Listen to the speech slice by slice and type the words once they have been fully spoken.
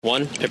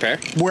1, prepare.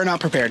 We're not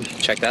prepared.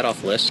 Check that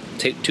off the list.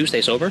 2,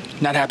 stay sober.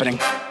 Not happening.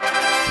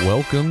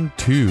 Welcome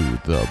to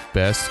the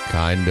best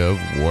kind of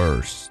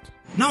worst.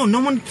 No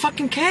one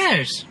fucking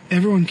cares.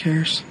 Everyone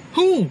cares.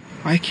 Who?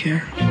 I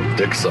care.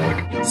 Dick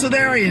suck. So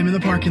there I am in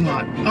the parking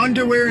lot,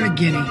 underwear and a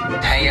guinea.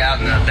 Hang out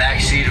in the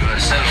backseat of a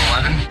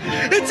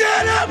 7-Eleven. It's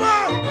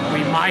animal!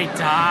 We might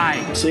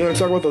die. So you want to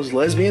talk about those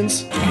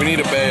lesbians? We need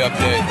a Bay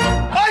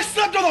update. I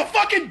slept on the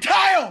fucking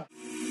tile!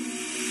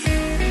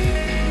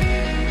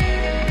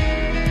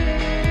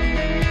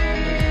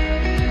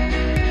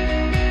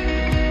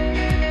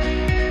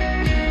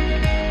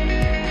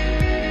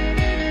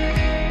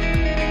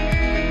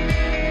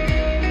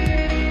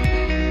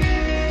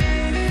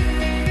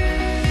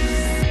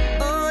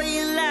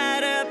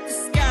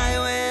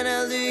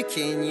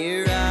 In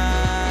your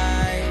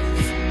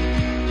eyes,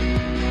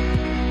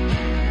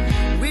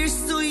 we're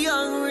still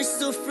young, we're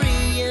still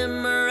free,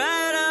 and we're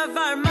out of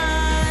our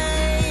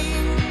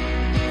mind.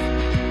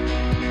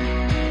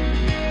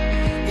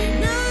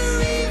 And now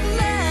we've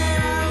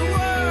let our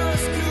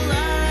worlds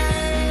collide.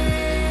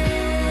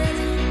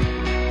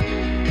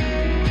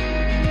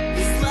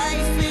 This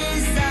life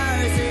is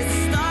ours,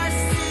 it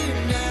starts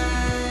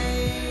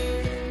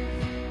tonight.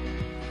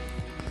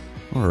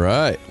 All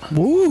right.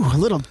 Ooh, a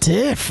little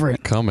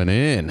different. Coming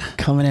in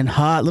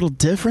hot, a little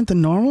different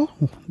than normal.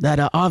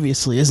 That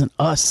obviously isn't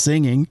us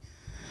singing.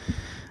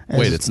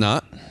 Wait, it's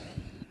not?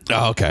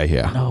 Oh, okay,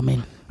 yeah. No, I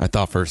mean, I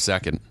thought for a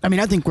second. I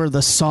think we're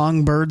the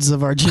songbirds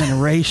of our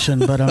generation,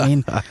 but I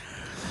mean,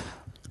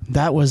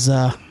 that was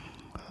a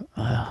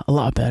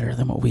lot better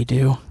than what we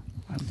do.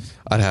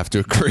 I'd have to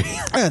agree.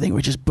 I think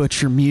we just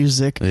butcher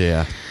music.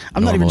 Yeah.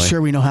 I'm not even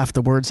sure we know half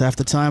the words half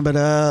the time, but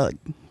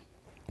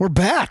we're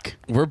back.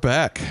 We're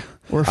back.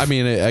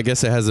 I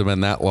guess it hasn't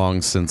been that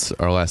long since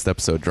our last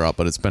episode dropped,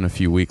 but it's been a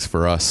few weeks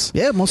for us.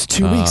 Yeah, almost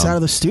 2 weeks out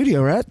of the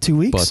studio, right? 2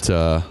 weeks.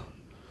 But,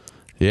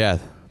 yeah,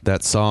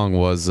 that song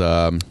was...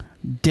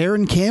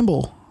 Darren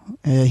Campbell.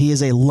 He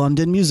is a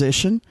London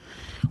musician.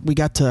 We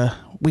got to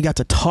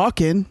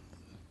talking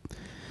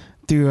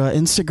through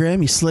Instagram.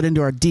 He slid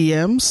into our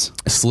DMs.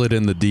 Slid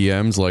in the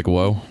DMs like,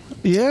 whoa.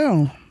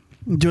 Yeah.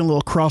 Doing a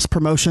little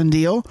cross-promotion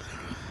deal.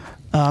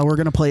 We're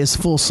going to play his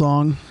full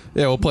song.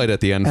 Yeah, we'll play it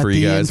at the end for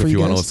you guys if you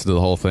want to listen to the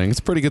whole thing. It's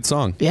a pretty good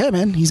song. Yeah,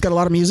 man. He's got a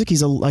lot of music.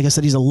 Like I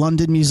said, he's a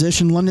London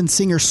musician, London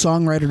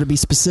singer-songwriter to be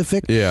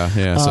specific. Yeah.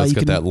 So it's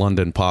got that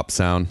London pop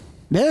sound.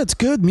 Yeah, it's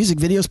good. Music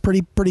video's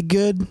pretty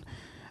good.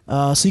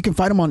 So you can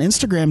find him on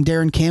Instagram,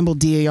 Darren Campbell,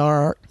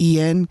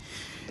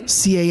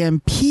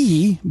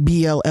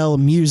 DarrenCampbell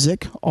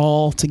music,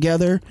 all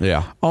together.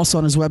 Yeah. Also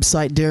on his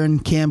website,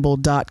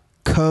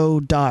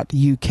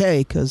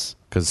 darrencampbell.co.uk, because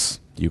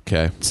UK.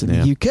 It's in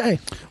the UK.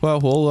 Well,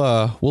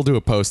 we'll do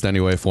a post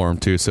anyway for him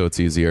too, so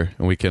it's easier,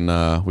 and we can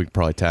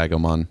probably tag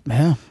him on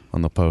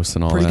the post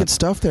and all pretty that. Good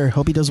stuff there.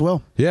 Hope he does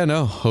well. Yeah,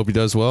 no, hope he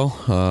does well.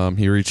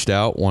 He reached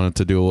out, wanted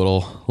to do a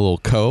little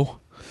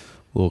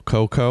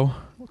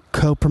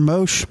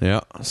co-promotion. Yeah.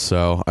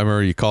 So I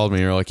remember you called me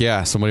and you're like,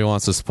 yeah, somebody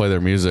wants us to play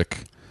their music.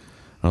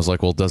 I was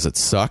like, well, does it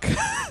suck?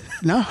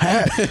 No.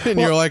 And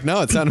you're like,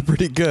 no, it sounded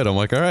pretty good. I'm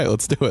like, all right,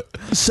 let's do it.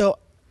 So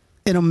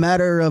in a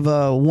matter of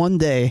one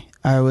day,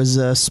 I was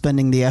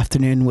spending the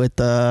afternoon with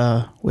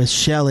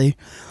Shelly,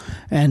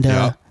 and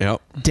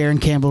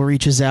Darren Campbell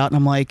reaches out, and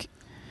I'm like,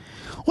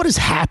 what is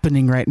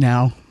happening right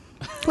now?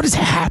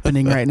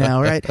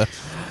 Right?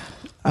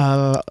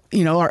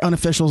 Our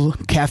unofficial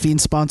caffeine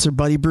sponsor,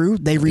 Buddy Brew,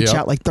 they reach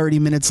out like 30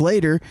 minutes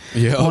later,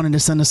 wanting to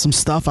send us some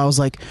stuff. I was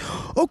like,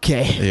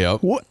 okay,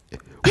 what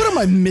am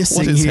I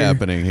missing here? What is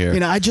happening here?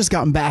 I just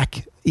gotten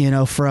back,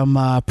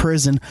 from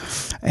prison,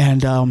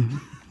 and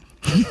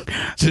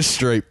just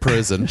straight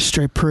prison.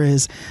 Straight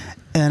priz.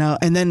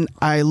 And then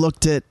I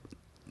looked at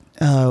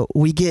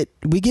we get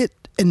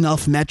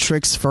enough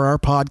metrics for our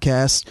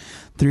podcast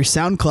through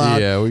SoundCloud.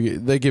 Yeah,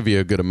 they give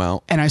you a good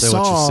amount. And I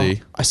saw a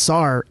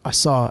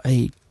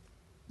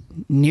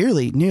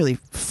nearly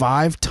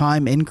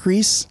 5-time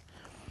increase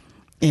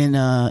in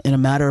a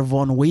matter of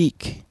 1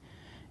 week.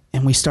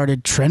 And we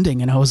started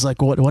trending, and I was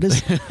like, "What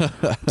is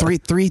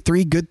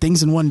three good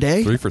things in one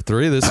day? 3 for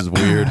 3. This is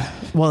weird."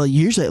 Well,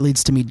 usually it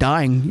leads to me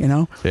dying.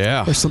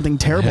 Yeah. There's something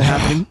terrible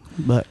happening,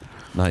 but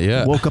not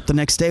yet. Woke up the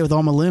next day with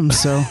all my limbs,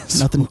 so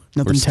nothing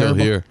We're still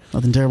terrible. Here.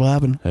 Nothing terrible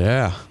happened.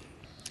 Yeah.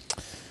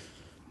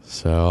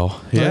 So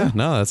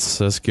no,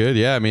 that's good.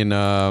 Yeah,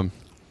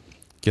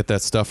 get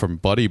that stuff from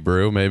Buddy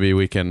Brew. Maybe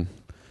we can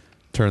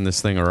turn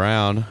this thing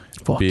around.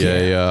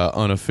 A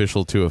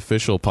unofficial to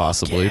official,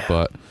 possibly,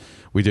 but.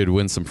 We did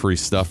win some free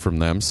stuff from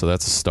them, so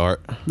that's a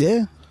start.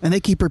 Yeah, and they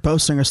keep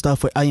reposting our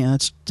stuff.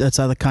 That's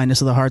out of the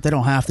kindness of the heart. They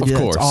don't have to do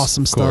that. It's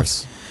awesome stuff.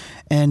 Course.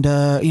 And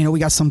we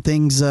got some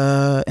things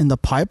in the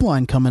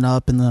pipeline coming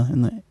up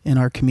in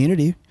our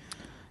community.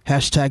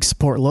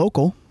 #support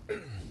local.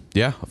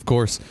 Yeah, of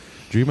course.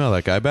 Did you email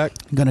that guy back?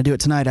 I'm gonna do it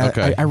tonight.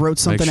 Okay. I wrote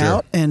something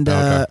out, and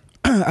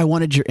I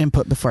wanted your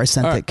input before I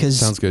sent it. Cause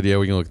sounds good. Yeah,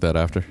 we can look at that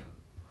after.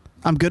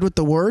 I'm good with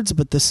the words,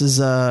 but this is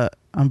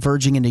I'm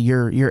verging into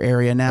your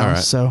area now. All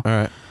right. So all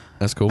right,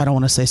 that's cool. I don't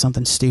want to say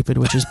something stupid,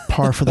 which is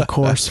par for the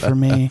course for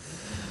me.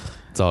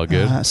 It's all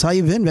good. So how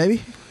you been,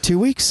 baby? 2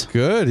 weeks?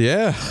 Good,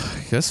 yeah.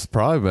 I guess it's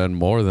probably been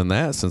more than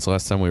that since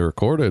last time we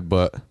recorded,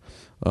 but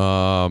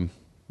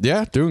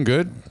yeah, doing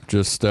good.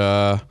 Just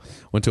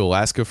went to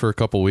Alaska for a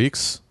couple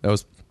weeks. That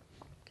was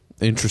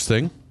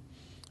interesting.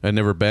 I'd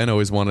never been,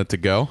 always wanted to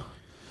go.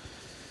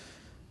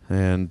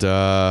 And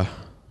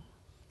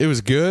it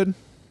was good.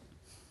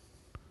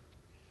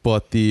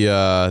 But the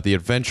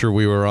adventure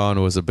we were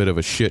on was a bit of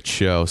a shit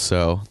show,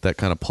 so that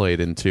kind of played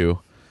into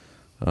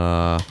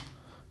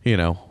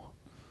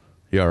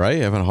you all right?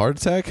 You having a heart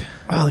attack?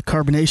 Oh, the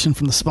carbonation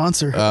from the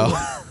sponsor.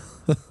 Oh.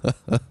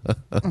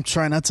 I'm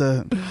trying not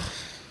to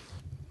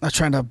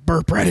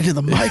burp right into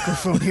the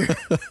microphone here.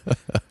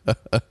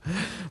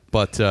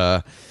 But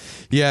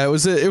yeah, it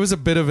was a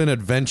bit of an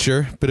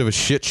adventure, bit of a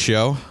shit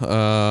show.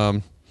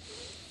 I'll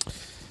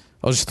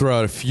just throw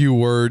out a few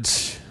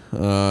words.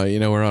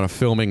 We're on a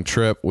filming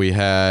trip. We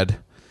had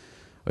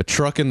a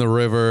truck in the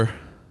river,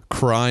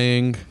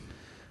 crying,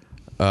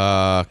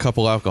 a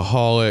couple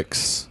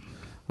alcoholics.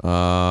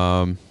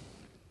 I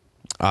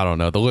don't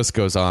know. The list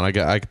goes on.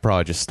 I could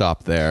probably just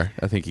stop there.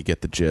 I think you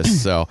get the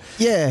gist. So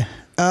yeah.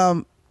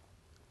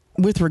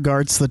 With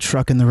regards to the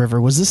truck in the river,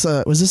 was this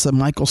a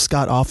Michael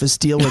Scott office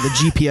deal where the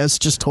GPS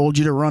just told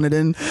you to run it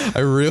in?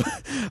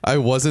 I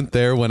wasn't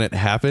there when it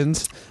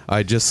happened.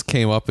 I just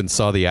came up and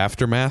saw the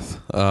aftermath.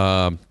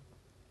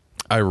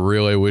 I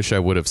really wish I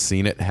would have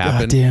seen it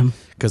happen. Goddamn.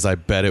 Because I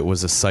bet it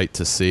was a sight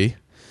to see.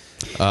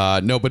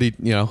 Nobody,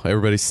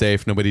 everybody's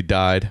safe. Nobody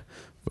died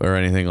or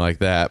anything like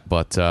that.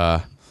 But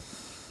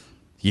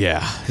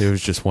yeah, it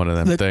was just one of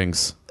them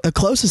things. The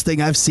closest thing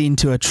I've seen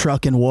to a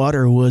truck in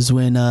water was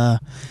when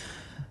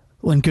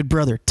good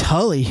brother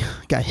Tully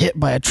got hit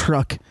by a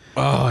truck.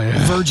 Oh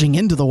yeah, verging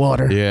into the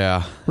water.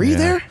 Yeah. Were you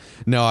there?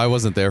 No, I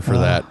wasn't there for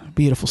that.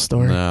 Beautiful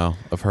story. No,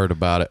 I've heard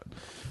about it.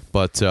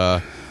 But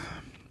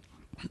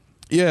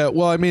yeah,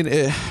 well, I mean,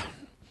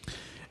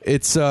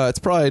 it's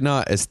probably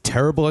not as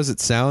terrible as it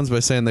sounds by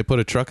saying they put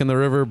a truck in the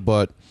river,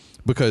 but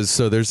because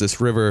there's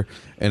this river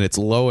and it's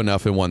low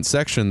enough in one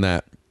section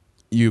that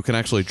you can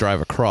actually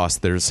drive across.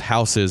 There's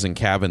houses and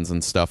cabins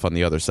and stuff on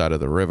the other side of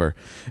the river,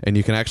 and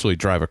you can actually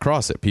drive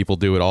across it. People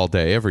do it all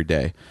day, every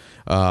day.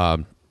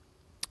 But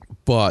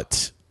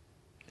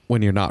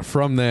when you're not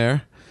from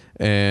there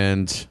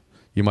and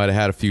you might have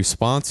had a few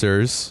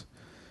sponsors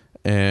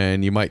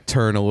and you might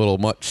turn a little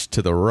much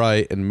to the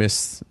right and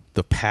miss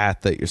the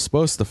path that you're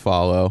supposed to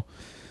follow,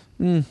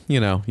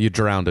 you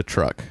drowned a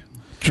truck.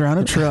 Drown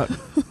a truck.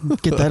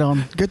 Get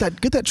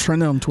that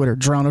trend on Twitter.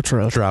 Drown a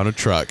truck. Drown a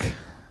truck.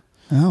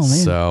 Oh man.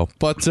 So,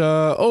 but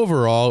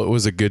overall, it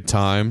was a good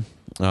time.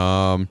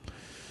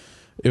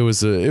 It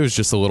was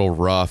just a little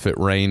rough. It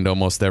rained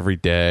almost every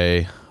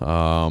day.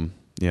 So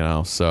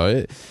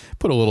it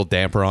put a little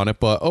damper on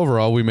it. But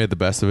overall, we made the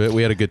best of it.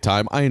 We had a good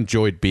time. I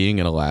enjoyed being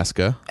in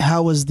Alaska.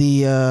 How was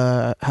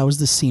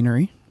the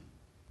scenery?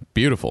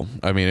 Beautiful.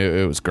 I mean,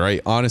 it was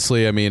great.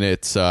 Honestly, I mean,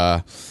 it's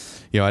I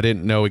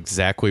didn't know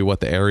exactly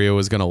what the area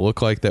was going to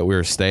look like that we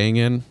were staying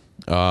in.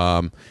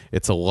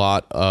 It's a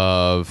lot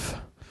of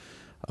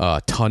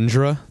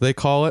tundra, they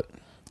call it.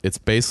 It's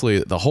basically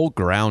the whole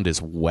ground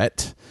is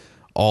wet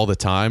all the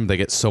time. They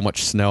get so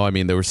much snow. I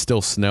mean, there was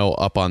still snow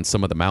up on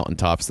some of the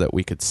mountaintops that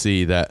we could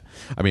see that,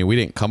 I mean, we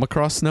didn't come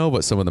across snow,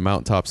 but some of the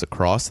mountaintops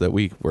across that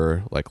we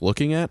were like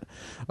looking at,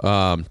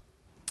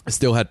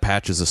 still had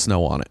patches of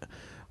snow on it.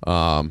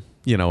 And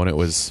it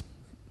was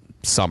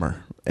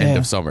summer, end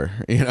of summer,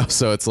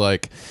 so it's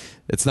like,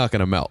 it's not going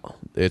to melt.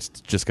 It's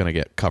just going to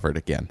get covered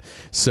again.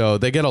 So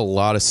they get a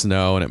lot of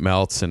snow and it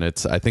melts, and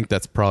I think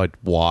that's probably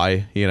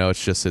why,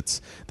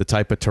 it's the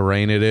type of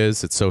terrain it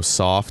is. It's so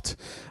soft.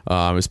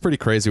 It's pretty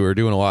crazy. We were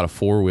doing a lot of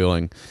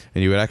four-wheeling,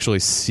 and you would actually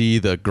see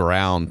the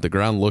ground. The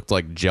ground looked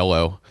like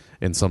Jell-O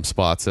in some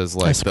spots as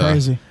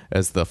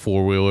the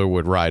four-wheeler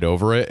would ride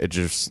over it. It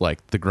just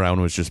like the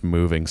ground was just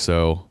moving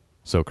so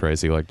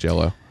crazy like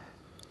Jell-O.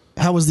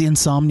 How was the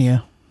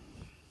insomnia?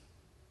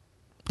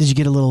 Did you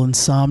get a little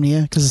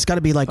insomnia? Because it's got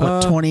to be like,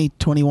 20,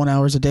 21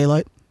 hours of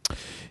daylight?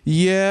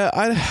 Yeah,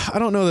 I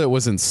don't know that it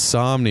was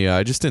insomnia.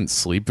 I just didn't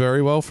sleep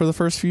very well for the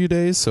first few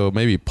days, so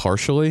maybe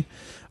partially.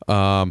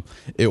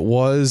 It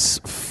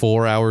was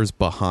 4 hours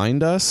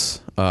behind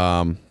us.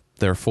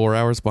 They're 4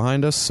 hours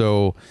behind us,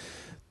 so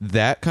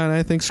that kind of,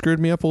 I think, screwed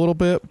me up a little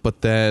bit.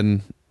 But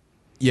then,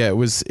 yeah, it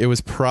was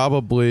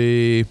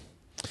probably...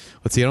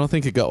 Let's see, I don't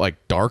think it got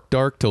like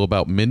dark till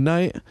about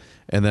midnight.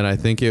 And then I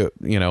think it,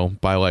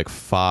 by like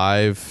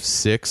 5,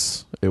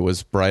 6, it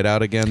was bright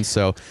out again.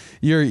 So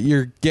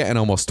you're getting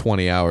almost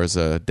 20 hours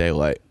of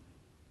daylight.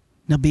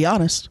 Now be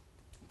honest.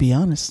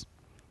 Is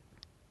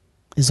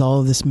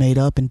all of this made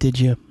up, and did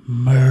you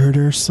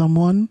murder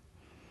someone?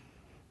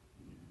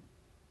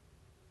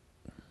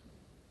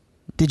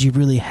 Did you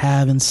really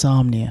have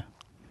insomnia?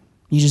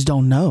 You just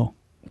don't know.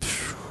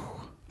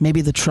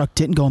 Maybe the truck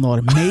didn't go in the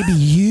water. Maybe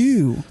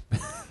you...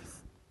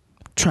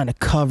 trying to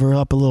cover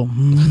up a little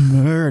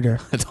murder.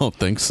 I don't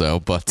think so,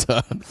 but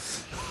all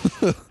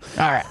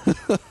right.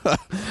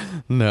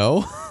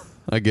 No,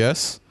 I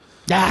guess.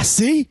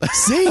 See?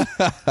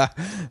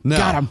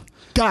 No.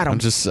 Got Got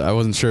him. I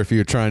wasn't sure if you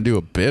were trying to do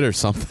a bit or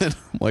something.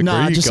 Like, No,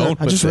 where are you going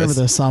I just remember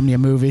the Insomnia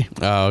movie.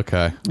 Oh,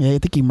 okay. Yeah, I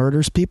think he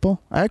murders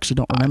people. I actually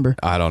don't remember.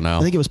 I don't know.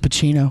 I think it was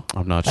Pacino.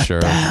 I'm not sure.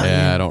 Italian.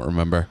 Yeah, I don't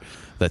remember.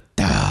 The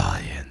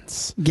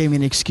Italians. Gave me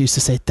an excuse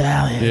to say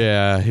Italian.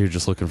 Yeah, you're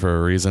just looking for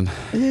a reason.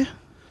 Yeah.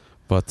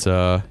 But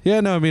yeah,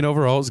 no, I mean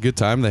overall it was a good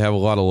time. They have a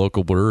lot of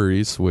local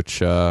breweries,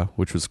 which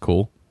was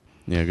cool.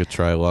 Yeah, good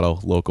try a lot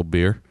of local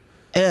beer.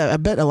 Yeah, I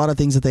bet a lot of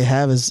things that they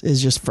have is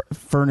just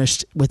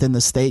furnished within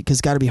the state because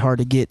it's got to be hard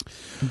to get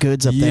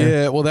goods up there.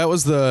 Yeah, well that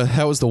was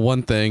the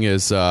one thing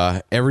is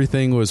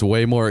everything was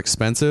way more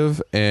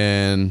expensive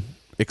and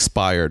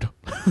expired.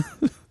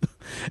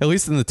 At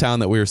least in the town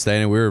that we were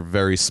staying in, we were a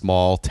very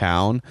small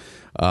town,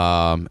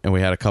 and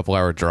we had a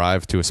couple-hour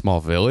drive to a small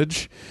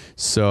village.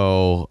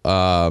 So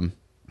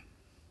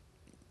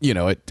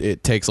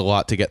it takes a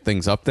lot to get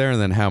things up there, and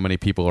then how many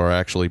people are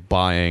actually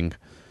buying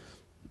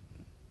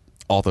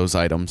all those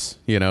items,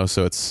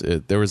 so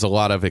there was a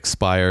lot of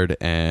expired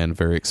and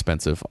very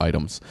expensive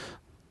items.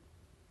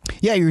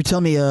 Yeah, you were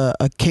telling me a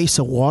case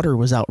of water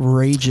was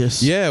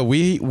outrageous. Yeah,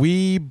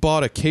 we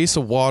bought a case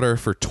of water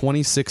for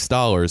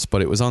 $26,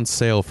 but it was on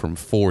sale from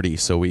 $40,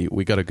 so we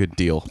got a good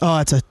deal.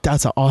 Oh,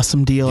 that's an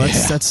awesome deal.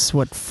 Yeah. That's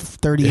what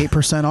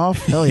 38%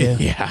 off. Hell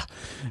yeah.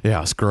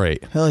 Yeah, it's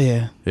great. Hell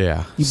yeah.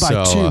 Yeah, You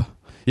buy two.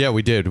 Yeah,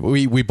 we did.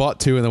 We bought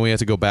two, and then we had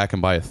to go back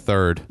and buy a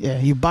third. Yeah,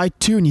 you buy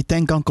two and you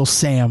thank Uncle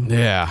Sam.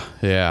 Yeah.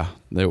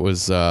 It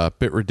was a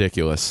bit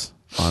ridiculous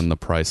on the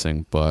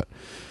pricing, but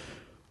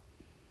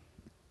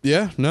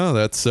yeah, no,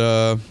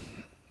 that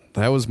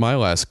was my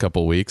last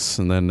couple weeks,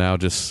 and then now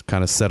just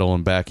kind of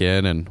settling back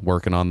in and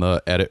working on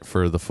the edit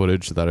for the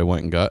footage that I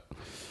went and got.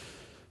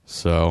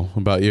 So,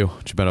 what about you?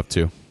 What you been up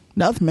to?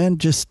 Nothing, man.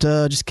 Just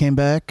came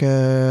back.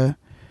 Trip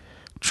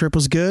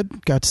was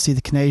good. Got to see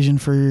the Canadian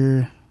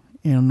for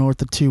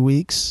north of 2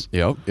 weeks.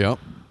 Yep.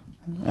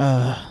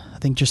 I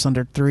think just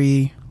under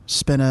 3.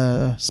 Spent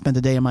a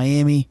day in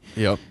Miami.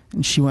 Yep.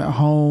 And she went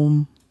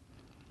home.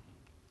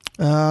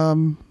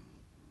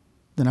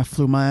 Then I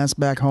flew my ass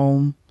back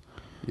home.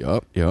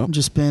 Yep.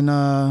 Just been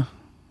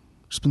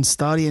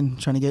studying,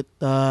 trying to get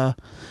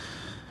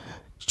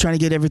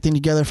everything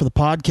together for the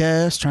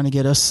podcast, trying to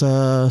get us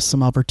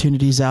some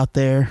opportunities out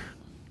there.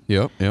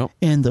 Yep.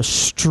 In the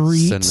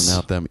streets. Sending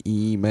out them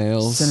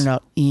emails.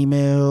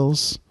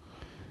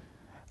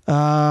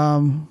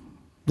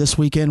 This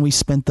weekend we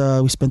spent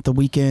the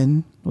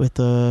weekend with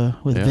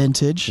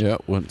Vintage. Yeah,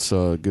 went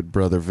good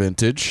brother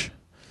Vintage.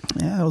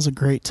 Yeah, it was a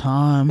great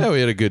time. Yeah, we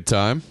had a good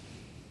time.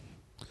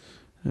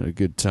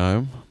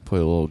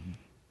 Played a little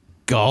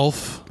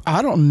golf.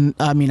 I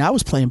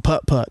was playing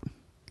putt-putt.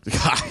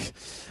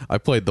 I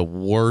played the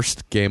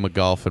worst game of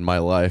golf in my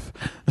life.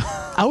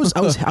 I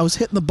was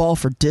hitting the ball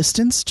for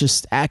distance,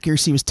 just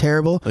accuracy was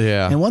terrible.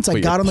 Yeah. And once I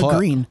got on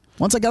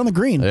the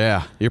green.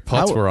 Yeah, your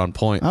putts were on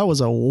point. I was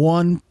a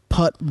one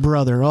putt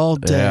brother all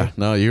day. Yeah,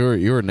 no, you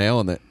were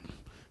nailing it.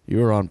 You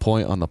were on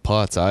point on the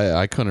putts.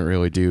 I couldn't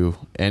really do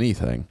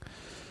anything.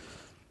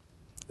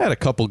 I had a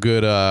couple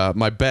good.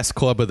 My best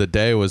club of the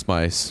day was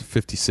my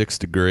 56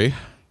 degree.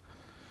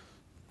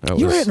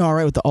 You were hitting all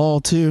right with the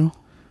all too.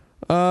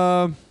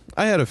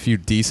 I had a few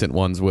decent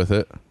ones with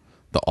it,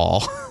 the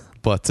all,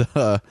 but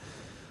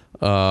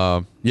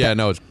yeah,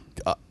 no.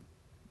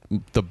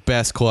 The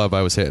best club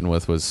I was hitting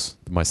with was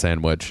my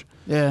sand wedge.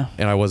 Yeah,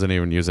 and I wasn't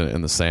even using it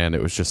in the sand.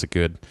 It was just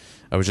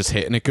I was just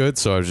hitting it good,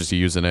 so I was just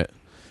using it.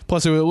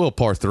 Plus, it was a little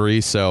par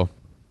 3, so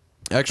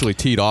I actually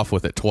teed off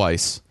with it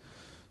twice.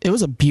 It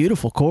was a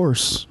beautiful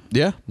course.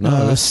 Yeah, no,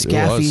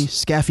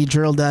 Scaffy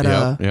drilled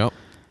that. Yep.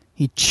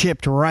 He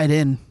chipped right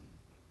in.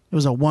 It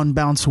was a one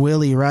bounce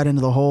wheelie right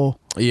into the hole.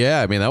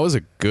 Yeah, I mean that was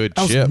a good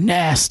chip. That was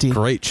nasty.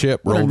 Great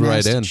chip, rolled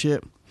right in.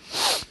 Chip.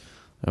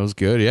 That was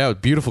good. Yeah, it was a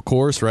beautiful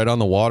course, right on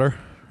the water,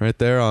 right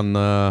there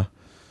on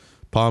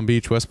Palm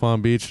Beach, West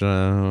Palm Beach,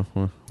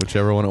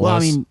 whichever one it was. Well, I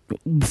mean,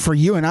 for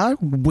you and I,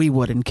 we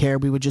wouldn't care.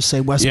 We would just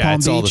say West Palm Beach. Yeah,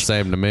 it's all the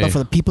same to me. But for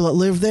the people that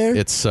live there,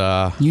 it's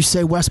you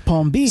say West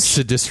Palm Beach. It's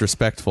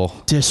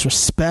disrespectful.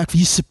 Disrespectful.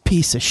 You a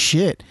piece of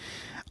shit.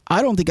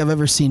 I don't think I've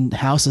ever seen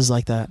houses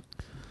like that.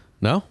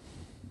 No?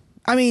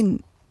 I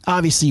mean,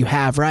 obviously you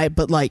have, right?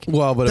 But like, but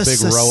a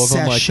big row of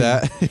them like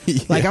that.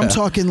 Yeah. Like I'm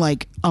talking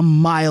like a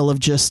mile of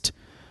just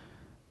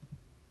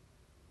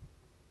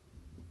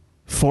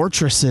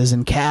fortresses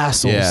and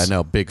castles. Yeah,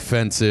 no, big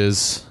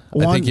fences.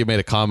 I think you made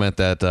a comment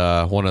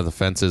that one of the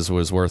fences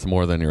was worth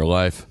more than your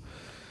life.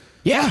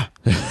 Yeah.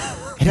 It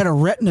had a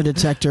retina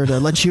detector to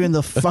let you in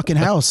the fucking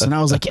house. And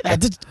I was like,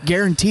 that's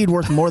guaranteed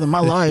worth more than my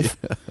life.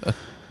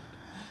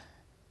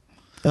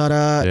 But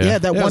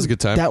that was a good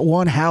time. That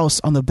one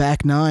house on the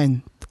back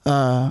 9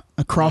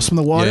 across from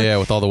the water. Yeah,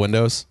 with all the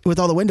windows. With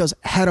all the windows,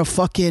 had a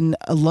fucking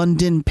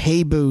London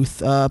pay booth,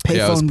 payphone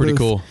it was pretty booth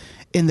cool.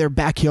 In their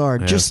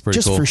backyard, Yeah, just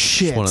cool. for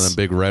shit. Just one of them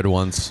big red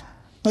ones.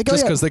 Like,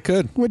 just because they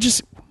could. We're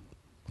just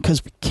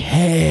because we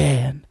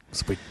can.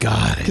 So we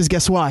got it. Because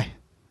guess why?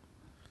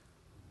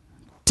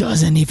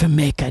 Doesn't even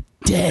make a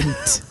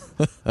dent.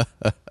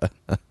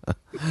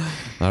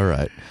 All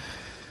right.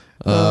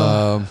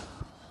 That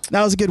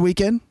was a good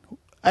weekend.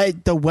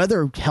 The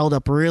weather held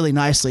up really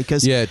nicely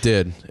because Yeah, it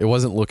did. It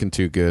wasn't looking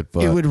too good,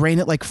 but it would rain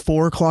at like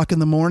 4 o'clock in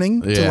the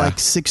morning to Yeah. like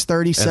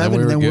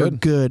 6:37, and then we were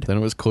good. Then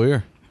it was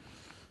clear.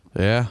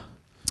 Yeah.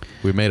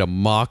 We made a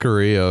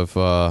mockery of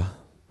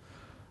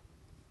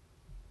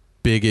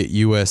Bigot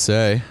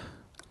USA.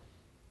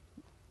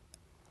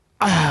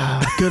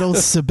 Good old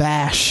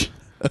Sebash.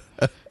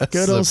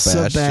 Good old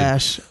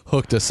Sebash.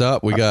 Hooked us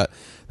up. I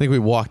think we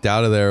walked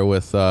out of there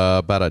with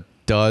about a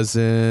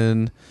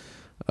dozen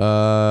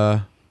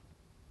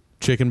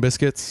chicken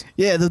biscuits.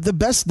 Yeah, the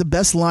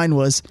best line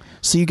was,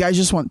 so you guys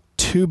just want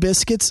 2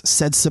 biscuits,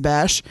 said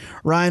Sebash.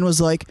 Ryan was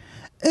like,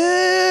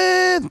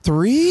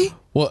 3?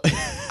 Well,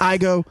 I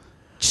go,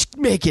 "Just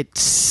make it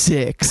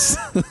 6.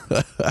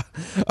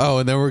 oh,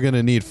 and then we're going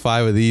to need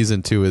 5 of these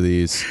and 2 of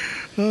these.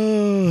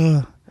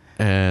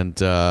 And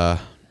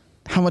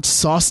how much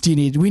sauce do you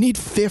need? We need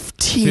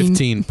 15.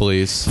 15,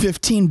 please.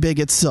 15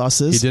 Bigot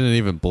sauces. He didn't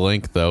even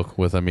blink, though,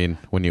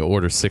 when you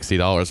order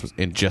 $60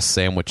 in just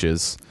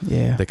sandwiches.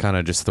 Yeah. They kind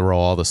of just throw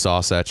all the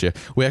sauce at you.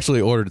 We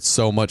actually ordered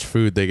so much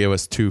food, they gave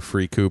us 2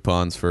 free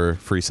coupons for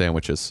free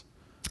sandwiches.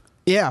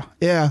 Yeah.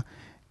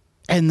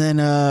 And then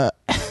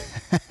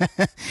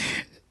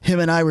him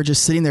and I were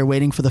just sitting there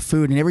waiting for the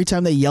food, and every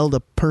time they yelled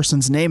a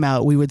person's name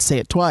out, we would say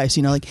it twice.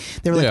 Like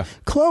they were like,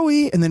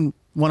 Chloe, and then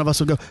one of us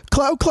would go,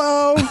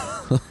 Chloe.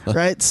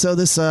 Right? So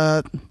this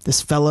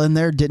fella in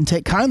there didn't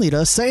take kindly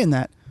to us saying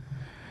that.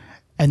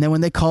 And then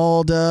when they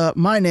called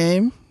my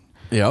name.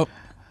 Yep.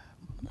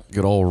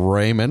 Good old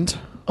Raymond.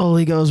 Oh,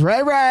 he goes,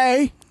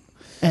 Ray.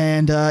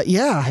 And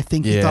I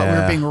think he thought we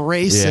were being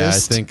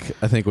racist. Yeah,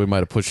 I think we might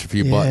have pushed a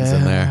few buttons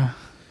in there.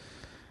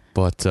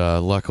 But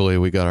luckily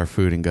we got our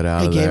food and got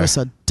out of there. They gave us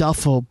a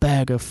duffel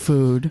bag of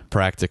food.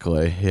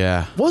 Practically,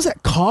 yeah. What was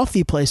that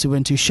coffee place we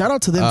went to? Shout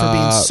out to them for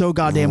being so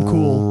goddamn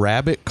cool.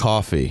 Rabbit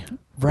Coffee.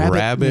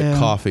 Rabbit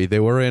Coffee. They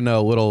were in a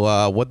little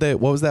what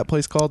was that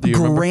place called? Do you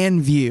remember?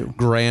 Grandview.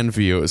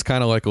 Grandview. It was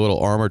kind of like a little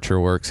armature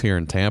works here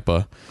in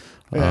Tampa.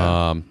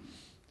 Yeah.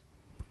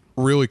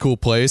 Really cool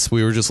place.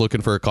 We were just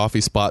looking for a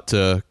coffee spot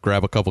to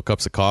grab a couple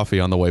cups of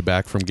coffee on the way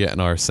back from getting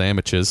our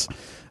sandwiches,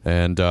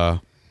 and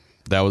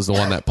that was the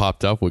one that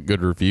popped up with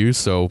good reviews.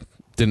 So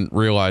didn't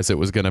realize it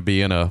was going to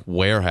be in a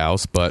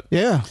warehouse, but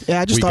I just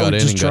we thought got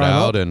we'd in just and got drive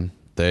out, up. and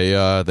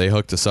they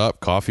hooked us up.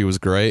 Coffee was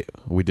great.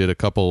 We did a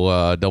couple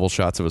double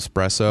shots of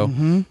espresso.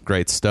 Mm-hmm.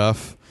 Great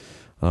stuff.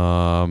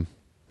 It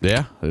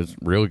was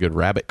really good.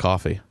 Rabbit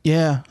Coffee.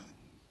 Yeah.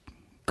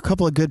 A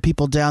couple of good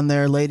people down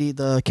there.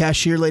 The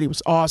cashier lady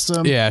was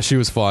awesome. Yeah, she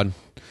was fun.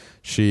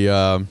 She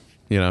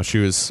she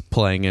was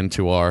playing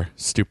into our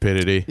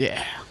stupidity.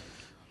 Yeah.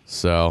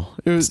 So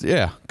it was,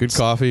 good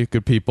coffee,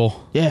 good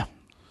people. Yeah.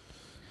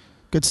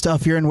 Good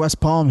stuff. You're in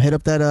West Palm. Hit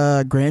up that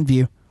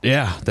Grandview.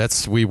 Yeah,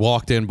 we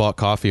walked in, bought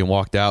coffee, and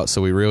walked out.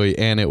 So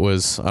and it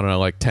was, I don't know,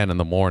 like 10 in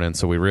the morning.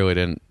 So we really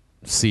didn't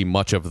see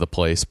much of the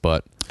place,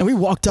 but and we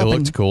walked up. It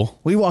looked cool.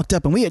 We walked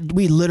up, and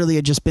we literally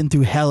had just been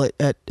through hell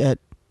at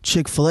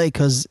Chick-fil-A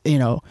because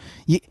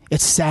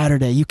it's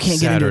Saturday. You can't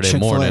get into a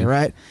Chick-fil-A,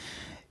 right?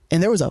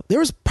 And there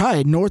was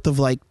probably north of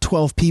like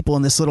 12 people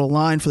in this little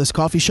line for this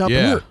coffee shop. Yeah.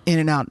 And we were in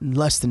and out in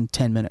less than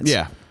 10 minutes.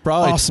 Yeah,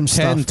 probably awesome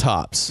 10 stuff.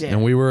 tops. Yeah.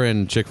 And we were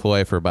in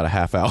Chick-fil-A for about a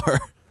half hour.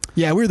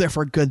 Yeah, we were there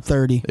for a good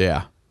 30.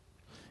 Yeah,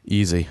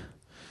 easy.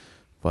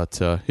 But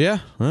well,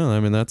 I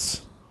mean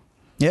that's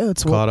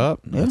caught up.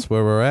 Yeah. That's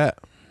where we're at.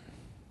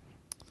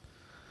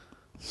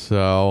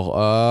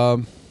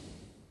 So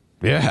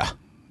that's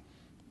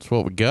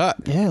what we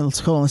got. Yeah,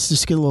 let's go. Let's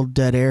just get a little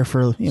dead air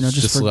for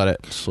just for let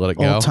it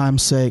go. old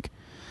time's sake.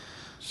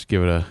 Just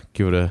give it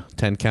a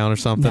 10 count or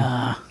something.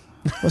 Nah.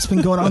 What's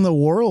been going on in the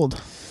world?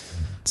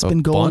 It's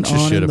been going bunch of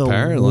on shit in the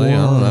apparently.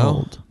 world. I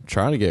don't know.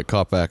 Trying to get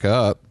caught back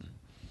up.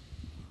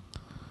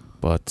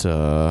 But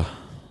I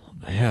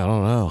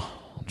don't know.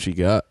 What you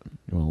got?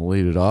 You want to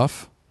lead it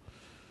off?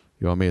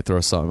 You want me to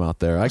throw something out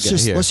there? Let's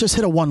just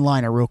hit a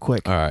one-liner real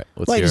quick. All right,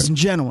 let's Ladies hear it. and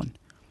gentlemen,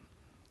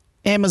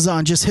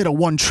 Amazon just hit a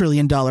 $1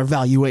 trillion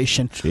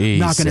valuation. Jesus.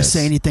 Not going to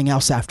say anything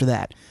else after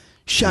that.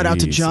 Shout out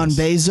to John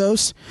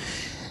Bezos,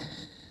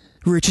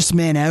 richest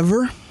man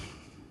ever.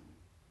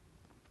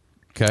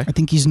 Okay. I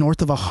think he's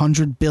north of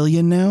 $100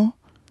 billion now.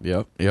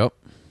 Yep.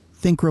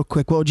 Think real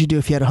quick. What would you do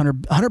if you had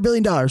 $100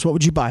 billion? What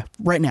would you buy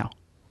right now?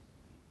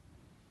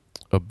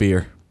 A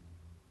beer.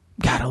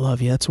 God, I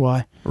love you. That's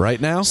why. Right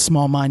now?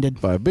 Small-minded.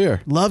 Buy a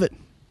beer. Love it.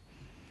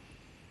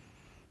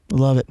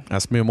 Love it.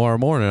 Ask me tomorrow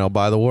morning. I'll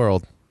buy the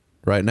world.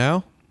 Right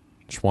now,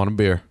 just want a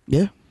beer.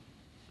 Yeah.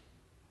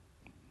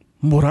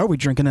 What are we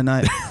drinking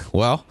tonight?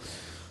 Well,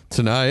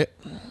 tonight,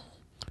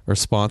 our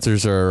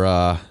sponsors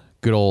are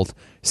good old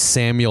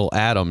Samuel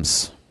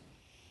Adams.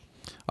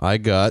 I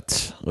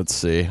bought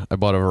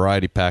a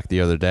variety pack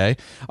the other day.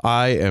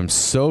 I am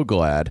so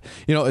glad.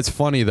 It's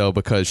funny, though,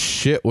 because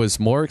shit was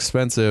more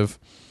expensive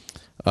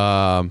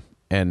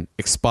and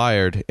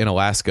expired in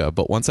Alaska.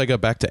 But once I got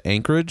back to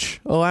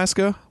Anchorage,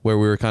 Alaska, where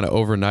we were kind of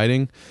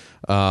overnighting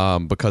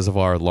because of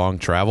our long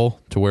travel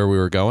to where we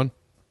were going,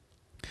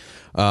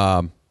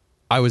 I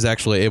was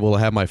actually able to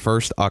have my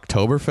first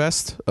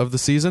Oktoberfest of the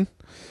season.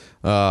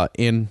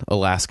 in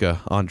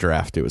Alaska on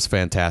draft. It was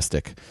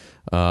fantastic.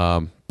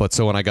 But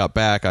so when I got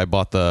back, I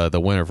bought the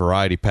winter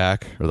variety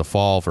pack or the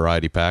fall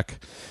variety pack.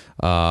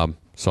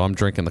 So I'm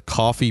drinking the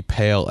coffee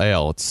pale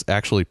ale. It's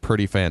actually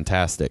pretty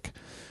fantastic.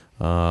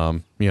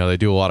 They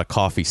do a lot of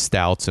coffee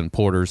stouts and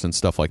porters and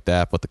stuff like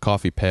that, but the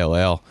coffee pale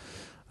ale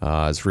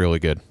is really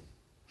good.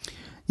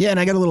 Yeah, and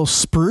I got a little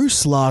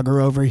spruce lager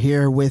over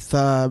here with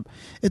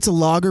it's a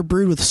lager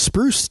brewed with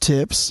spruce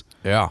tips.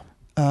 Yeah.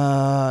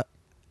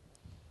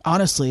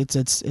 Honestly,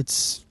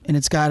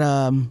 it's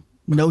got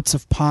notes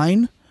of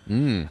pine,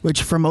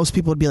 which for most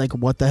people would be like,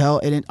 what the hell?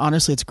 And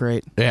honestly, it's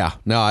great. Yeah.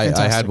 No, I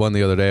had one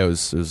the other day. It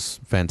was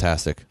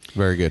fantastic.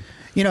 Very good.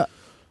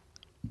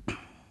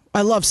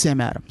 I love Sam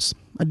Adams.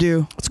 I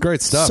do. It's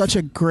great stuff. Such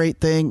a great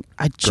thing.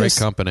 Great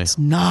company. It's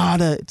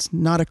not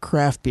a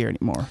craft beer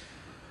anymore.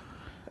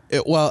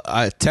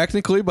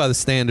 Technically, by the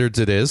standards,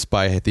 it is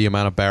by the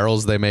amount of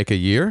barrels they make a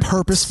year.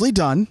 Purposefully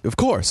done. Of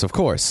course.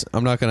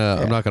 I'm not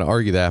gonna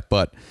argue that,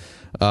 but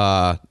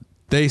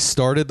they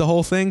started the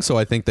whole thing, so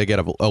I think they get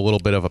a little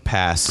bit of a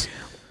pass.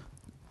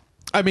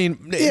 I mean,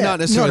 not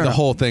necessarily the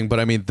whole thing, but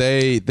I mean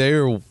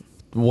they're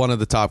one of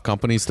the top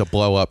companies to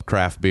blow up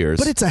craft beers.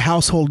 But it's a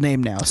household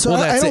name now, so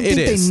I don't think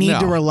they need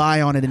to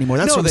rely on it anymore.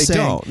 That's what I'm saying.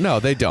 Don't. No,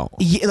 they don't.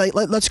 Yeah,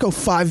 let's go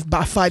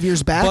 5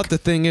 years back. But the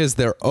thing is,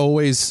 they're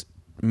always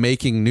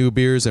making new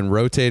beers and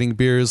rotating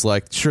beers.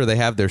 Like, sure, they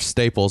have their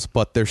staples,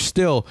 but they're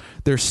still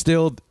the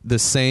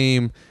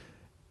same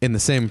in the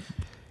same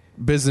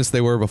business they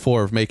were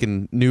before of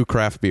making new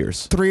craft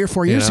beers. 3 or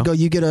 4 years ago,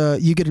 you get an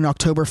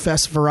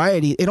Oktoberfest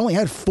variety. It only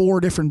had 4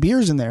 different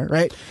beers in there,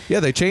 right? Yeah,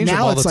 they change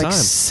them all the time. Now it's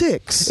like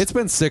 6. It's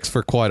been 6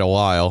 for quite a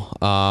while.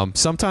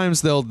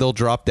 Sometimes they'll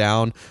drop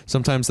down.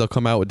 Sometimes they'll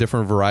come out with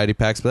different variety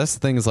packs. But that's the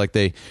thing is like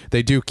they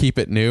do keep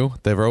it new.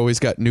 They've always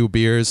got new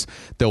beers.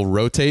 They'll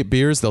rotate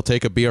beers. They'll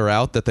take a beer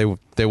out that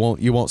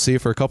you won't see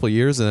for a couple of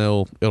years,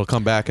 and it'll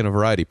come back in a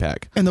variety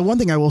pack. And the one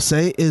thing I will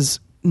say is,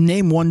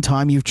 name one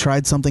time you've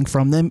tried something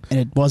from them and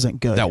it wasn't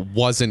good. That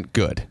wasn't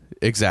good.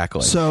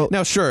 Exactly. So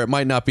now, sure, it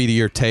might not be to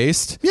your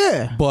taste.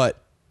 Yeah. But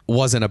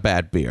wasn't a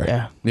bad beer.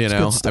 Yeah.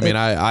 I mean,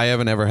 I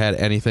haven't ever had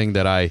anything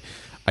that I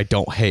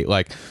don't hate.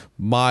 Like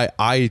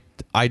I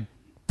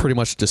pretty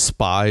much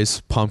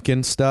despise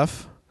pumpkin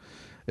stuff,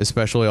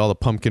 especially all the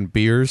pumpkin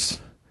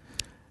beers.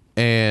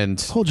 And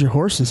hold your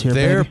horses here,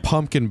 their baby.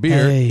 pumpkin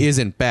beer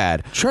isn't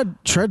bad.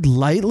 Tread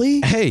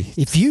lightly. Hey,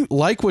 if you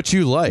like what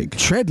you like,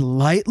 tread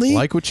lightly.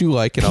 Like what you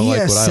like, and I'll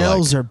like what I like.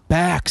 PSLs are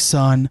back,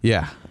 son.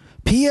 Yeah.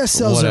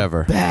 PSLs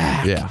are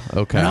back. Yeah.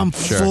 Okay. And I'm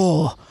sure.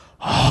 full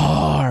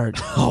hard.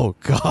 Oh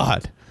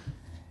God.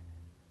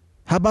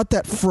 How about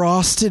that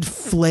Frosted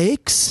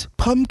Flakes,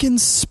 pumpkin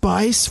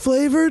spice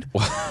flavored?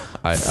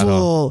 I don't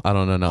know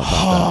nothing about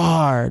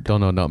hard. that. Don't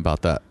know nothing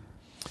about that.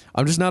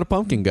 I'm just not a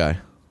pumpkin guy.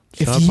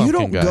 If you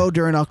don't go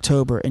during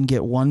October and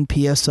get one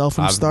PSL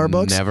from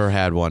Starbucks, never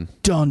had one.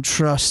 Don't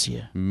trust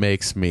you.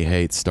 Makes me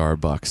hate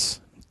Starbucks.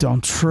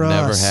 Don't trust.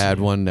 Never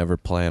had one. Never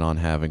plan on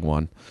having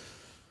one.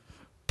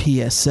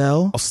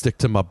 PSL. I'll stick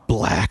to my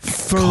black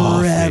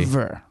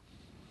forever. Coffee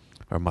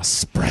or my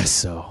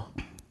espresso.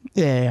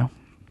 Yeah.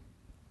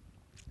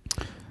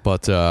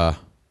 But no,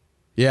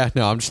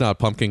 I'm just not a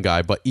pumpkin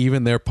guy. But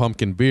even their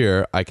pumpkin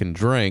beer, I can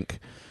drink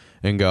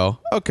and go,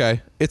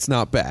 okay, it's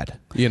not bad.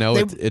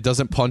 It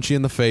doesn't punch you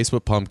in the face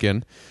with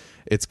pumpkin.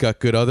 It's got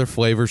good other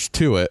flavors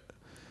to it.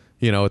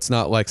 It's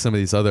not like some of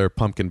these other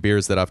pumpkin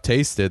beers that I've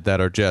tasted that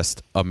are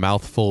just a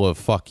mouthful of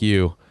fuck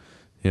you,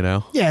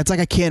 Yeah, it's like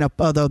a can of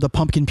the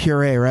pumpkin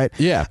puree, right?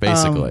 Yeah,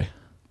 basically.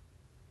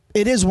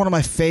 It is one of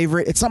my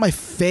favorite. It's not my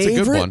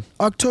favorite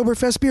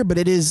Oktoberfest beer, but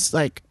it is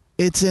like,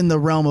 it's in the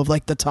realm of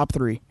like the top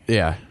 3.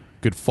 Yeah,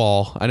 good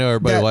fall. I know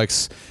everybody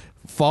likes...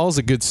 Fall's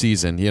a good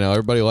season.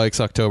 Everybody likes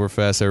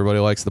Oktoberfest. Everybody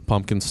likes the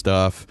pumpkin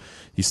stuff.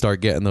 You start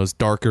getting those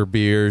darker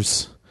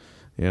beers,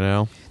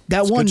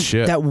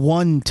 That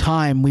one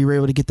time we were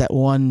able to get that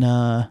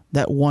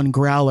one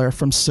growler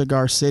from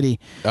Cigar City.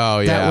 Oh,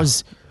 yeah.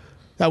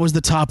 That was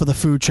the top of the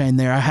food chain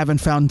there. I haven't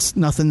found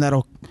nothing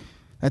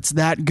that's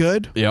that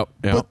good. Yep.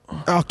 But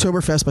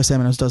Oktoberfest by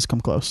Sam Adams does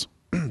come close.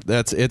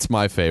 It's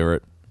my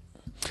favorite.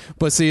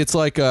 But see, it's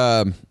like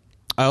I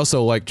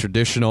also like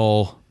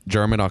traditional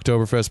German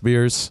Oktoberfest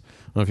beers.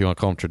 I don't know if you want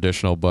to call them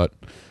traditional, but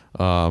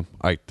I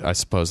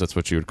suppose that's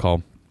what you would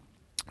call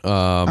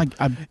them.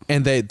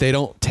 And they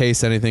don't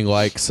taste anything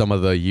like some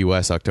of the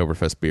U.S.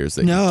 Oktoberfest beers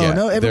that you get.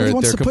 No, everybody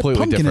wants to put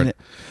pumpkin different. in it.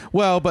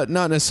 Well, but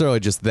not necessarily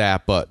just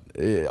that, but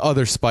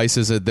other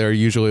spices, they're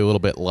usually a little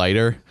bit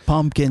lighter.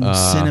 Pumpkin,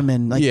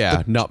 cinnamon.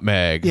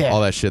 Nutmeg,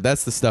 all that shit.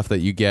 That's the stuff that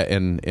you get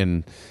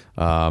in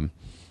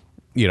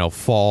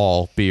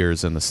fall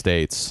beers in the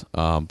States.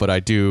 But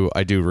I do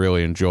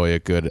really enjoy a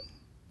good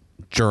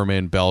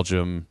German,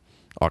 Belgium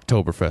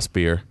Oktoberfest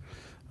beer.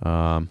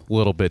 A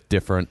little bit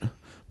different,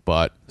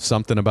 but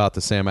something about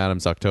the Sam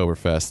Adams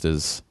Oktoberfest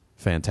is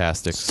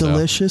fantastic. It's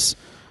delicious.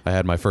 I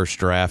had my first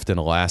draft in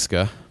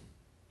Alaska.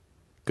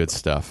 Good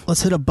stuff.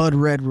 Let's hit a Bud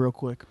Red real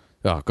quick.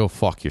 Oh, go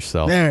fuck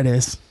yourself. There it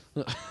is.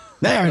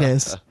 There it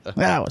is.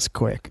 That was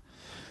quick.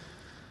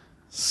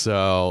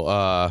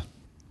 So,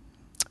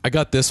 I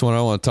got this one. I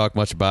don't want to talk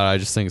much about it. I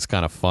just think it's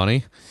kind of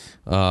funny.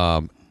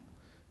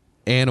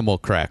 Animal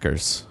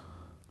crackers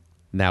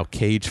now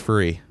cage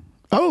free.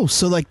 Oh,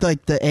 so like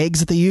the eggs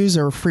that they use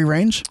are free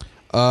range?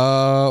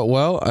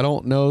 Well, I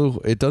don't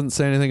know. It doesn't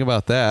say anything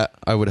about that.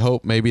 I would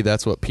hope maybe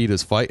that's what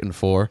PETA's fighting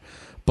for.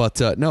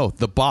 But no,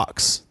 the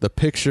box, the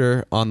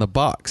picture on the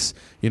box,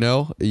 you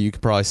can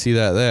probably see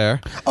that there.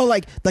 Oh,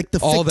 like the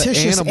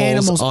fictitious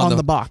animals on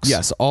the box.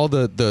 Yes, all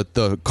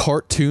the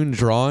cartoon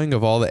drawing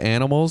of all the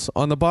animals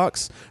on the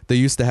box. They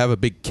used to have a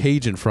big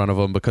cage in front of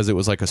them because it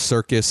was like a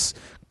circus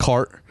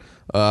cart,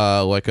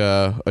 like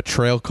a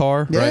trail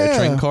car, right? A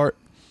train cart.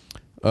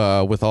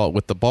 With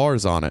the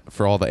bars on it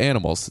for all the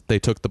animals. They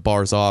took the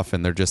bars off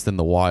and they're just in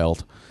the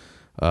wild.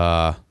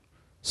 So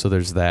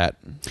there's that.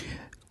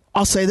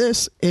 I'll say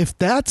this: if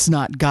that's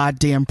not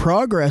goddamn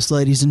progress,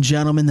 ladies and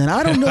gentlemen, then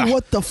I don't know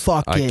what the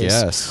fuck I is.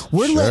 guess.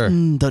 We're Sure.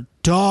 letting the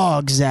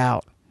dogs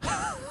out.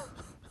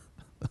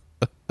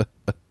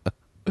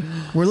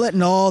 We're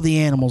letting all the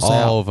animals out.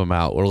 All of them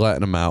out. We're letting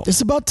them out.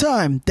 It's about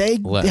time.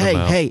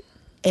 Hey,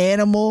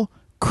 animal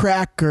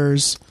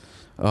crackers.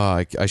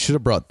 I should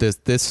have brought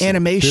this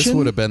Animation? This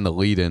would have been the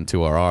lead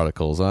into our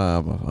articles.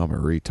 I'm a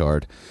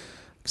retard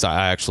because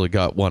I actually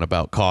got one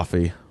about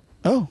coffee.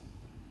 Oh.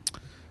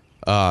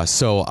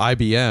 So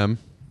IBM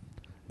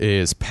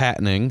is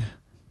patenting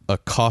a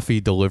coffee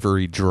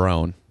delivery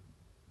drone.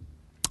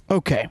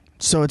 Okay,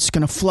 so it's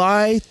gonna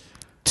fly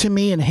to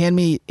me and hand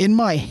me in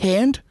my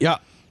hand. Yeah.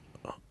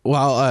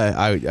 Well,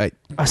 I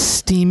a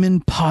steaming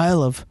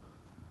pile of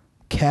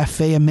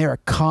cafe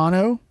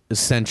Americano,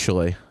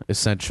 essentially,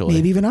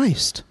 maybe even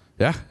iced.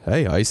 Yeah.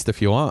 Hey, iced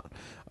if you want.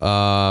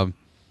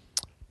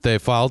 They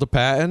filed a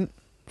patent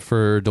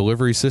for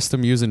delivery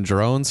system using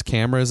drones,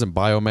 cameras, and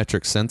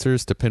biometric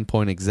sensors to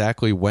pinpoint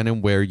exactly when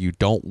and where you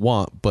don't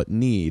want but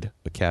need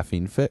a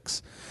caffeine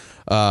fix.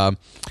 But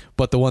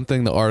the one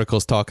thing the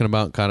article's talking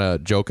about, kind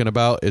of joking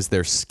about, is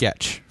their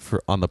sketch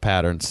on the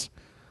patterns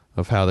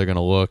of how they're going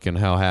to look and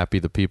how happy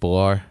the people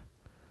are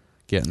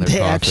getting their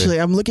coffee. Actually,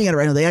 I'm looking at it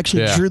right now. They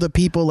actually drew the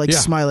people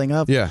smiling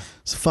up. Yeah.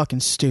 It's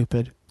fucking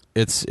stupid.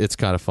 It's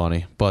kind of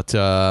funny. But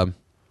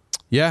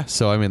yeah,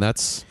 so I mean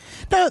that's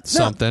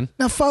something.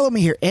 Now follow me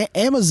here.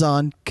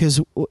 Amazon,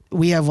 because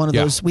we have one of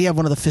those. We have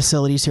one of the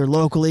facilities here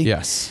locally.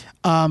 Yes.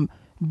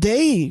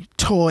 They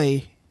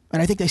toy,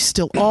 and I think they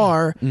still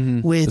are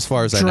with as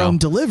far as drone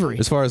delivery.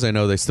 As far as I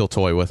know, they still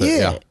toy with it.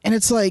 Yeah. And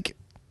it's like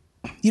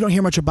you don't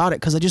hear much about it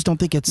because I just don't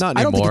think it's. Not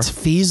I don't think anymore. it's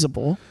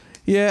feasible.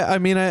 Yeah, I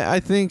mean, I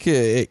think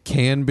it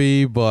can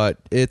be, but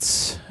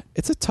it's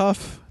a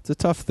tough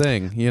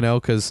thing,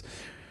 because.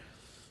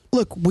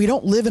 Look, we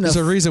don't live in There's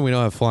a reason we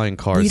don't have flying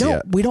cars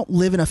yet. We don't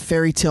live in a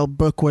fairy tale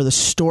book where the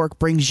stork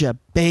brings you a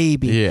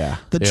baby. Yeah.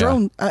 The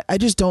drone, I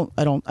just don't.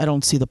 I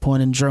don't see the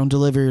point in drone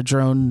delivery or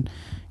drone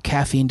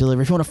caffeine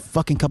delivery. If you want a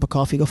fucking cup of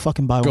coffee, go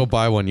fucking buy one. Go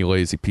buy one, you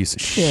lazy piece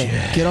of shit.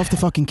 Yeah, get off the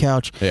fucking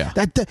couch. Yeah.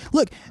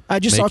 Look, I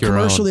just saw a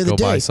commercial the other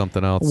day. Go buy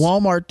something else.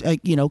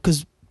 Walmart,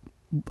 because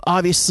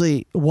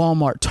obviously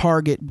Walmart,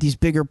 Target, these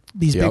bigger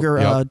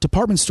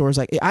department stores.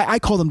 Like I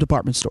call them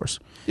department stores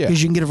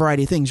because you can get a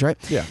variety of things, right?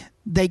 Yeah.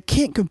 They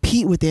can't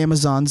compete with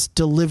Amazon's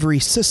delivery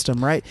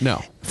system, right?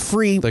 No.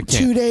 Free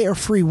 2-day or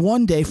free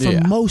 1-day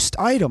for most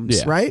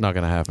items, right? Not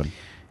going to happen.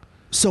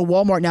 So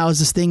Walmart now is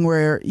this thing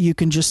where you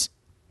can just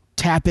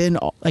tap in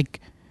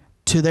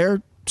to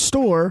their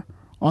store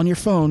on your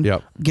phone,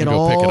 get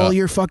all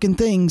your fucking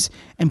things,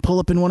 and pull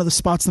up in one of the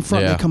spots in the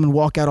front and they come and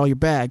walk out all your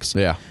bags.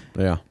 Yeah,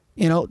 yeah.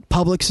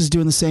 Publix is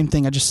doing the same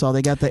thing. I just saw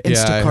they got the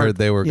Instacart. Yeah, I heard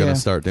they were going to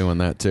start doing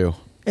that too.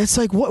 It's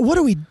like, what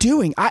are we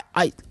doing?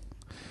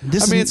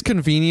 It's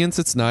convenience.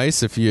 It's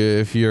nice if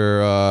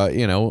you're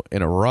in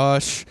a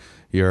rush.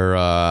 You're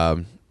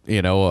a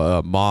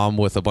mom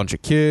with a bunch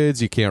of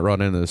kids. You can't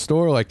run into the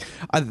store.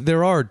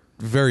 There are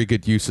very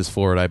good uses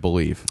for it, I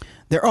believe.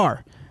 There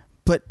are,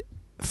 but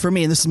for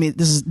me, and this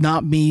is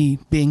not me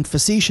being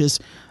facetious.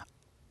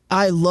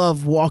 I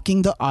love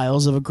walking the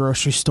aisles of a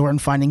grocery store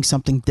and finding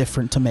something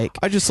different to make.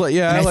 I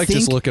like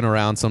just looking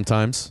around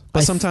sometimes,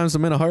 but sometimes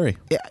I'm in a hurry.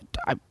 Yeah,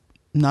 I'm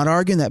not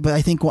arguing that, but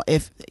I think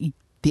if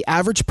the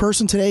average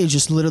person today is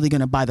just literally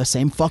going to buy the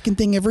same fucking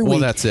thing every week. Well,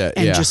 that's it.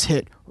 And just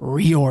hit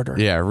reorder.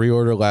 Yeah,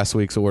 reorder last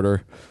week's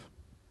order.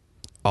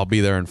 I'll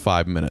be there in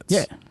 5 minutes.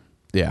 Yeah.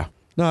 Yeah.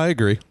 No, I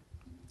agree.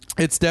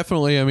 It's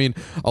definitely,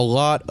 a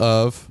lot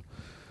of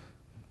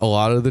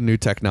the new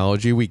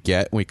technology we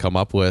come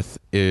up with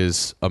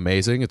is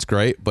amazing. It's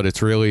great, but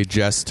it's really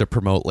just to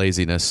promote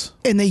laziness.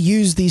 And they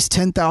use these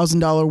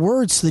 $10,000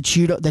 words so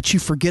that you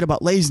forget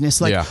about laziness.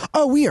 We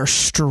are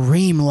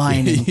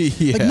streamlining.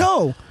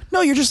 Yeah. No,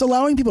 you're just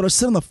allowing people to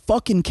sit on the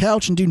fucking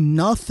couch and do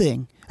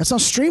nothing. That's not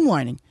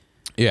streamlining.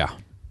 Yeah.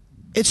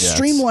 It's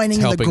streamlining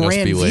in the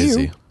grand view.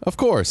 Lazy. Of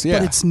course, yeah.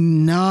 But it's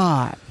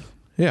not.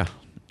 Yeah.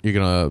 You're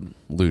going to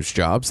lose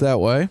jobs that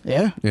way.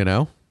 Yeah.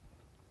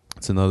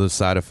 It's another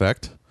side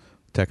effect.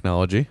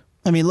 Technology.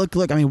 Look.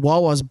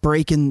 Wawa's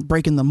breaking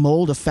the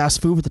mold of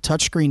fast food with the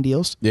touchscreen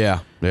deals. Yeah.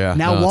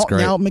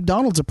 Now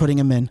McDonald's are putting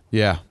them in.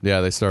 Yeah.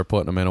 They started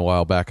putting them in a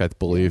while back, I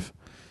believe.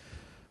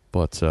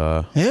 But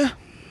yeah.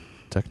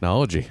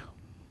 Technology.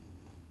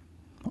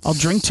 I'll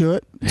drink to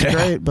it. It's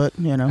great, but,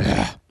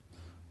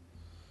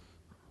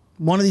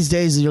 one of these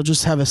days you'll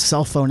just have a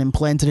cell phone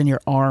implanted in your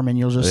arm and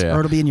you'll just, or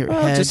it'll be in your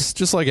head.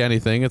 Just like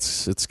anything,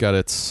 it's got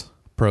its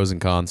pros and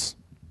cons.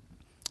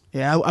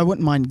 Yeah, I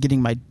wouldn't mind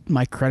getting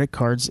my credit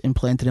cards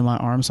implanted in my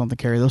arm so I don't have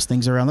to carry those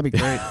things around. That'd be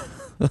great.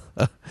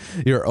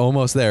 You're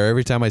almost there.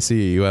 Every time I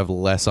see you, you have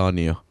less on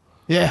you.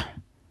 Yeah.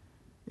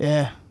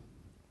 Yeah.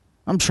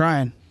 I'm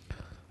trying.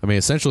 I mean,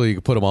 essentially, you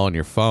can put them all on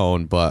your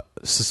phone, but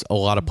a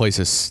lot of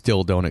places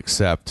still don't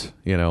accept,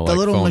 the like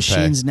little phone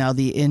machines pay. now,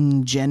 the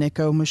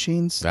Ingenico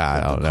machines, I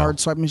don't know.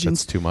 card swipe machines.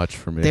 That's too much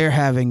for me.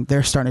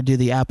 They're starting to do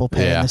the Apple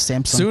Pay and the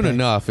Samsung Soon Pay.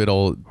 enough,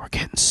 We're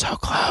getting so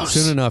close.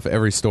 Soon enough,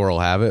 every store will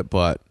have it,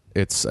 but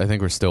I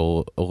think we're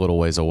still a little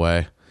ways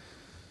away.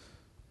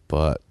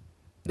 But,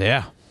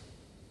 yeah.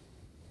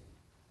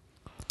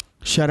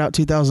 Shout out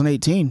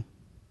 2018.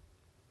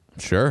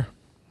 Sure.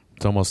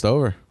 It's almost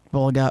over.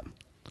 All I got.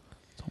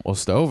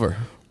 Almost over.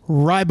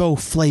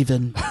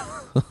 Riboflavin.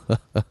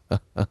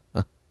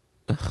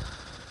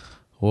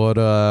 What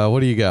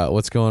do you got?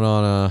 What's going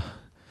on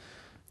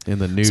in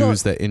the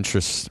news that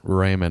interests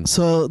Raymond?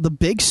 So the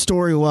big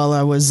story while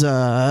I was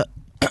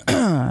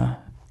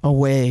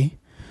away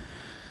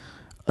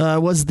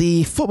was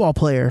the football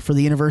player for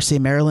the University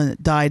of Maryland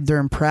that died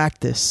during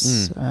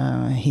practice.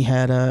 He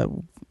had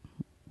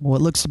what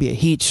looks to be a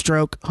heat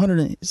stroke.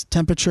 His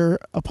temperature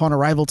upon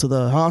arrival to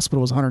the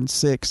hospital was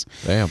 106.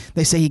 Damn.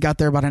 They say he got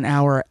there about an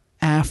hour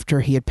after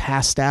he had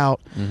passed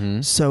out.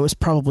 So it was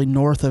probably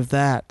north of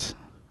that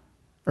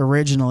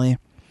originally.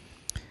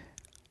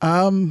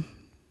 It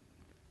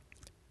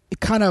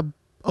kind of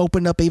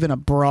opened up even a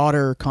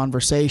broader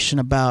conversation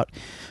about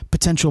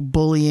potential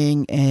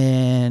bullying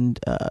and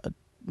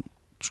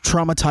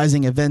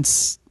traumatizing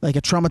events, like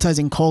a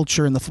traumatizing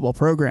culture in the football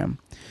program.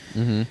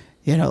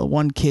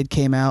 One kid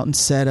came out and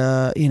said,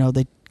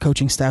 the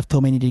coaching staff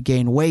told me I needed to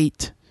gain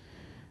weight,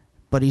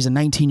 but he's a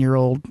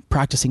 19-year-old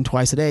practicing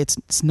twice a day.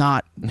 It's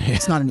not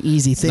an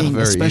easy thing,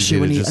 especially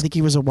when I think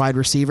he was a wide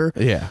receiver.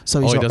 Yeah. So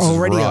he's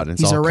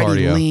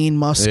already lean,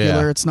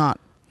 muscular. Yeah. It's not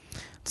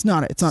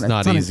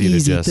an easy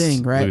easy to just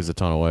thing, right? lose a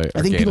ton of weight.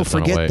 I think people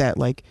forget that.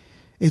 Like,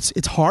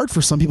 it's hard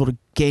for some people to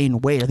gain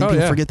weight. I think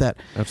people forget that.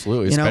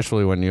 Absolutely,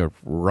 especially when you're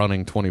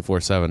running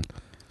 24/7.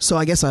 So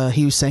I guess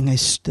he was saying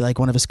like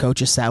one of his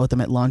coaches sat with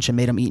him at lunch and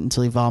made him eat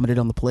until he vomited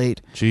on the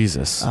plate.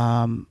 Jesus.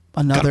 Another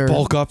gotta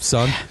bulk up,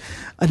 son.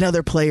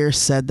 Another player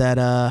said that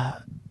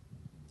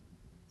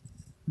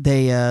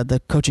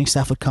the coaching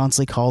staff would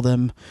constantly call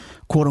them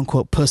 "quote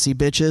unquote" pussy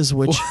bitches,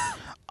 which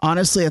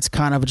honestly, it's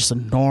kind of just a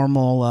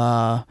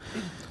normal.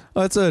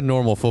 That's a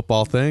normal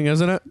football thing,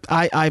 isn't it?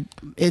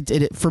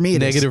 It for me,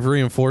 negative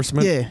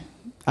reinforcement. Yeah,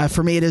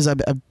 for me it is. I've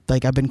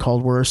been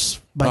called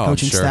worse by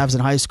coaching staffs in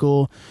high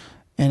school.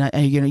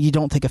 And you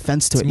don't take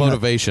offense to it. It's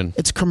motivation.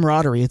 It's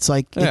camaraderie. It's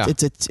like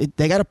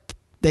they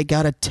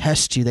gotta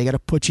test you. They gotta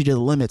put you to the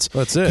limits.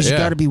 That's it. Because you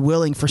gotta be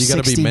willing for 60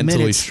 minutes. You gotta be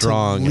mentally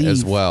strong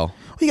as well.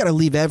 You gotta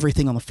leave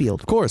everything on the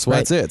field. Of course, well,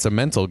 that's it. It's a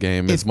mental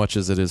game as much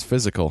as it is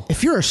physical.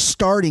 If you're a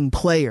starting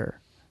player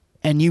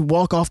and you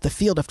walk off the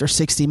field after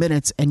 60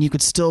 minutes and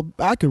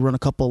I could run a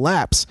couple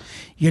laps,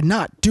 you're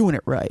not doing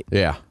it right.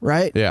 Yeah.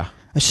 Right. Yeah.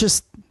 It's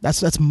just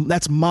that's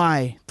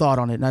my thought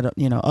on it. And I don't.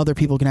 Other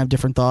people can have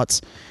different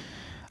thoughts.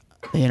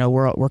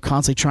 We're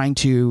constantly trying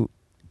to,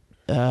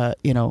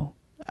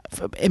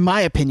 in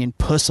my opinion,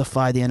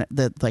 pussify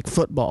the like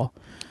football.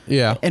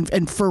 Yeah,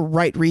 and for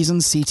right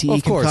reasons, CTE,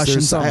 of course,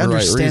 concussions. some I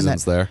understand right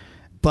reasons that there,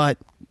 but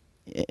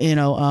and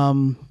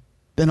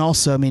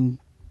also, I mean,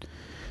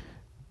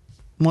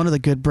 one of the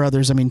good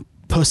brothers. I mean,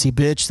 pussy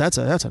bitch. That's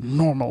a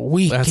normal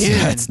weekend.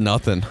 That's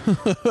nothing.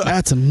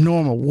 That's a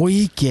normal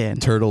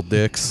weekend. Turtle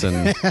dicks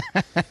and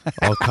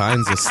all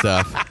kinds of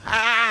stuff.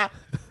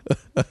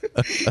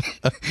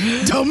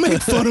 Don't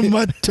make fun of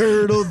my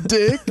turtle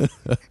dick.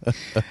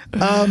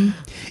 But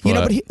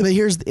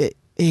here's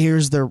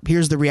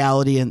the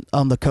reality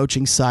on the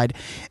coaching side.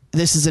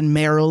 This is in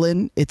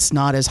Maryland. It's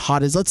not as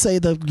hot as, let's say,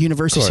 the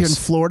universities here in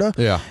Florida.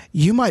 Yeah,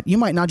 you might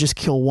not just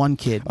kill one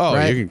kid. Oh,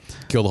 right? you can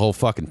kill the whole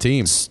fucking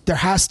team. There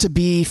has to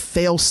be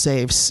fail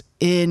safes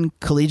in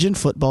collegiate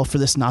football for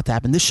this not to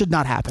happen. This should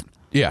not happen.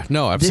 Yeah,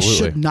 no, absolutely. This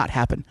should not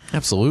happen.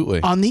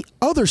 Absolutely. On the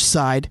other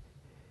side,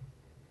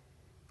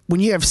 when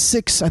you have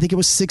six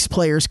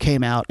players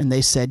came out and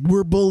they said,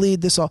 we're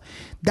bullied,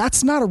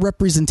 that's not a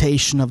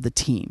representation of the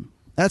team.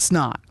 That's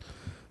not.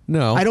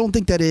 No. I don't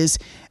think that is.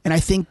 And I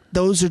think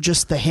those are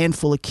just the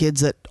handful of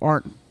kids that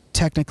aren't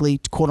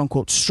technically, quote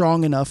unquote,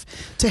 strong enough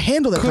to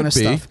handle that kind of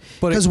stuff.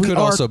 But it could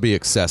also be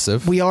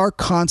excessive. We are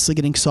constantly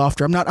getting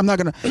softer. I'm not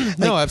going to.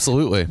 No,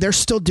 absolutely. They're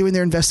still doing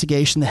their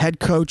investigation. The head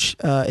coach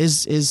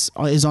is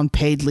on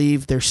paid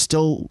leave. They're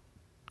still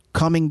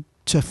coming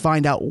to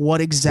find out what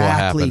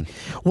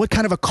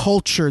kind of a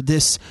culture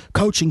this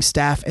coaching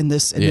staff and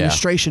this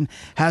administration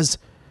has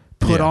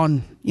put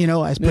on,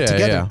 has put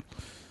together. Yeah.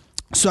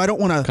 So I don't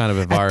want to, kind of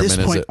at environment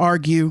this point,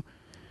 argue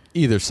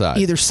Either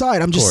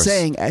side. I'm just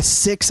saying, at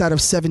 6 out of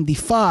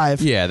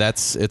 75. Yeah,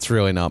 it's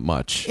really not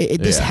much.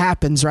 This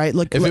happens, right?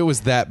 Look, if it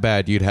was that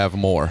bad, you'd have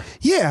more.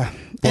 Yeah.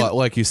 But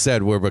like you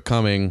said, we're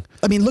becoming.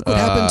 I mean, look what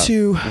happened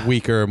to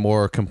weaker,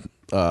 more.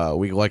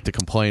 We like to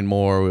complain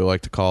more. We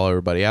like to call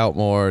everybody out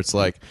more. It's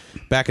like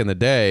back in the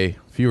day,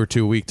 if you were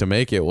too weak to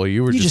make it, well,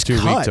 you were just too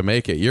weak to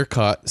make it. You're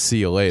cut. See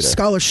you later.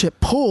 Scholarship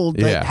pulled.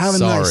 But have a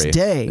nice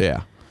day.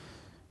 Yeah.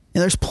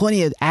 And there's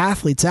plenty of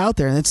athletes out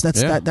there, and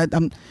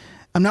that.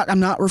 I'm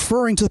not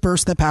referring to the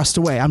person that passed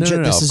away.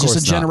 This is just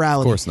a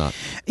generality. Of course not.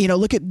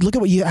 Look at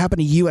what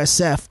happened to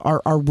USF.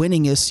 Our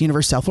winningest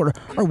University of South Florida,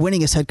 our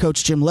winningest head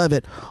coach Jim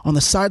Leavitt on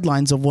the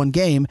sidelines of one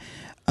game.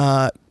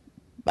 From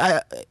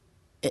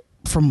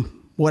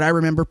what I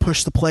remember,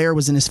 pushed the player,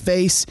 was in his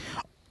face,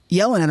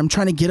 yelling at him,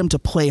 trying to get him to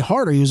play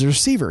harder. He was a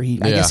receiver. I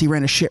guess he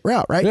ran a shit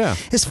route, right? Yeah.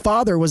 His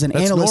father was an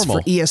analyst for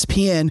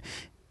ESPN.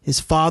 His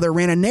father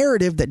ran a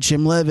narrative that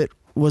Jim Leavitt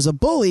was a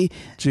bully.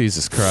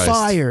 Jesus Christ.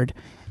 Fired.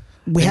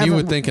 You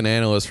would think an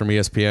analyst from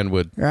ESPN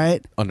would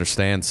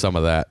understand some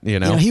of that,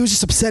 he was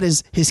just upset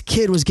his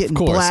kid was getting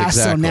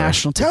blasted on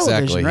national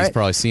television. Exactly. Right? He's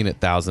probably seen it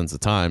thousands of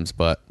times,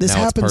 but this now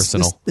happens, it's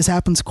personal. This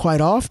happens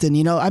quite often.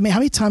 I mean, how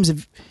many times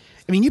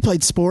you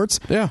played sports?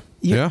 Yeah.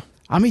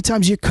 How many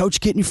times your coach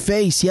get in your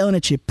face, yelling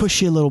at you,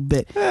 push you a little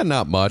bit?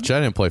 Not much.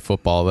 I didn't play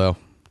football, though.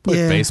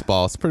 Played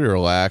baseball. It's pretty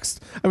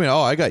relaxed. I mean,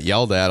 I got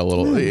yelled at a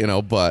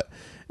little, but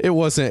it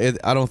wasn't.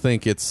 I don't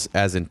think it's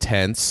as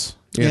intense.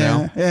 You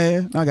know?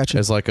 Yeah, I got you.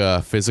 As like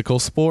a physical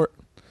sport.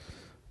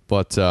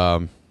 But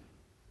I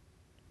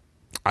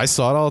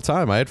saw it all the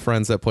time. I had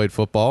friends that played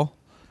football.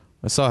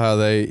 I saw how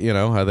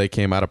they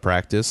came out of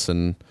practice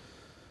and,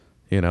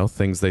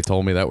 things they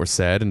told me that were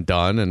said and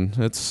done. And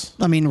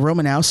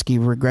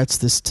Romanowski regrets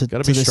this to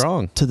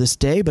this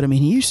day. But,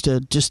 he used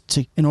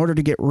to, in order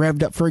to get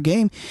revved up for a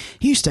game,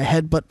 he used to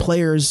headbutt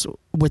players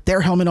with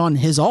their helmet on,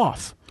 his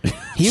off.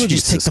 He would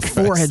just take the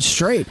forehead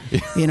straight,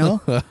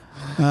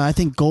 I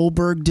think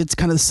Goldberg did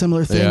kind of the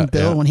similar thing,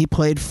 Bill, when he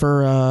played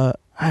for,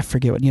 I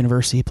forget what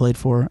university he played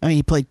for.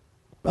 He played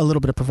a little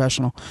bit of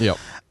professional. Yep.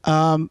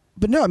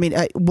 But no,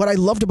 what I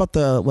loved about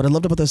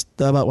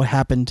what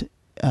happened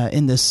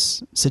in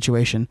this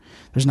situation,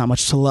 there's not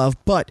much to love,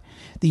 but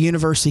the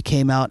university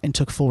came out and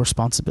took full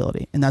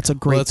responsibility, and that's a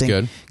great thing.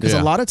 Good. Because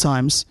a lot of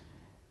times,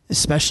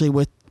 especially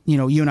with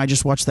you and I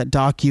just watched that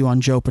docu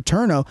on Joe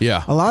Paterno.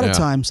 Yeah. A lot of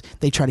times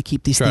they try to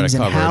keep these things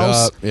in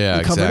house. Yeah,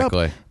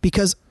 exactly.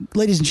 Because,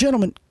 ladies and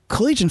gentlemen,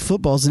 collegiate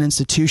football is an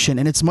institution,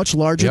 and it's much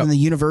larger than the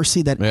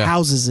university that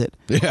houses it.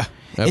 Yeah,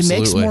 absolutely. It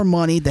makes more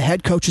money. The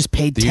head coach is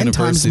paid 10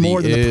 times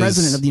more than the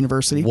president of the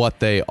university. What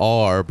they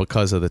are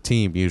because of the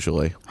team,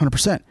 usually.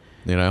 100%.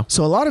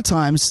 So a lot of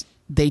times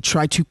they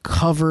try to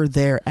cover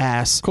their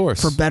ass,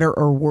 for better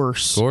or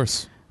worse. Of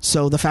course.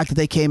 So the fact that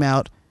they came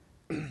out,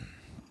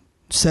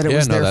 said it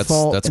was their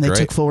fault, and they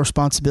took full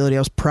responsibility. I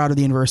was proud of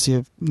the University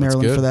of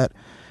Maryland for that.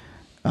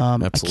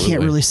 I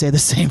can't really say the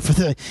same for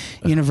the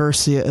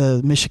University,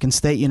 Michigan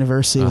State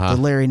University with the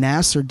Larry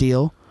Nassar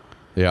deal.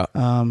 Yeah.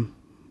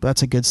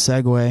 That's a good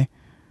segue.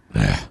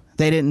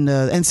 They didn't,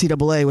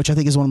 NCAA, which I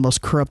think is one of the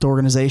most corrupt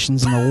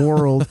organizations in the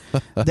world,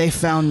 they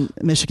found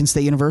Michigan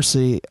State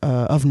University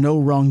of no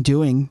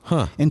wrongdoing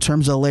in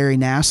terms of Larry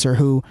Nassar,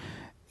 who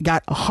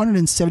got a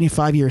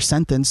 175-year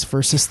sentence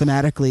for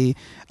systematically,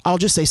 I'll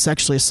just say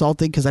sexually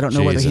assaulted, because I don't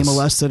know whether he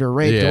molested or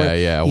raped.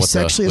 He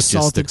sexually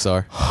assaulted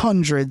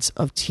hundreds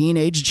of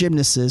teenage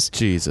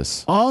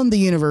gymnasts on the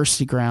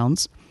university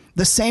grounds.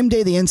 The same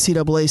day the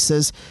NCAA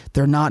says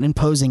they're not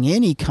imposing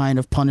any kind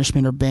of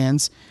punishment or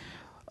bans.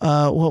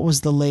 What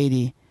was the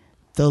lady?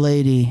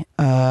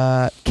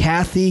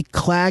 Kathy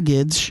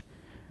Claggage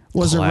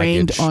was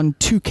arraigned on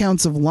 2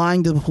 counts of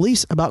lying to the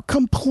police about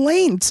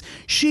complaints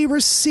she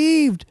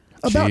received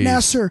about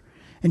Nassar,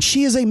 and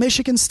she is a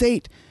Michigan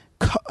State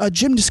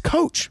gymnast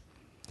coach.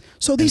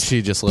 So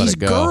these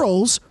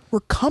girls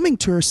were coming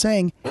to her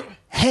saying,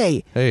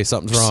 hey,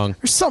 something's wrong.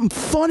 There's something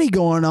funny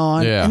going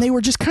on. Yeah. And they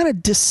were just kind of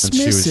dismissive. And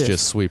she was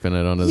just sweeping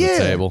it under the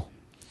table.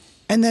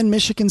 And then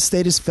Michigan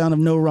State is found of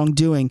no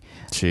wrongdoing.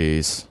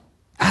 Jeez.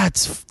 That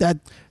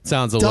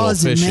sounds a little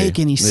fishy. Doesn't make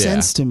any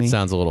sense to me.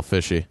 Sounds a little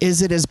fishy.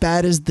 Is it as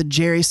bad as the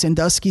Jerry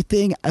Sandusky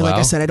thing? Like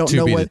I said, I don't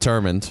know what.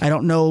 Determined. I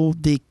don't know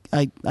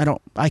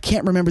I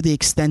can't remember the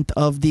extent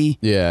of the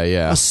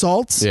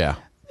assaults. Yeah.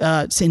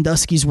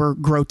 Sandusky's were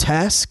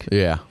grotesque.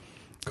 Yeah.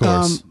 Of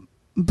course.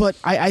 But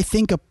I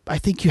think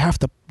you have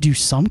to do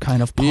some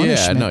kind of punishment.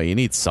 Yeah, no, you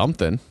need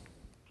something.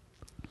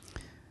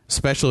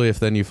 Especially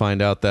if then you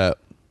find out that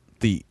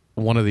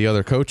one of the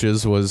other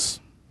coaches was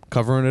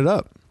covering it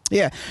up.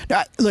 Yeah.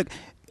 Now, look,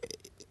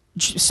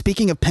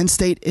 speaking of Penn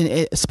State,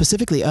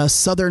 specifically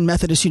Southern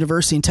Methodist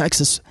University in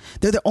Texas,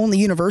 they're the only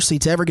university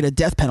to ever get a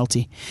death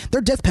penalty.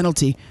 Their death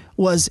penalty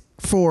was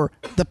for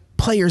the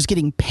players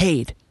getting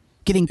paid,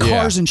 getting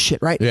cars and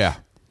shit, right? Yeah.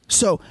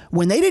 So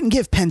when they didn't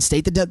give Penn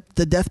State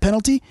the death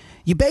penalty,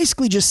 you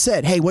basically just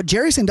said, hey, what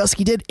Jerry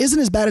Sandusky did isn't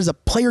as bad as a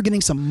player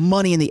getting some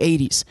money in the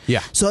 80s.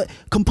 Yeah. So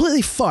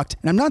completely fucked.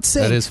 And I'm not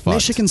saying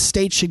Michigan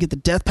State should get the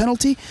death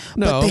penalty,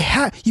 but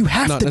you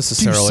have to do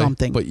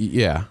something. But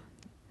yeah.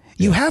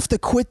 You have to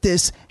quit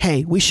this,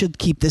 hey, we should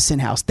keep this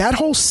in-house. That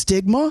whole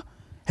stigma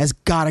has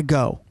got to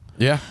go.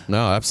 Yeah,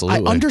 no,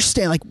 absolutely. I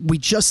understand, like we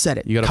just said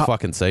it. You got to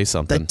fucking say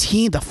something.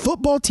 The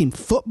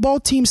football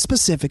team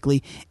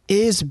specifically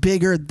is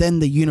bigger than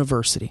the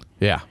university.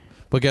 Yeah.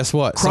 But guess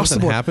what? Something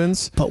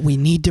happens. But we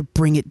need to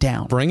bring it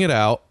down. Bring it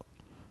out,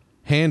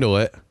 handle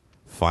it,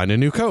 find a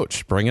new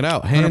coach. Bring it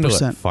out, handle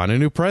 100%. it, find a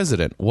new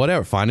president,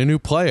 whatever. Find a new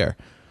player.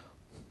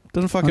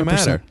 Doesn't fucking 100%.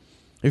 matter.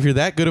 If you're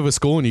that good of a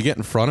school and you get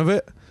in front of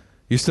it,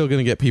 you're still going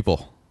to get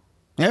people.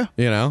 Yeah.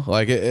 You know,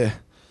 like it.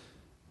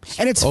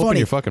 And it's open funny.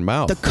 your fucking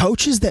mouth. The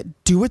coaches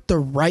that do it the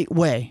right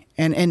way,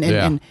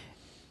 and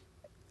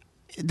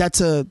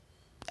that's an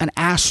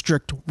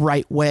asterisk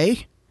right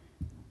way,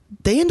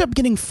 they end up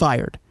getting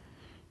fired.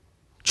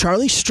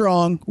 Charlie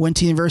Strong went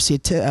to the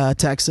University of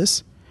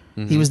Texas.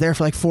 Mm-hmm. He was there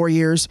for like 4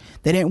 years.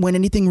 They didn't win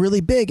anything really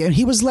big, and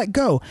he was let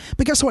go.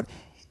 But guess what?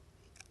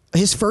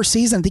 His first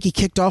season, I think he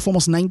kicked off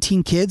almost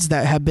 19 kids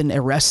that have been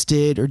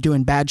arrested or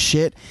doing bad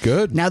shit.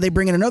 Good. Now they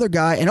bring in another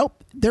guy, and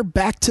they're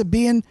back to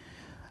being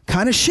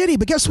kind of shitty,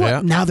 but guess what?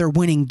 Yeah. Now they're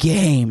winning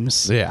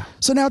games. Yeah.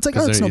 So now it's like,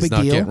 it's no big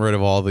deal. Getting rid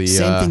of all the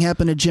same thing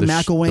happened to Jim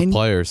McElwain the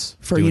players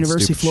for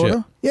University of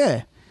Florida.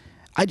 Shit.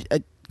 Yeah,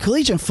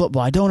 collegiate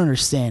football. I don't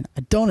understand.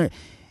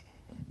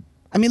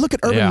 I mean, look at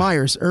Urban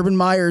Myers. Urban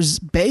Myers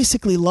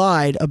basically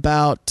lied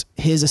about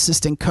his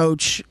assistant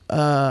coach,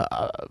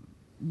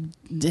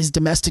 his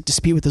domestic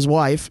dispute with his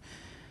wife.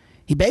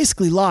 He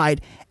basically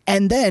lied,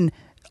 and then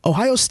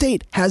Ohio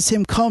State has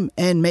him come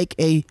and make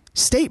a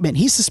statement.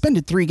 He's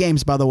suspended 3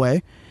 games, by the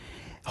way.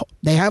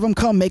 They have him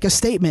come make a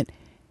statement,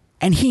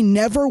 and he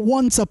never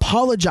once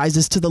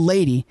apologizes to the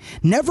lady,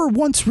 never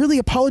once really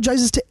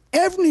apologizes to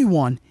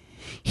everyone.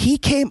 He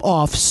came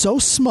off so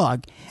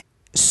smug,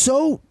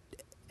 so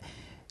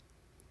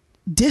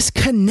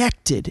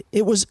disconnected.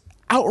 It was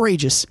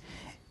outrageous.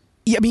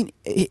 I mean,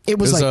 it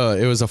was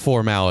a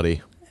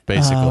formality,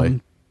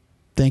 basically.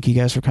 Thank you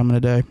guys for coming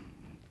today.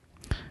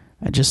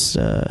 I just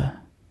a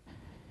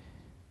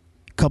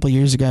couple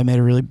years ago I made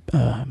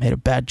a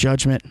bad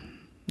judgment.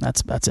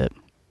 That's it.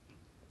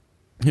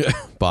 Yeah.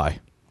 Bye.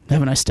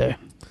 Have a nice day.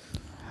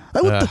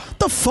 Like, what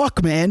the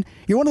fuck, man?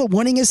 You're one of the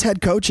winningest head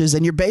coaches,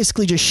 and you're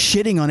basically just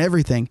shitting on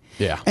everything.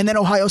 Yeah. And then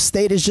Ohio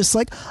State is just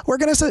like, we're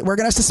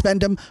gonna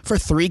suspend him for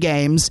 3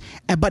 games,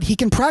 but he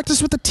can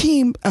practice with the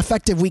team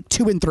effective week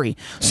 2 and 3.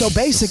 So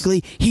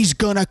basically, he's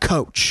gonna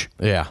coach.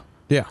 Yeah.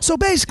 Yeah. So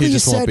basically, he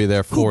just won't be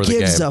there for the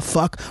game. Who gives a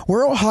fuck?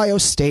 We're Ohio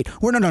State.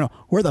 We're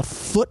the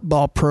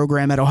football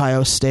program at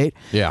Ohio State.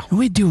 Yeah. And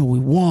we do what we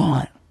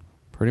want.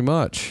 Pretty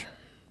much.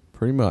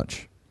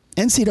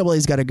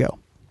 NCAA's got to go.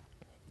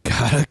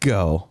 Gotta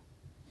go.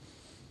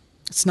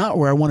 It's not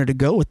where I wanted to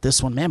go with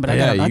this one, man. But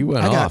you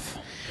went off.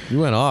 You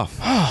went off.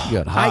 You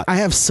got hot. I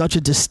have such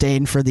a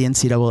disdain for the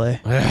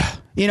NCAA.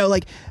 You know,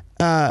 like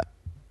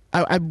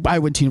I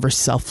went to University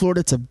of South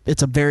Florida.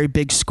 It's a very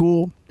big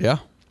school. Yeah.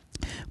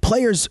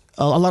 Players,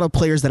 a lot of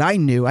players that I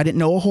knew, I didn't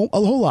know a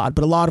whole lot,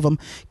 but a lot of them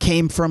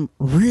came from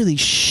really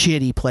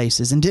shitty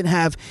places and didn't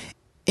have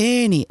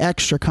any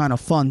extra kind of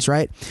funds,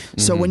 right?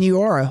 Mm-hmm. So when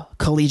you are a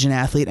collegiate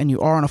athlete and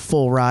you are on a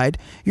full ride,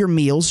 your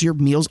meals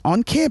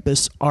on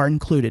campus are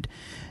included.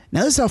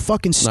 Now this is how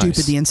fucking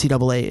stupid the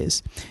NCAA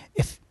is.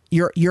 If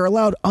you're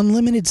allowed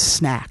unlimited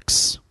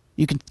snacks,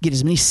 you can get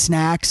as many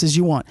snacks as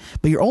you want,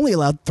 but you're only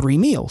allowed 3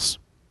 meals.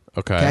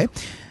 Okay.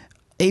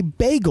 A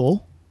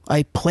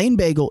plain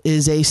bagel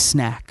is a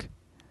snack.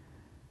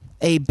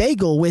 A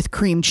bagel with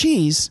cream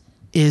cheese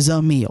is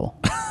a meal.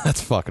 That's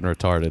fucking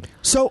retarded.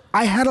 So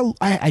I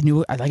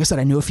knew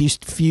a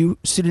few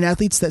student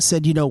athletes that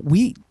said,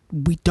 we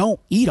don't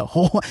eat a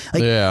whole,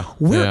 like,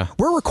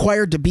 we're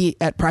required to be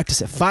at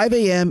practice at 5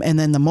 a.m. and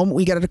then the moment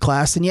we get out of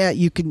class,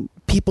 and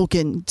people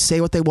can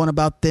say what they want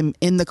about them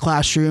in the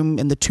classroom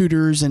and the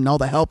tutors and all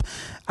the help.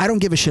 I don't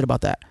give a shit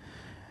about that.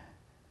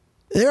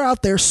 They're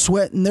out there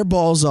sweating their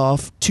balls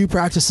off, 2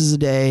 practices a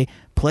day,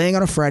 playing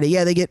on a Friday.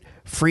 Yeah, they get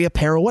free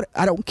apparel.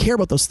 I don't care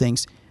about those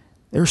things.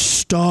 They're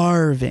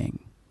starving.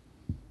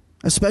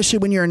 Especially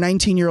when you're a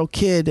 19-year-old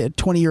kid, a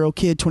 20-year-old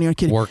kid, 20-year-old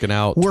kid. Working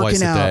out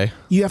twice a day.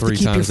 You have to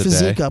keep your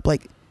physique up.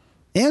 Like,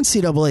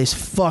 NCAA is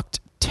fucked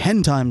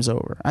 10 times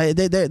over.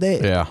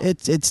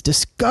 It's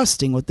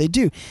disgusting what they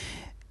do.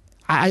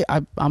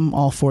 I'm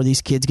all for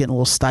these kids getting a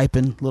little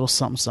stipend, little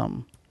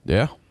something.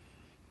 Yeah.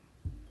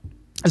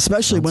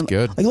 Especially when,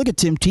 like, look at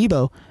Tim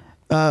Tebow.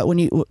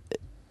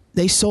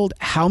 They sold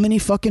how many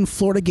fucking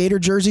Florida Gator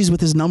jerseys with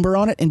his number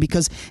on it, and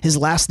because his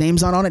last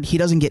name's not on it, he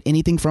doesn't get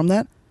anything from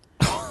that.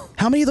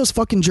 How many of those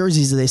fucking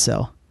jerseys do they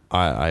sell?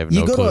 I have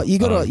no clue. You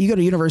go to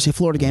University of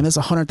Florida game. That's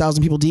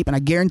 100,000 people deep, and I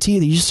guarantee you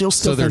that you still.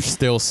 So they're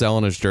still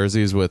selling his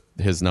jerseys with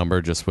his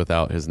number, just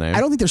without his name. I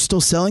don't think they're still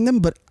selling them,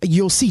 but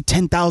you'll see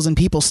 10,000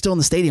 people still in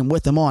the stadium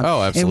with them on.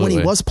 Oh, absolutely. And when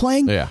he was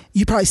playing,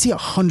 you probably see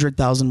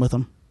 100,000 with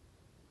them.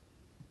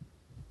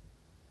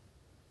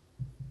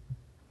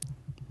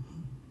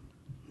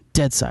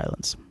 Dead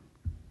silence.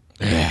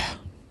 Yeah.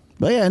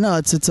 But yeah, no,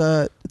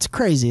 it's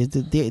crazy.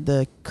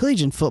 The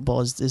collegiate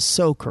football is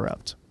so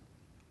corrupt.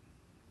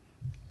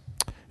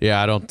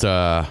 Yeah, I don't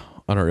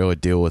really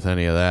deal with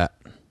any of that.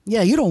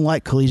 Yeah, you don't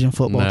like collegiate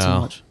football too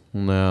much.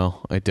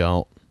 No, I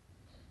don't.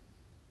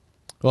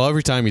 Well,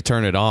 every time you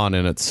turn it on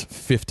and it's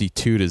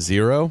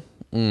 52-0,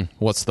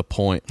 what's the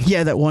point?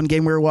 Yeah, that one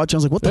game we were watching, I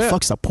was like, what the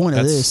fuck's the point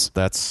of this?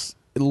 That's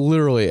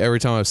literally every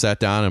time I've sat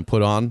down and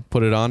put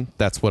it on,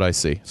 that's what I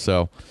see.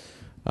 So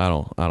I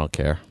don't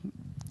care.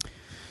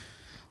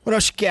 What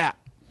else you got?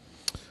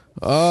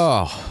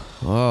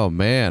 Oh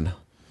man.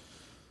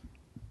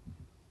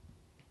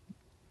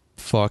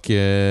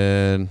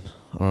 Fucking,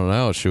 I don't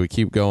know. Should we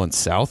keep going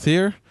south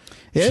here?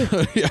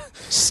 Yeah. Yeah.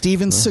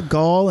 Steven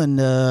Seagal and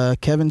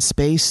Kevin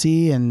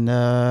Spacey and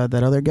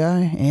that other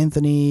guy,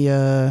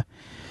 Anthony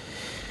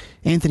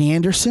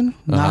Anderson,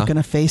 not going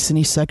to face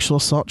any sexual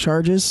assault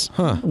charges.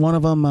 Huh. One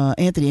of them,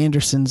 Steven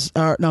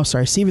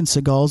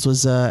Seagal's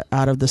was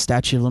out of the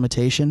statute of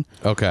limitation.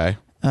 Okay.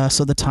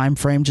 So the time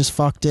frame just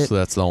fucked it. So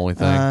that's the only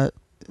thing. What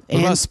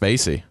about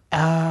Spacey?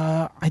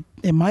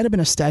 It might have been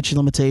a statute of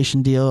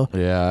limitation deal.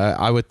 Yeah,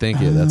 I would think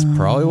that's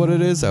probably what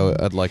it is.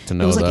 I'd like to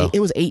know, It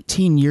was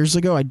 18 years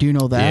ago. I do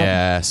know that.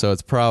 Yeah, so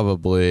it's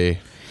probably...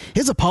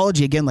 His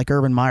apology, again, like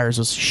Urban Meyer's,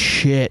 was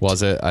shit.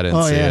 Was it? I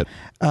didn't see it.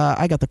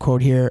 I got the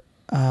quote here.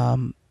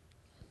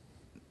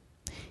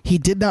 He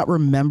did not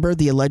remember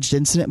the alleged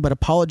incident, but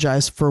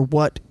apologized for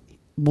what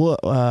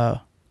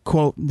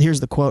quote,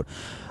 here's the quote,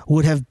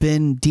 would have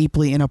been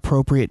deeply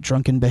inappropriate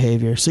drunken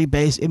behavior. So he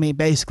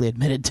basically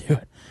admitted to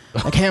it.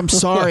 Like, hey, I'm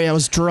sorry, I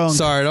was drunk.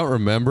 Sorry, I don't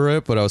remember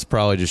it, but I was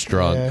probably just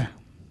drunk.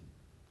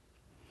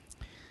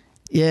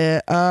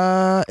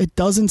 Yeah, it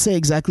doesn't say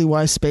exactly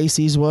why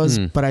Spacey's was,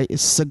 but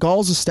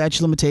Seagal's a statute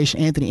of limitation.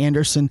 Anthony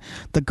Anderson,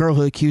 the girl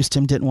who accused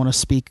him, didn't want to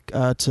speak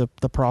to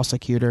the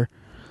prosecutor,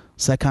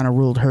 so that kind of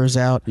ruled hers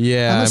out.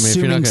 Yeah, if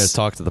you're not going to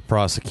talk to the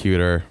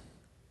prosecutor...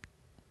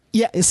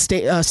 Yeah,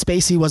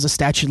 Spacey was a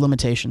statute of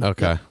limitation.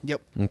 Okay.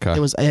 Yep. Okay. It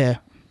was, yeah.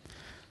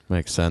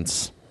 Makes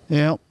sense.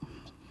 Yep.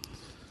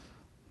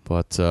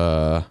 But,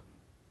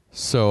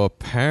 so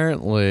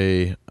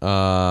apparently,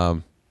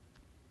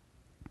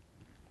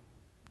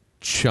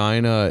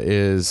 China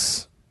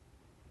is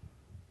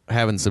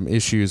having some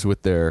issues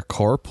with their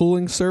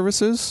carpooling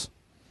services.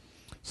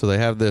 So they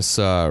have this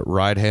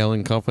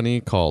ride-hailing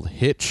company called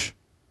Hitch.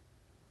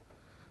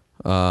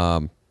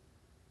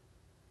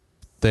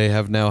 They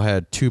have now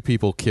had 2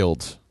 people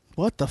killed.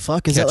 What the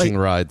fuck? Is catching that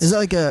like, rides. Is that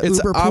like a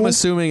Uber pool? I'm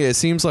assuming it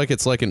seems like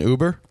it's like an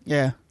Uber.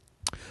 Yeah.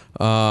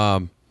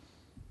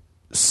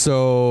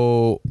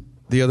 So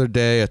the other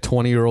day, a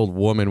 20-year-old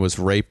woman was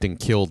raped and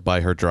killed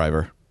by her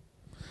driver.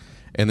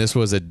 And this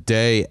was a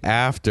day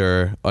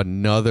after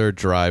another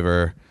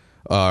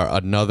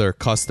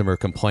customer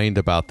complained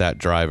about that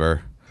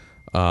driver.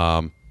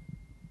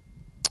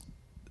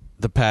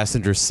 The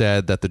passenger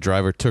said that the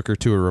driver took her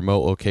to a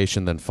remote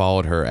location, then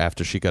followed her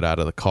after she got out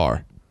of the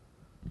car.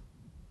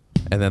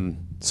 And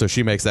then, so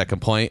she makes that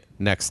complaint.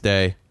 Next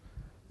day,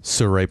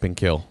 so rape and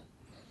kill.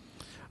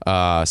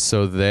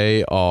 So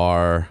they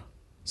are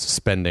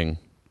suspending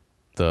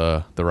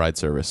the ride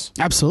service.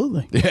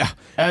 Absolutely. Yeah.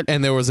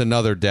 And there was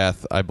another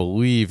death, I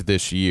believe,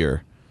 this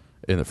year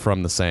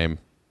from the same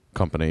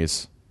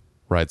company's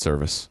ride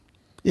service.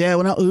 Yeah,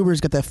 well, now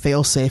Uber's got that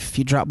fail-safe. If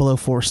you drop below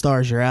 4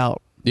 stars, you're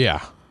out.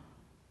 Yeah.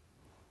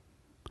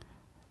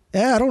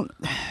 Yeah, I don't...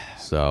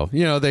 So,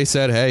 they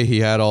said, hey, he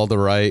had all the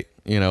right,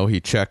 he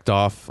checked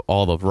off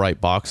all the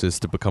right boxes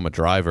to become a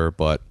driver,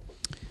 but,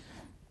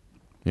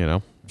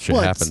 shit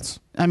happens.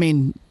 I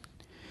mean,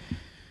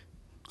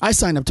 I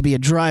signed up to be a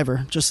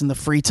driver just in the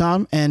free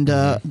time, and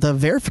the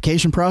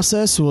verification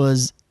process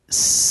was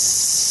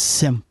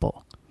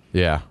simple.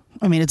 Yeah.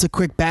 I mean, it's a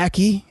quick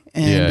backy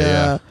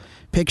and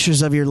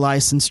pictures of your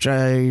license,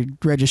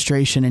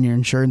 registration, and your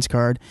insurance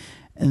card,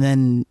 and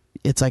then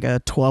it's like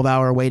a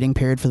 12-hour waiting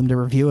period for them to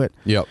review it.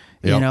 Yep.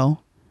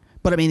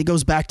 But I mean, it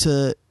goes back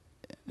to,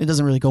 it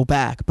doesn't really go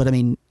back, but I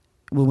mean,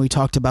 when we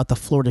talked about the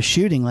Florida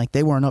shooting, like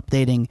they weren't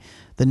updating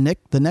the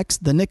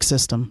NIC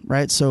system,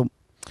 right? So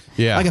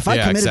yeah, like if I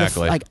committed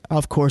exactly.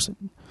 of course,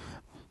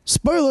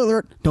 spoiler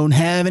alert, don't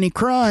have any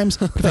crimes,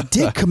 but if I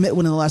did commit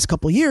one in the last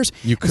couple of years,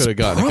 you could have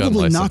gotten a gun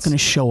probably license. not going to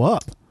show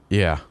up.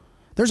 Yeah.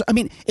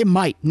 It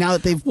might now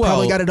that they've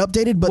probably got it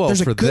updated, but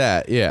there's a good,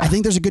 that, yeah. I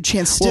think there's a good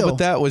chance still. Well, but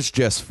that was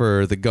just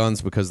for the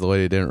guns because the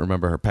lady didn't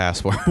remember her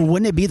password. But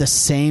wouldn't it be the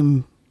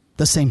same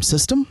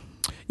system?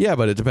 Yeah,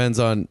 but it depends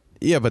on.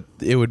 Yeah, but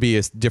it would be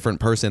a different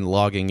person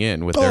logging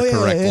in with their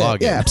correct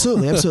login. Yeah,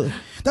 absolutely. That's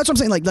what I'm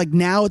saying. Like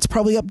now it's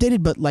probably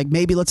updated, but like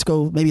maybe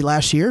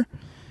last year,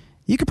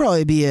 you could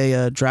probably be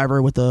a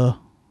driver with a.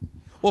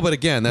 Well, but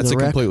again, that's a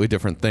completely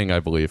different thing, I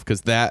believe,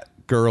 because that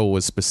girl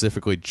was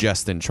specifically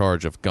just in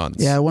charge of guns.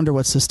 Yeah, I wonder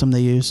what system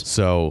they use.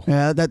 So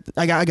yeah,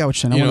 I got what you're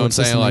saying. You know what I'm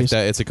saying? Like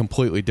that, it's a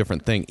completely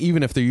different thing.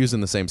 Even if they're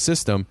using the same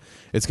system,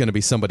 it's going to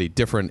be somebody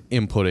different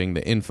inputting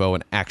the info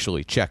and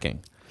actually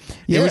checking.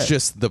 Yeah. It was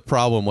just the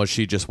problem was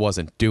she just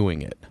wasn't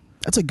doing it.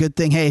 That's a good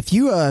thing. Hey, if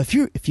you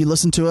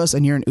listen to us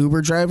and you're an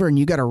Uber driver and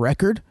you got a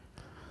record,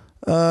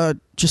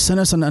 Just send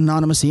us an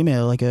anonymous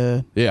email, like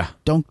a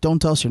Don't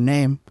tell us your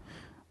name.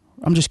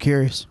 I'm just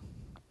curious.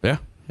 Yeah,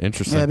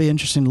 interesting. Yeah, it'd be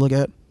interesting to look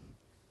at.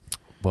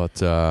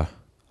 But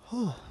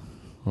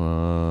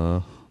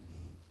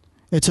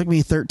it took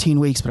me 13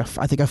 weeks, but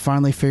I think I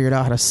finally figured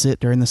out how to sit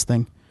during this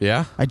thing.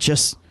 Yeah, I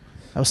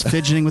was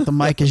fidgeting with the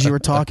mic as you were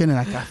talking, and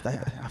I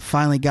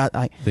finally got.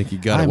 I think you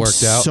got it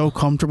worked out. I'm so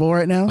comfortable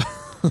right now.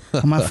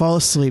 I might fall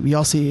asleep.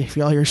 If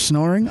y'all hear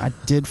snoring, I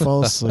did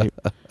fall asleep.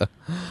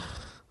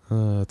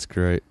 That's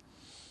great.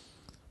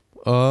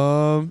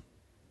 So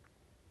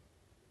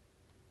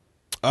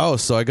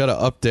I got an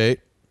update.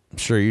 I'm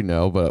sure you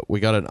know, but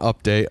we got an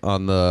update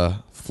on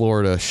the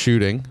Florida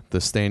shooting, the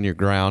Stand Your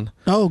Ground.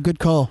 Oh, good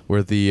call.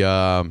 Where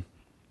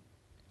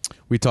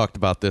we talked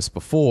about this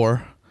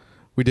before.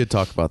 We did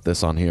talk about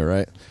this on here,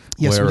 right?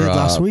 Yes, we did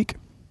last week.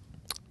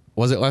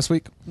 Was it last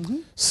week? Mm-hmm.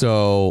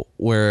 So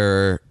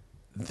where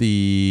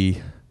the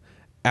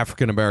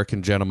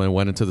African-American gentleman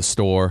went into the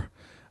store,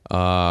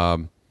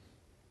 came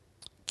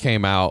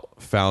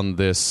out, found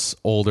this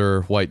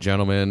older white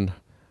gentleman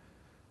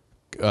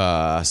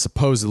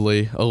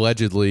allegedly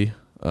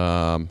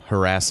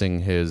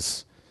harassing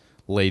his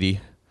lady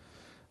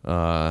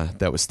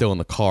that was still in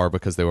the car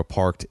because they were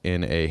parked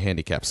in a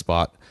handicap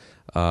spot.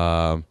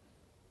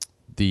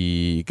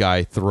 The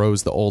guy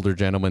throws the older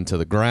gentleman to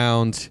the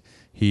ground.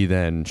 He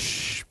then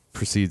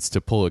proceeds to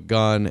pull a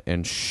gun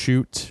and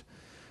shoot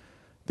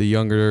the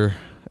younger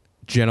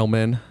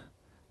gentleman,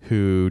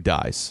 who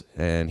dies,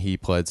 and he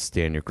pled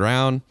stand your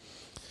ground.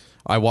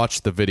 I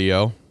watched the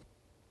video.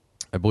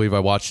 I believe I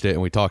watched it,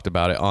 and we talked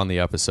about it on the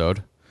episode.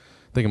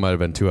 I think it might have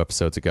been 2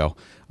 episodes ago.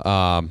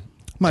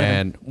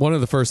 And one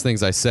of the first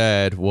things I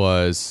said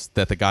was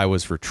that the guy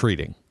was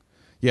retreating.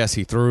 Yes,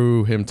 he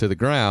threw him to the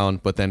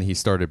ground, but then he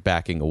started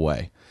backing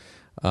away.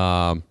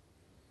 And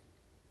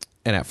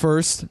at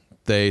first,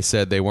 they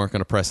said they weren't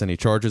going to press any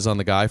charges on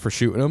the guy for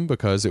shooting him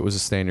because it was a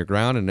stand your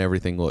ground and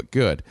everything looked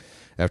good.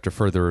 After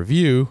further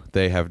review,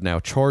 they have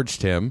now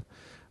charged him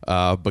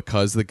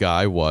because the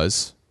guy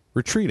was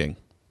retreating.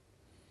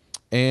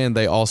 And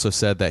they also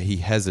said that he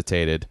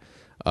hesitated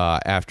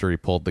after he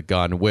pulled the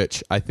gun,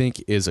 which I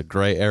think is a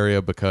gray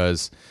area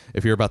because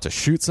if you're about to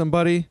shoot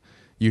somebody,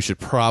 you should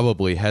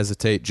probably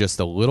hesitate just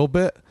a little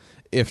bit.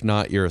 If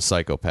not, you're a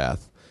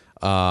psychopath.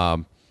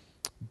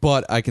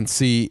 But I can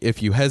see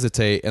if you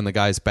hesitate and the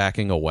guy's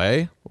backing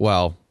away,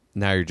 well,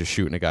 now you're just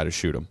shooting a guy to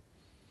shoot him.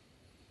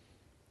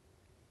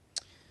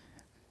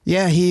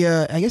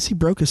 Yeah, I guess he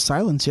broke his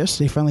silence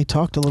yesterday. He finally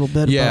talked a little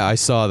bit. Yeah, I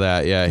saw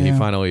that. Yeah, he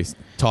finally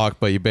talked,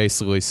 but he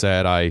basically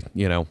said, I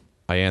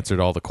answered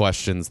all the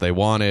questions they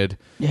wanted.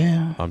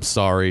 Yeah. I'm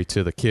sorry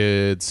to the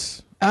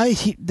kids.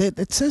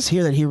 It says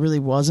here that he really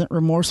wasn't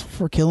remorseful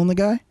for killing the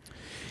guy.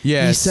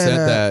 Yeah, he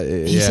said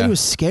that. He said he was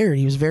scared.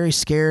 He was very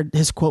scared.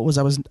 His quote was,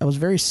 "I was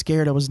very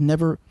scared.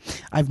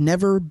 I've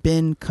never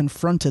been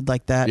confronted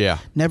like that. Yeah,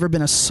 never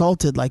been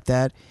assaulted like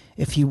that,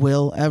 if you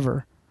will,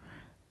 ever."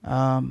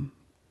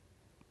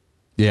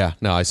 Yeah,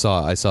 no, I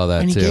saw that and too.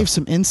 And he gave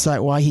some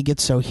insight why he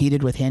gets so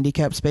heated with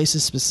handicap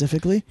spaces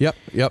specifically. Yep.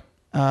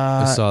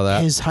 I saw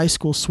that. His high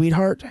school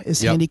sweetheart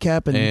is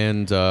handicapped,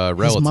 and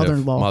relative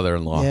his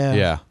mother-in-law.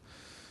 Yeah.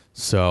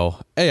 So,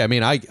 hey, I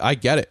mean, I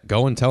get it.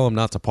 Go and tell him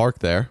not to park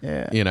there.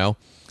 Yeah.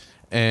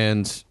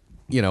 And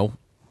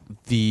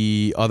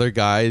the other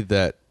guy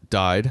that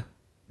died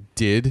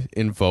did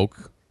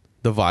invoke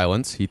the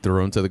violence. He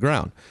threw him to the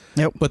ground.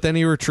 Yep. But then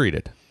he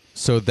retreated.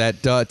 So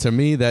that to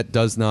me, that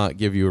does not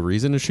give you a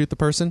reason to shoot the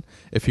person.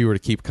 If he were to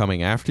keep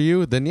coming after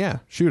you, then yeah,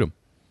 shoot him.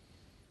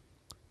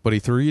 But he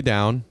threw you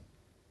down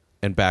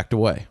and backed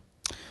away.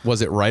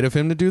 Was it right of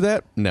him to do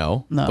that?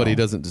 No. But he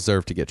doesn't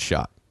deserve to get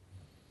shot.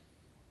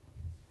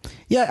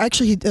 Yeah,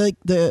 actually, like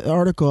the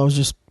article I was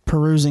just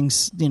perusing,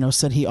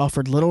 said he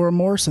offered little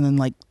remorse, and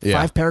then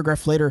 5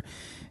 paragraphs later,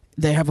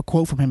 they have a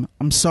quote from him.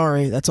 "I'm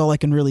sorry. That's all I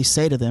can really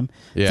say to them."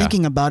 Yeah.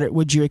 Thinking about it,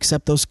 would you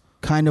accept those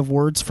kind of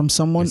words from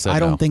someone? I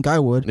don't think I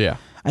would. Yeah.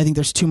 I think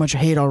there's too much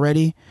hate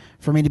already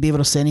for me to be able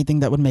to say anything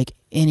that would make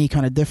any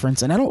kind of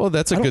difference. And I don't. Well,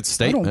 that's a good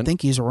statement. I don't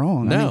think he's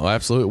wrong. No,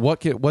 absolutely.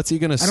 What's he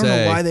going to say? I don't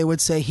know why they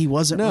would say he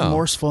wasn't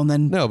remorseful. And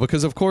then no,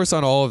 because of course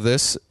on all of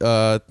this,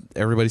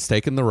 everybody's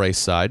taking the race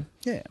side.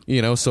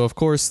 Yeah. So of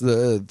course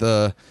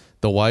the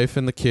wife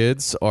and the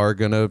kids are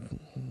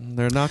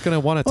they're not gonna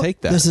want to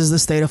take that. This is the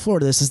state of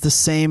Florida. This is the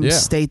same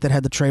state that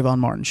had the Trayvon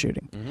Martin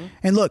shooting. Mm-hmm.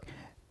 And look,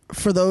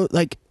 for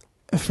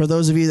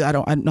those of you that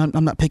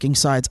I'm not picking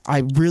sides. I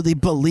really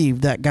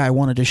believe that guy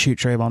wanted to shoot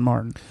Trayvon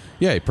Martin.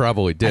 Yeah, he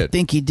probably did. I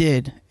think he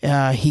did.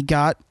 He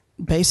got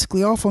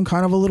basically off on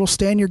kind of a little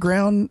stand your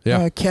ground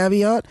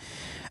caveat.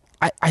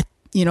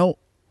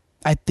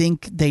 I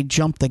think they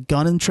jumped the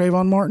gun in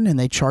Trayvon Martin and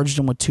they charged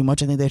him with too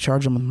much. I think they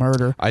charged him with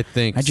murder. I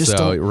just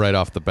so, right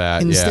off the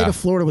bat. In the state of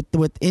Florida,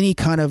 with any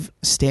kind of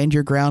stand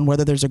your ground,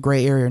 whether there's a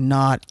gray area or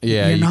not,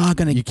 you're not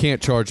going to. You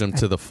can't charge them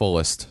to the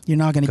fullest. You're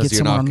not going to get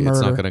someone on murder.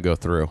 It's not going to go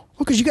through. Well,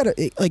 because you got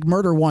to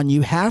murder one,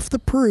 you have to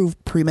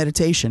prove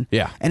premeditation.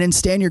 Yeah. And in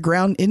stand your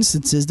ground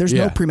instances, there's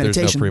no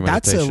premeditation. There's no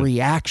premeditation. That's a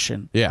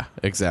reaction. Yeah,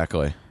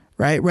 exactly.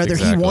 right? Whether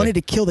he wanted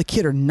to kill the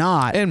kid or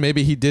not. And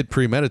maybe he did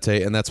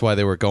premeditate, and that's why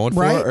they were going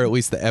for it, or at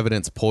least the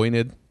evidence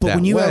pointed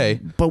that way.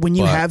 But when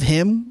you have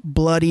him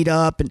bloodied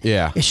up, and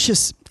yeah, it's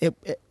just it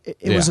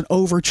was an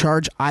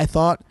overcharge. I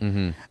thought.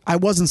 I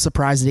wasn't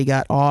surprised that he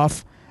got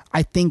off.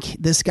 I think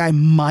this guy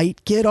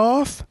might get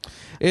off.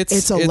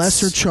 It's a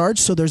lesser charge,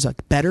 so there's a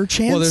better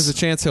chance. Well, there's a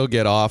chance he'll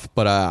get off,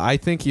 but I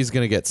think he's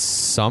going to get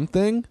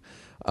something.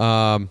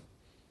 I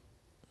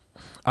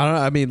don't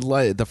know. I mean,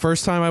 like, the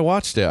first time I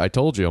watched it, I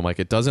told you, I'm like,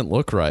 it doesn't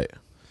look right.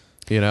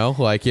 You know,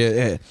 like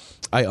I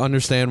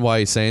understand why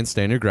he's saying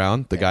stand your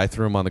ground. The guy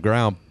threw him on the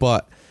ground,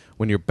 but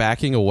when you're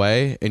backing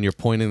away and you're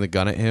pointing the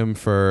gun at him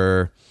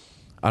for,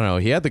 I don't know,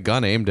 he had the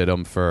gun aimed at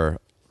him for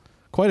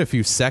quite a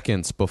few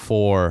seconds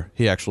before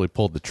he actually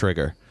pulled the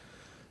trigger.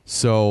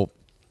 So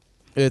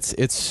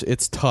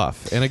it's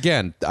tough. And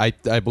again, I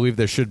believe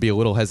there should be a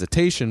little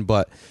hesitation,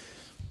 but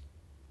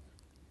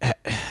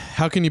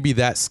how can you be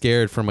that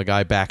scared from a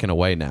guy backing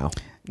away now?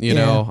 You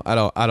know, I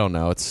don't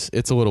know.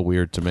 It's a little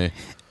weird to me.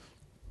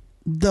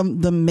 The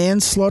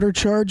manslaughter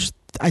charge,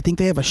 I think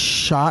they have a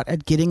shot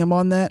at getting him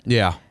on that.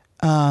 Yeah.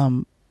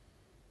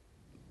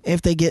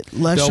 If they get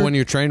lesser, though when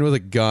you're trained with a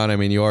gun, I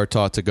mean, you are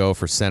taught to go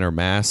for center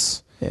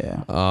mass.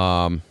 Yeah.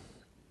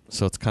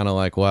 So it's kind of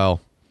like,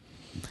 well,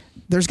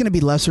 there's going to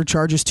be lesser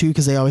charges too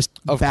because they always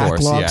backlog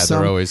course, yeah, some.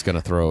 They're always going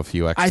to throw a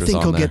few extras. I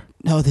think on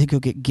he'll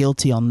get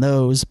guilty on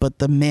those, but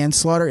the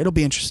manslaughter, it'll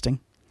be interesting.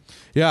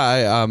 Yeah,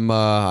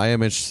 I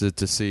am interested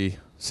to see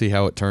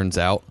how it turns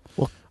out.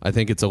 Well, I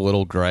think it's a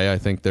little gray. I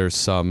think there's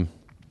some,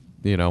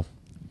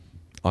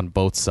 on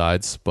both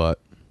sides, but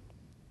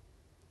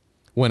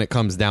when it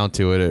comes down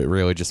to it, it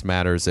really just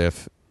matters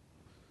if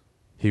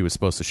he was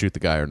supposed to shoot the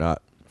guy or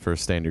not for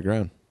stand your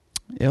ground.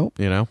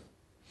 Yep.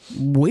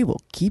 We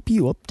will keep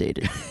you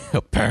updated.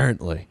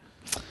 Apparently.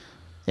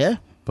 Yeah.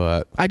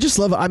 But I just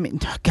love it. I mean,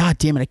 God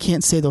damn it. I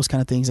can't say those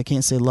kind of things. I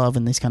can't say love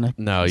in these kind of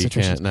No, situations.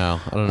 You can't. No,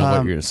 I don't know what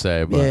you're going to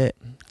say. But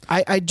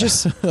yeah, I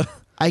just,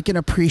 I can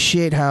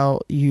appreciate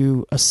how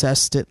you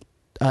assessed it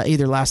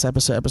either last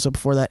episode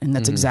before that, and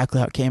that's exactly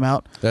how it came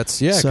out. That's,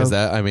 because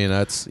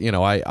that's,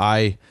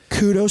 I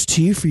kudos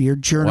to you for your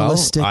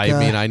journalistic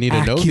I need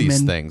to know acumen.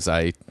 these things.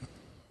 I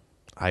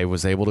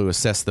was able to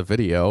assess the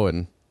video,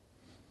 and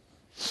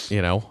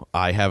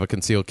I have a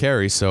concealed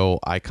carry, so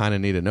I kind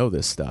of need to know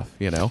this stuff.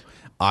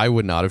 I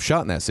would not have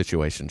shot in that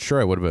situation. Sure,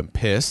 I would have been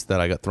pissed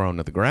that I got thrown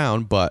to the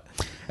ground, but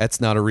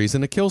that's not a reason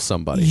to kill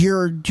somebody.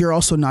 You're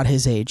also not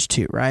his age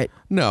too, right?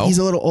 No, he's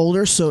a little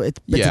older, so it's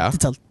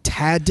a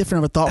tad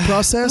different of a thought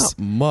process.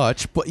 Not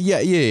much, but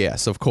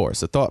yes, of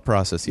course, the thought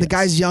process. Yes. The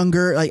guy's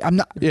younger. Like I'm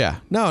not. Yeah,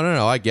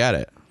 no, I get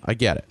it.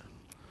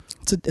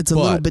 It's a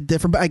little bit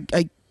different, but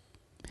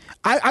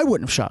I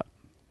wouldn't have shot.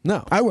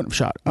 No, I wouldn't have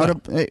shot.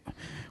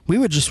 We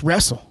would just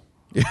wrestle.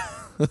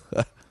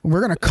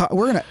 We're gonna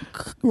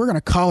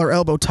collar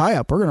elbow tie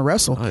up. We're gonna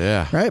wrestle. Oh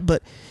yeah, right.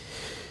 But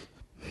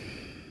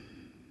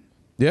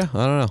yeah,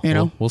 I don't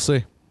know. We'll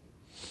see.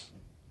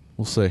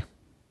 We'll see.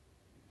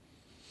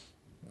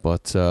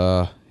 But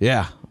I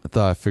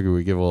figured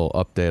we'd give a little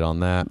update on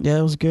that. Yeah,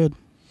 it was good.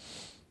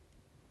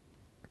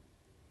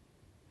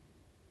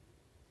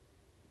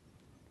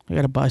 I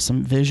got to buy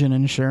some vision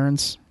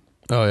insurance.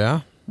 Oh yeah.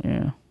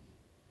 Yeah.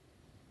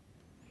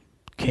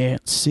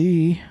 Can't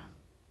see.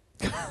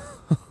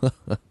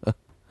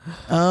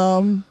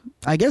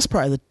 I guess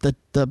probably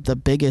the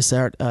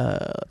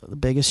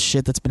biggest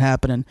shit that's been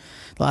happening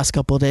the last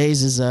couple of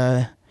days is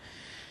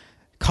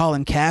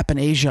Colin Kapp and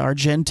Asia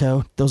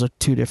Argento. Those are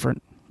two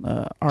different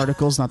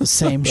articles, not the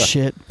same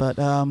shit. But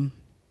I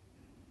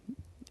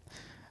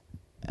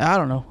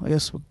don't know. I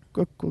guess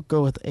we'll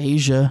go with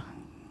Asia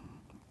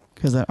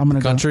because I'm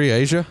gonna country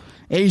Asia.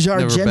 Asia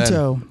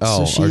Argento. Been.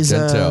 Oh, so she's,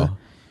 Argento.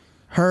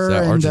 Her is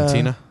that and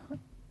Argentina.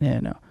 Yeah,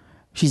 no.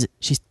 She's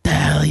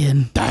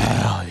Italian.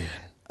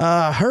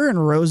 Her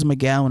and Rose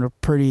McGowan are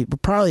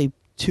probably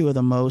two of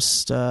the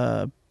most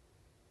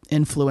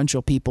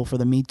influential people for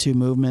the Me Too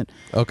movement.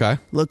 Okay.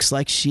 Looks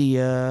like she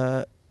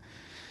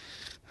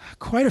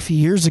quite a few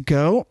years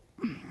ago.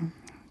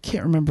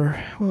 Can't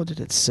remember, what did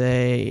it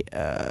say?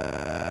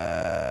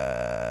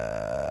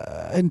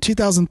 In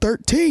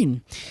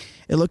 2013,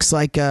 it looks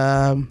like she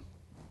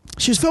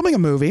was filming a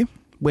movie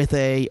with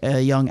a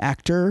young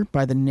actor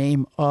by the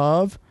name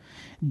of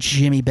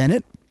Jimmy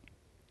Bennett.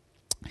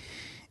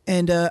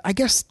 And I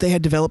guess they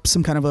had developed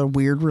some kind of a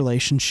weird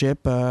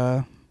relationship,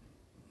 so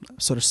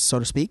to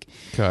speak.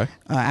 Okay.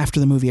 After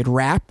the movie had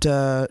wrapped,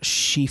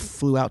 she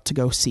flew out to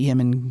go see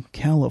him in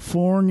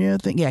California.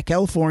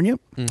 California.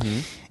 Mm-hmm.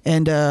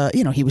 And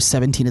he was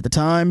 17 at the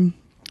time.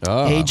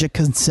 Oh. Age of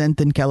consent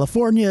in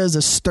California is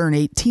a stern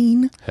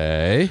 18.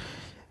 Hey.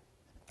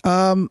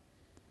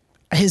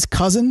 His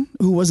cousin,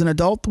 who was an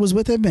adult, was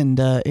with him, and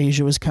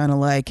Asia was kind of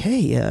like,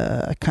 hey,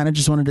 I kind of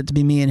just wanted it to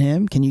be me and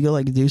him. Can you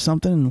go do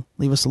something and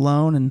leave us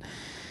alone? And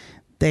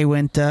they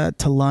went to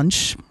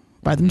lunch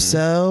by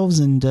themselves,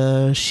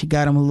 and she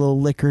got him a little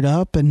liquored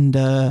up and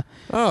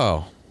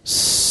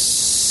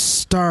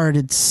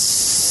started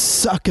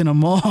sucking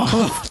him off.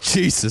 Oh,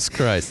 Jesus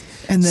Christ.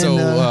 And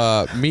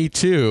then, Me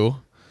Too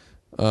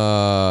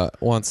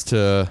wants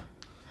to.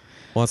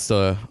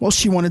 Well,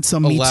 she wanted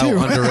some Me allow Too.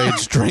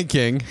 underage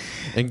drinking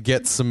and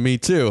get some Me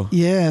Too.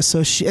 Yeah,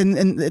 so she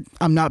and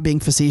I'm not being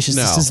facetious.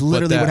 No, this is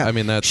literally but what happened. I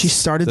mean, that's she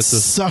started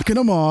sucking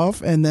them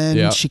off, and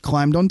then she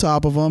climbed on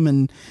top of them,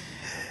 and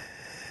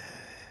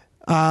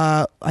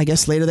I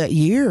guess later that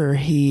year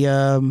he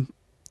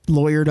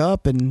lawyered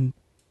up and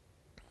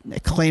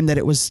claimed that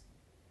it was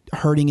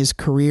hurting his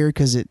career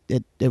because it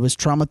was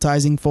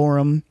traumatizing for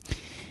him.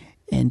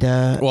 And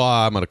well,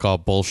 I'm gonna call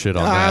bullshit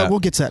on that. We'll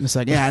get to that in a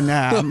second. Yeah,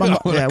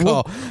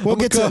 we'll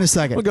get to that in a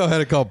second. We'll go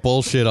ahead and call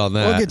bullshit on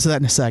that. We'll get to that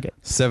in a second.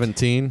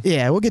 17.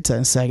 Yeah, we'll get to that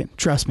in a second.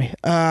 Trust me.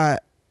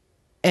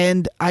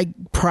 And I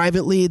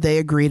privately they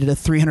agreed at a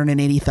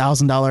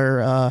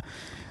 $380,000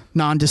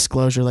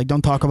 non-disclosure. Like,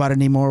 don't talk about it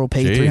anymore. We'll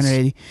pay you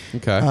 $380,000.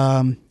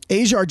 Okay.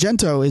 Asia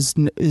Argento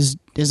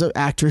is an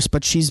actress,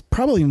 but she's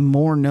probably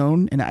more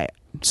known. And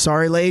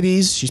sorry,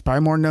 ladies, she's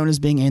probably more known as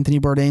being Anthony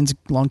Bourdain's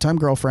longtime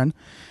girlfriend.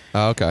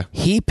 Oh, okay.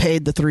 He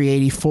paid the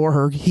 $380,000 for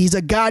her. He's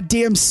a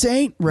goddamn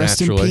saint.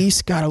 Rest in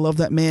peace. God, I love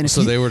that man.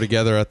 So they were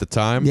together at the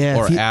time,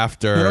 or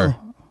after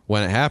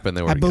when it happened?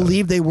 They were. I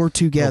believe they were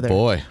together. Oh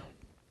boy.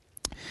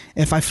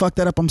 If I fucked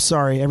that up, I'm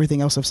sorry.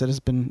 Everything else I've said has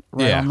been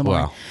right on the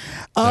mark.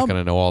 Not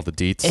gonna know all the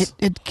deets.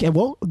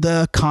 Well,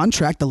 the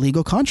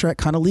legal contract,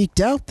 kind of leaked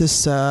out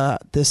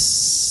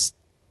the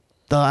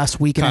last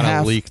week and a half. Kind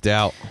of leaked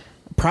out,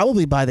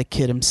 probably by the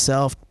kid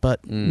himself,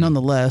 but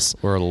nonetheless,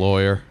 or a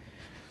lawyer.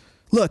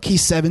 Look,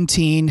 he's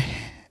 17.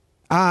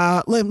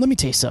 Let me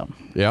tell you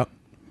something. Yep.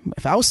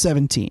 If I was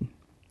 17,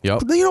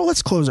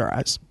 let's close our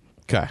eyes.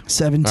 Okay.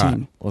 17.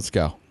 Right, let's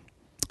go.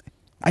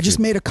 I just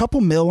made a couple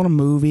mil on a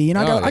movie. You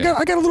know, I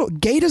got a little.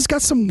 Gata's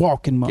got some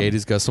walking money.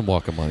 Gata's got some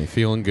walking money.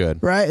 Feeling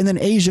good. Right, and then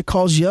Asia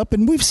calls you up,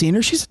 and we've seen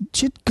her. She's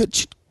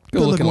good.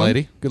 Good looking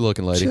lady. Good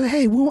looking lady. She's like,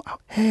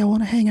 hey, I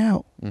want to hang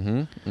out.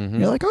 You're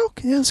like,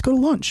 okay, let's go to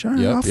lunch. All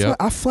right,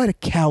 I'll fly to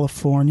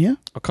California.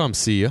 I'll come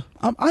see you.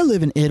 I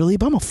live in Italy,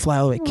 but I'm gonna fly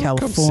all the way to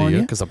California. Come see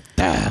you because I'm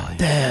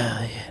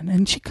Italian.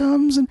 And she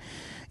comes, and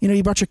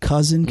you brought your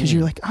cousin because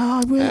you're like,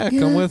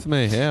 come with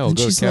me. Yeah, we'll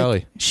go to Cali.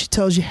 Like, she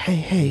tells you,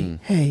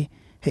 hey,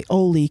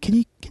 Oli, can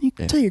you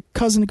tell your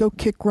cousin to go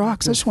kick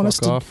rocks? I just want us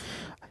to. Off.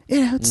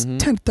 Yeah, it's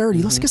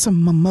 10:30. Let's get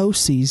some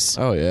mimosas.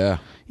 Oh yeah.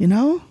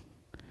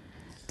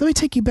 Let me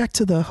take you back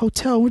to the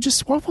hotel.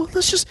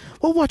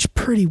 We'll watch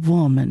Pretty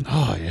Woman.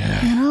 Oh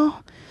yeah.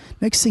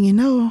 Next thing you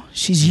know,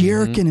 she's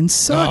yerking and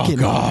sucking.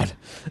 Oh God.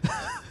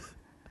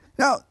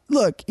 Now,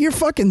 look, you're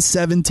fucking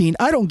 17.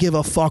 I don't give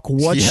a fuck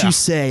what you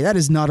say. That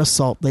is not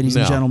assault, ladies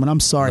and gentlemen. I'm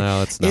sorry.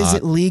 No, it's not. Is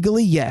it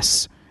legally?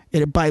 Yes.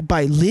 By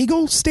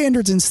legal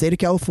standards in the state of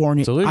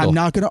California, I'm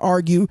not going to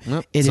argue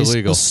it is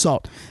illegal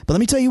assault. But let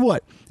me tell you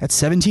what, at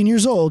 17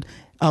 years old,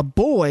 a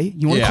boy,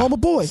 you want to call him a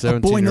boy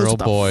knows what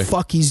the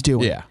fuck he's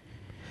doing. Yeah.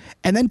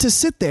 And then to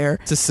sit there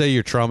to say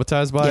you're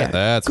traumatized by it,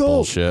 that's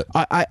bullshit.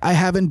 I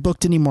haven't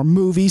booked any more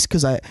movies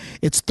because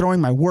it's throwing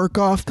my work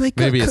off. Like,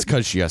 maybe it's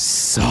because you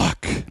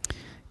suck.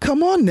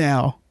 Come on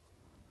now,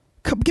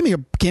 give me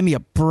a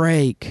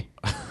break.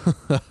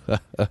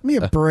 Give me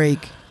a break.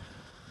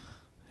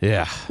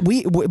 Yeah,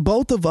 we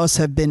both of us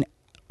have been,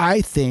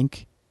 I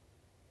think,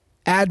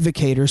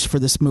 advocators for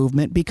this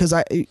movement because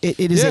it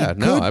is a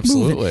good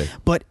movement.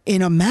 But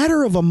in a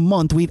matter of a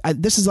month,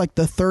 this is like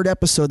the third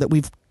episode that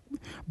we've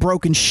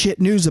broken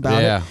shit news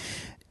about it.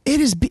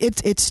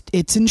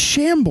 It's in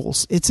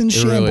shambles. It's in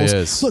shambles.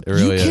 Really is. Look,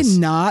 really you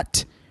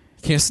cannot.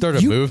 You can't start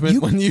a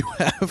movement when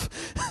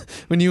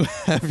you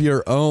have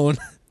your own.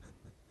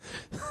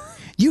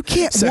 You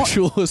can't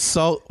sexual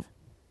assault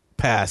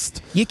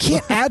past. You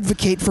can't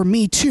advocate for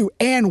Me Too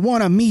and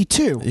want a Me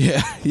Too.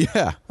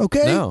 Yeah.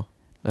 Okay. No,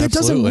 that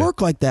doesn't work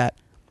like that.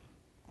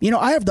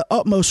 I have the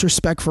utmost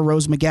respect for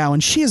Rose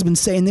McGowan. She has been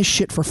saying this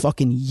shit for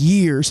fucking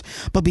years,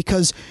 but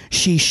because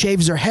she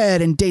shaves her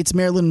head and dates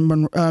Marilyn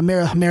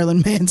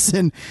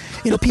Manson,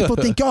 people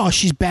think, oh,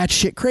 she's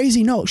batshit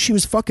crazy. No, she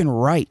was fucking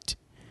right.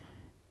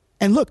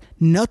 And look,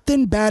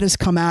 nothing bad has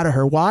come out of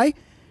her. Why?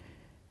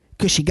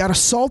 Because she got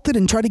assaulted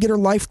and tried to get her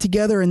life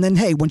together, and then,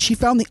 hey, when she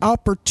found the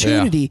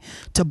opportunity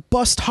to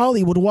bust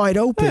Hollywood wide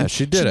open,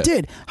 she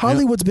did.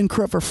 Hollywood's been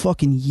corrupt for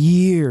fucking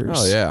years.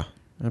 Oh yeah,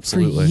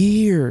 absolutely. For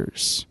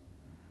years.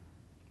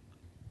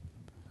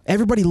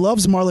 Everybody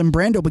loves Marlon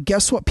Brando, but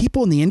guess what?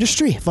 People in the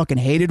industry fucking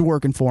hated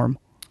working for him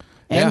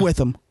and with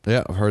him.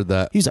 Yeah, I've heard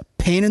that. He's a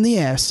pain in the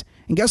ass.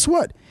 And guess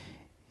what?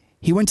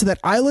 He went to that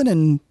island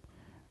and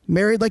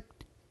married like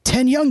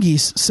 10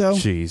 youngies. So,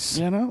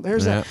 jeez.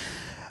 There's that.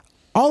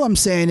 All I'm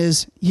saying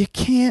is you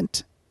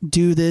can't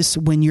do this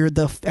when you're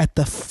at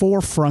the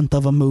forefront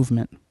of a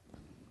movement.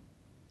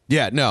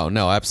 Yeah, no,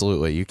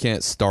 absolutely. You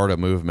can't start a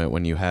movement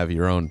when you have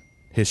your own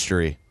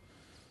history.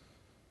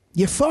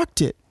 You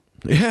fucked it.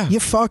 Yeah. You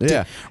fucked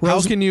it.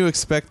 How can you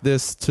expect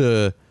this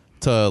to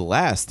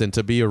last and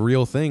to be a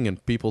real thing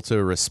and people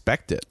to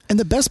respect it? And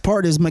the best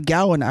part is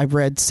McGowan, I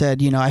read,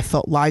 said, I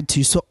felt lied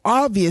to. So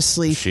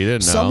obviously she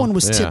didn't know. Someone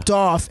was tipped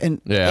off and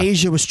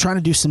Asia was trying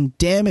to do some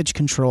damage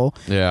control.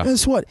 Yeah.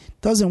 Guess what? It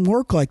doesn't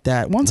work like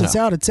that. Once it's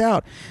out, it's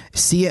out.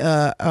 See,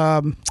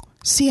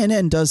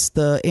 CNN does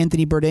the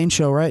Anthony Bourdain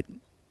show, right?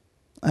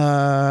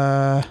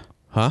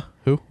 Huh?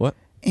 Who? What?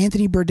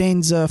 Anthony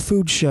Bourdain's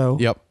food show.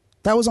 Yep.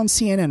 That was on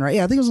CNN, right?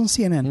 Yeah, I think it was on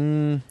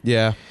CNN.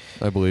 Yeah,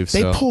 I believe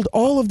They so. pulled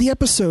all of the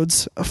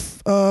episodes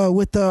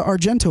with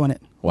Argento in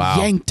it.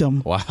 Wow. Yanked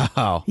them.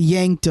 Wow.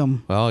 Yanked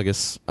them. Well, I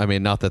guess, I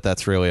mean, not that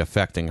that's really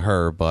affecting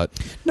her, but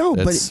No,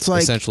 but it's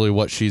like essentially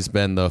what she's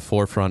been the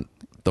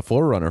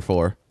forerunner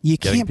for. you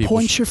can't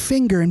point your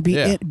finger and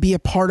be a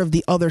part of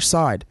the other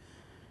side.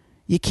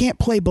 You can't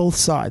play both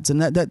sides,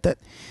 and that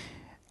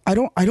I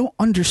don't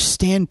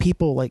understand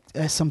people like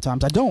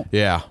sometimes I don't.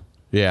 Yeah,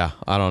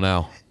 I don't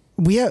know.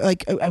 We have,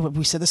 like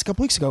we said this a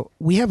couple weeks ago,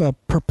 we have a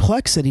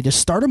perplexity to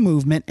start a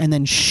movement and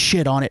then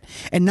shit on it,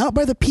 and not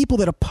by the people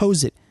that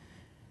oppose it.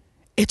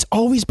 It's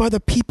always by the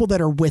people that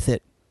are with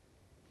it.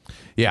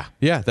 Yeah,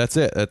 that's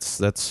it.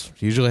 That's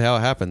usually how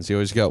it happens. You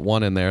always got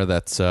one in there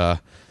that's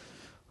what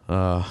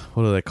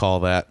do they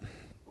call that?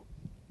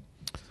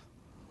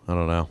 I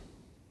don't know.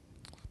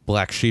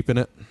 Black sheep in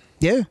it?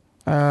 Yeah.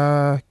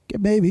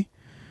 Maybe.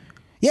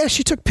 Yeah,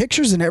 she took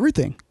pictures and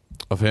everything.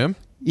 Of him?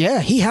 Yeah,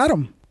 he had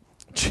them.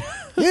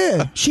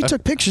 Yeah, she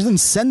took pictures and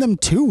sent them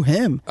to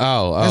him.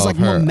 Oh, as like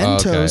her.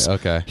 mementos.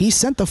 Okay. He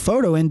sent the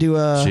photo into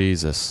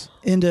Jesus.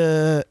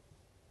 into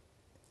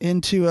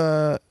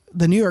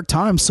the New York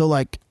Times, so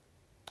like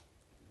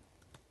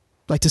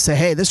to say,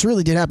 hey, this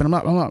really did happen.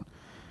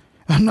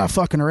 I'm not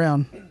fucking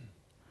around.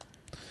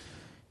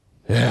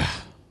 Yeah.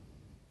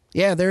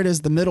 Yeah, there it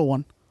is, the middle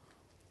one.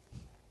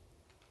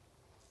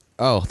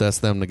 Oh, that's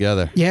them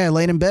together. Yeah,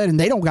 laying in bed, and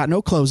they don't got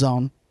no clothes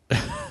on.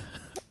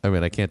 I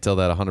mean, I can't tell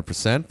that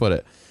 100%, but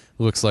it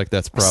looks like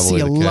that's I probably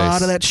see the a case.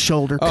 lot of that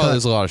shoulder cut. Oh,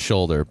 there's a lot of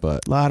shoulder,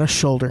 but a lot of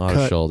shoulder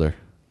cut.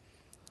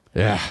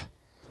 Yeah.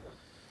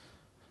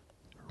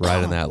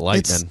 Right in that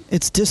lightning.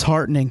 It's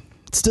disheartening.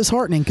 It's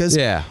disheartening because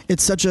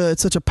it's such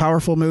a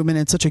powerful movement.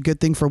 It's such a good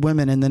thing for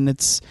women, and then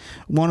it's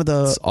one of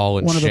the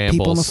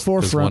people in the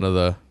forefront.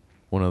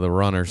 One of the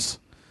runners.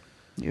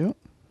 Yep.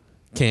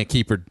 Can't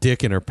keep her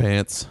dick in her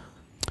pants.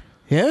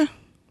 Yeah.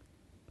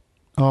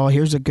 Oh,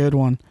 here's a good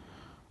one.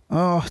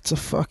 Oh, it's a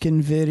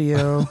fucking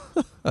video.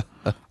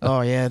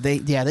 Oh yeah, they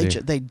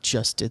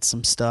just did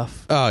some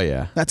stuff. Oh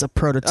yeah, that's a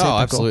prototypical. Oh,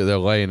 absolutely, they're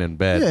laying in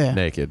bed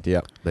naked.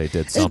 Yep, they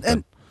did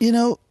something.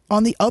 And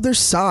on the other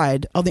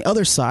side,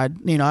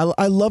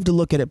 I love to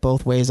look at it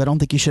both ways. I don't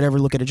think you should ever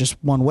look at it just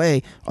one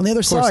way. On the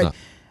other side, not.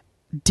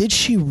 did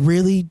she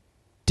really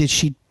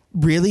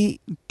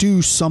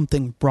do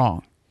something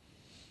wrong?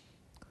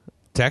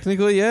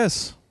 Technically,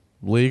 yes.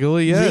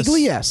 Legally, yes.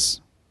 Legally,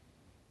 yes.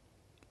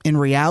 In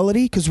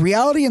reality, because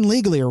reality and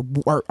legally are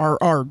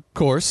of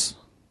course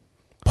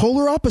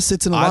polar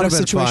opposites in a lot of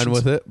situations. I'd have been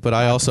fine with it, but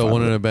I also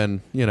wouldn't have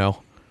been,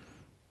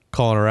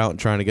 calling her out and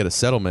trying to get a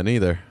settlement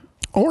either.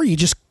 Or you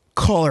just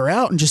call her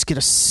out and just get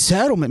a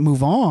settlement,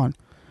 move on.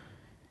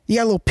 You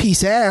got a little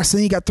piece of ass, and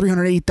then you got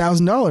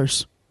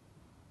 $380,000.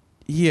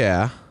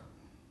 Yeah.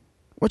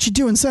 What you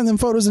doing? Send them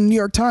photos in the New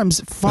York Times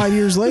 5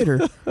 years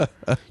later.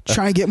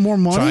 Trying to get more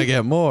money? Trying to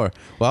get more.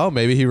 Well,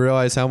 maybe he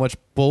realized how much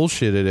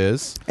bullshit it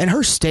is. And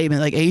her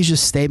statement, like Asia's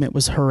statement,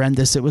 was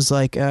horrendous. It was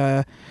like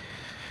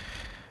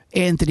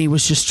Anthony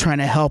was just trying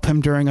to help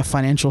him during a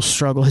financial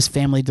struggle, his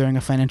family during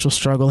a financial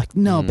struggle. Like,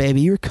 no,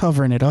 baby, you're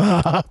covering it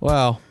up.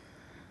 Well,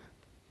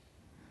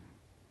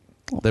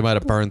 they might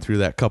have burned through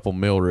that couple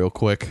mil real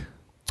quick.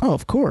 Oh,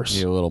 of course.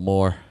 Need a little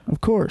more.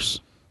 Of course.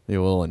 Need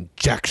a little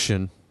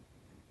injection.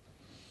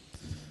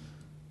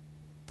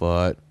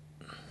 But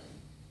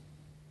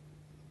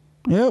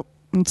yep,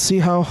 let's see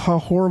how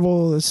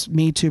horrible this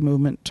Me Too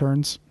movement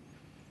turns.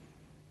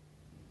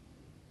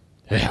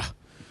 Yeah,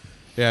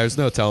 there's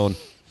no telling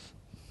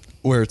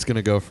where it's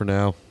gonna go for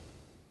now.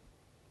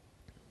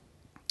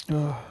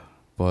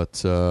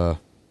 But on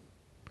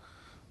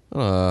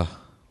a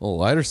little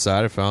lighter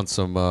side, I found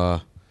some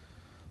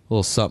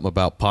little something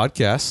about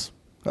podcasts.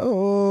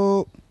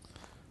 Oh,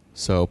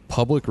 so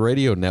public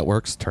radio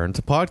networks turn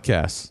to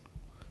podcasts.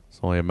 It's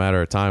only a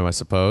matter of time, I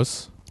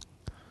suppose.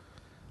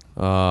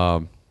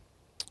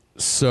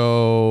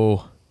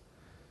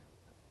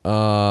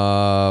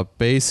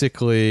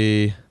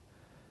 Basically,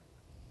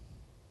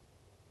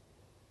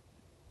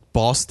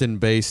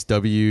 Boston-based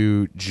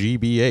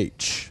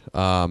WGBH.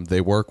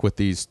 They work with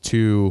these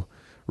two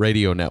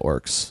radio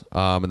networks,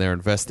 and they're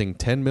investing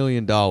 $10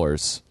 million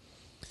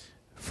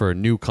for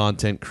new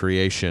content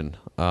creation,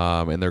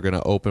 and they're going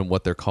to open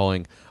what they're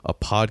calling a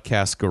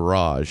podcast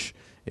garage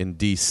in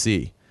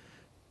D.C.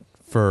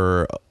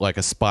 for like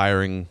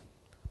aspiring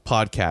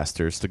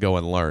podcasters to go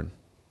and learn.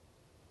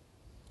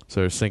 So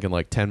they're thinking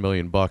like $10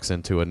 million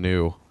into a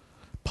new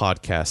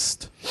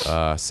podcast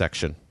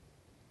section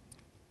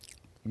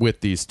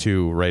with these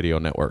two radio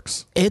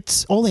networks.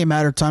 It's only a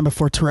matter of time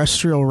before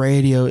terrestrial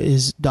radio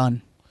is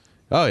done.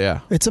 Oh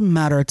yeah, it's a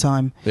matter of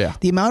time. Yeah,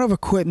 the amount of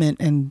equipment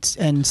and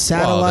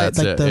satellite,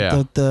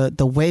 the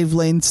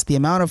wavelengths, the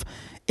amount of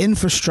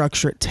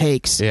infrastructure it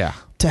takes to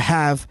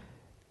have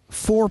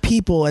four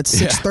people at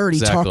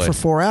 6:30 talk for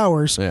 4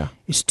 hours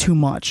is too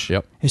much.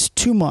 Yep, it's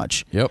too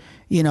much. Yep.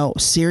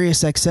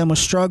 Sirius XM was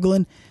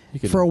struggling.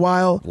 for a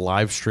while.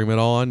 Live stream it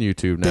all on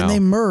YouTube now. Then they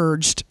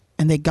merged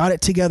and they got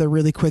it together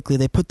really quickly.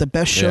 They put the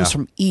best shows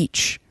from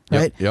each,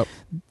 right? Yep.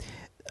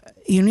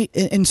 You need,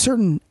 in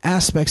certain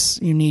aspects,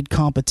 you need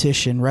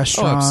competition,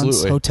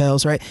 restaurants,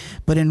 hotels, right?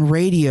 But in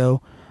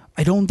radio,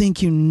 I don't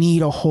think you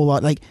need a whole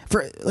lot. Like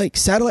for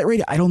satellite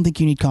radio, I don't think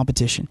you need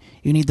competition.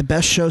 You need the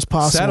best shows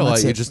possible.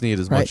 Satellite, you just need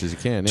as much as you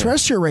can. Yeah.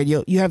 Terrestrial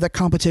radio, you have that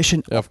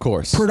competition, of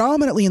course,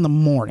 predominantly in the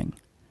morning.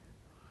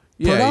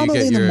 Yeah,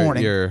 predominantly in the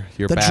morning. You're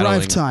the battling.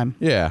 Drive time.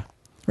 Yeah.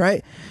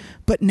 Right?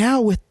 But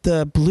now with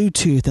the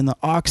Bluetooth and the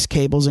aux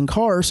cables in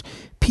cars,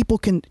 people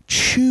can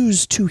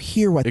choose to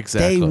hear what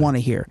they want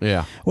to hear.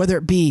 Yeah. Whether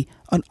it be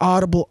an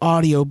Audible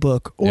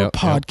audiobook or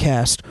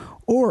podcast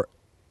or,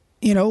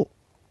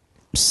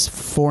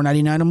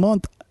 $4.99 a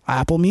month,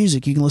 Apple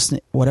Music. You can listen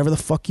to whatever the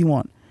fuck you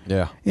want.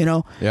 Yeah.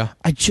 Yeah.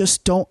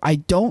 I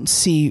don't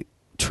see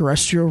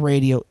terrestrial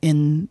radio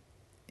in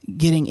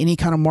getting any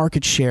kind of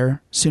market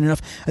share soon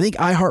enough. I think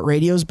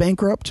iHeartRadio is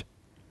bankrupt.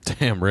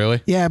 Damn,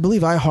 really? Yeah, I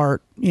believe iHeart,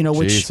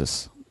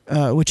 Jesus.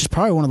 which is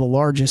probably one of the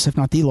largest, if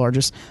not the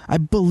largest. I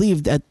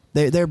believe that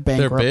they're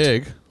bankrupt. They're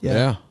big.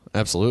 Yeah,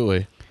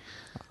 absolutely.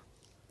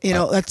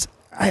 That's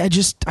I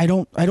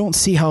don't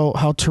see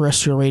how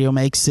terrestrial radio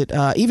makes it.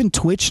 Even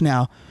Twitch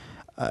now.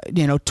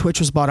 Twitch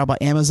was bought out by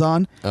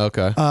Amazon.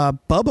 Okay.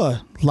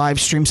 Bubba live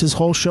streams his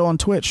whole show on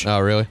Twitch. Oh,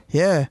 really?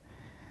 Yeah.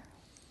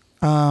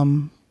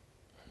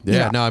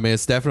 Yeah, no, I mean,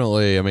 it's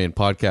definitely,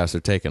 podcasts are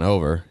taking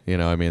over.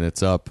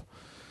 It's up.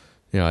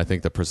 I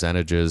think the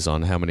percentages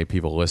on how many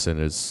people listen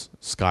is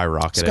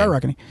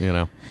skyrocketing.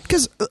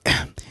 Because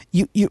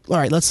you all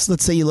right,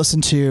 let's say you listen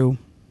to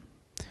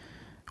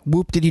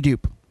Whoop Diddy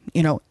Doop.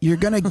 You're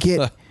gonna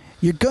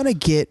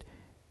get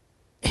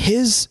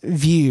his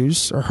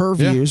views or her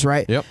views,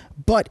 right? Yep.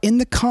 But in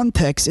the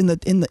context, in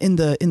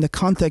the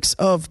context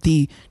of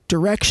the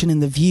direction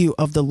and the view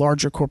of the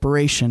larger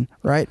corporation,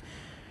 right?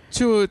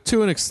 To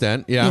an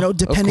extent, yeah.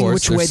 Depending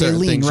which way they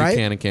lean, right? You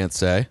can and can't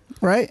say,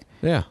 right?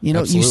 Yeah,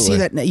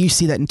 absolutely. you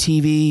see that in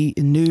TV,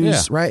 in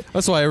news, right?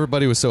 That's why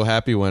everybody was so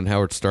happy when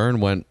Howard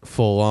Stern went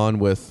full on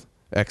with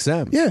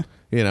XM. Yeah.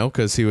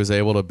 Because he was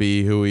able to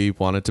be who he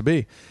wanted to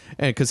be,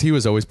 and because he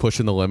was always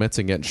pushing the limits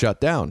and getting shut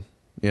down.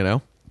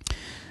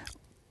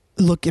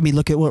 Look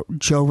at what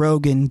Joe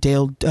Rogan,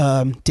 David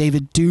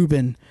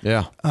Dubin,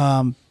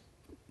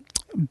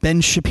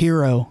 Ben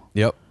Shapiro.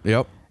 Yep.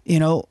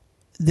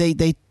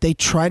 They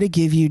try to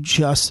give you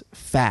just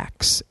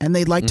facts, and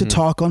they like to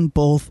talk on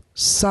both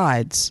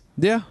sides.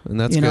 Yeah, and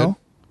that's good.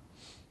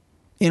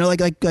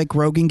 Like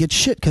Rogan gets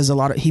shit because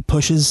he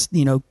pushes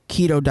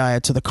keto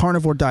diets or the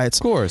carnivore diets.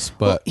 Of course,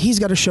 but he's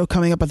got a show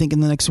coming up, I think, in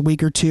the next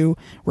week or two,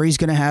 where he's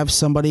going to have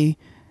somebody,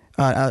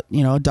 a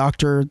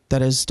doctor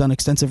that has done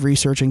extensive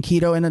research in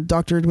keto and a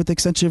doctor with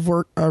extensive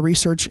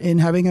research in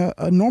having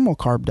a normal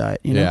carb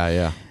diet.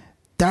 Yeah.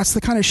 That's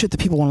the kind of shit that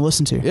people want to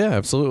listen to. Yeah,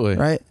 absolutely.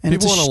 Right? And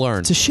people want to learn.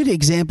 It's a shitty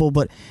example,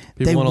 but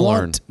people want to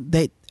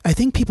learn. I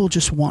think people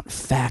just want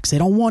facts. They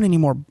don't want any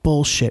more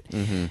bullshit.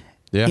 Mm-hmm.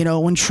 Yeah.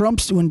 When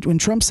Trump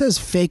says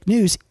fake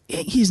news,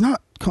 he's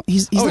not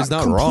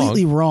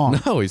completely wrong.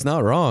 No, he's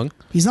not wrong.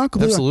 He's not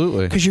completely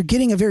absolutely, because you're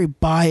getting a very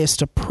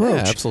biased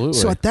approach. Yeah, absolutely.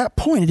 So at that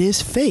point, it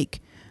is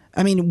fake.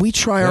 We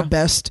try our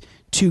best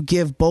to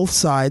give both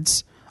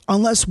sides,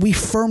 unless we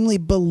firmly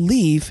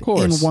believe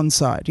in one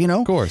side.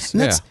 Of course,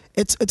 and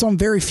it's on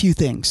very few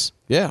things.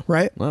 Yeah,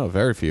 right. No,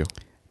 very few.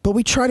 But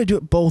we try to do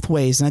it both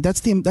ways, and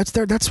that's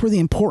where the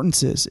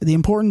importance is. The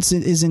importance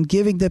is in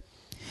giving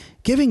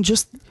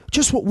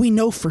just what we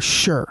know for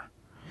sure.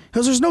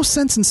 Because there's no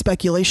sense in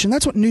speculation.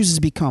 That's what news has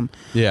become.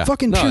 Yeah.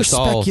 Fucking pure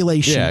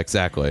speculation. Yeah,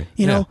 exactly.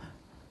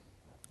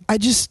 I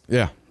just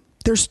I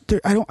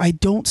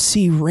don't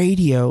see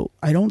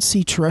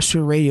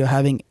terrestrial radio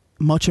having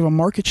much of a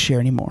market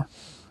share anymore.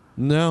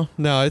 No,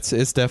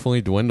 it's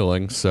definitely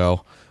dwindling.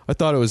 So I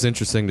thought it was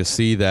interesting to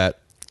see that,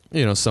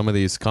 some of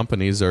these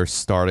companies are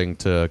starting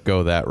to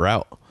go that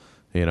route.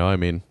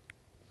 I'm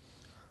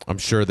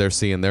sure they're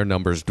seeing their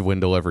numbers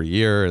dwindle every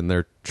year, and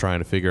they're trying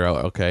to figure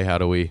out, okay, how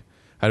do we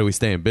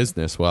stay in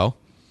business? Well,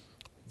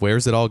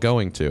 where's it all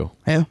going to?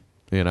 Yeah.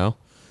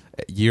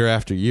 Year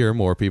after year,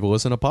 more people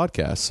listen to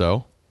podcasts.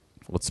 So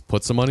let's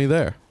put some money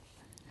there.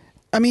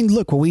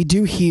 Look, what we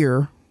do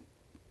here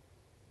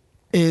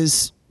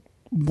is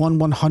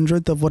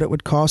 1/100th of what it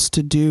would cost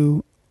to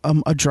do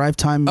a drive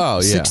time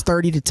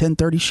 6:30 to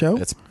 10:30 show.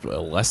 It's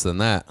less than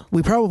that.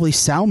 We probably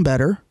sound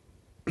better,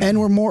 and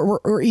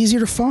we're easier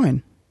to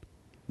find.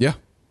 Yeah.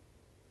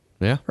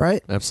 Yeah.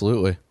 Right?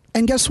 Absolutely.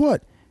 And guess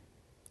what?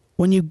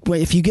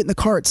 If you get in the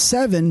car at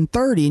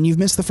 7:30 and you've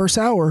missed the first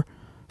hour,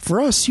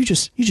 for us, you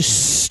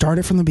just start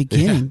it from the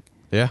beginning.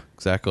 Yeah,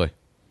 exactly.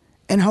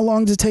 And how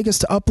long does it take us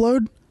to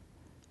upload?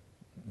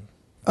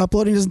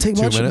 Uploading doesn't take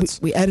 2 much.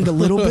 minutes. We edit a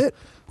little bit.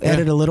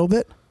 Edit a little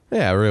bit.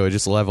 Yeah, really,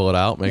 just level it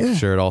out, make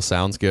sure it all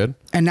sounds good.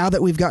 And now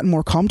that we've gotten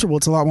more comfortable,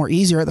 it's a lot more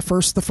easier. The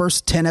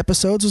first 10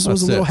 episodes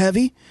was a little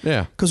heavy.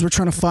 Yeah. Because we're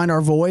trying to find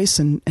our voice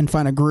and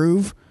find a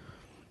groove.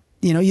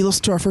 You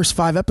listen to our first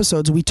 5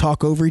 episodes, we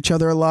talk over each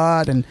other a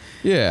lot, and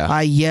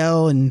I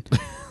yell, and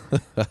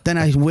then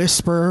I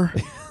whisper.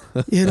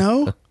 you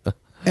know?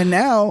 And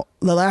now,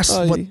 the last,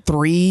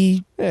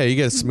 3... Yeah, you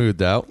get it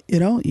smoothed out. You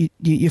know,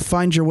 you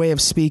find your way of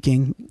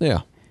speaking.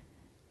 Yeah.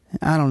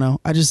 I don't know.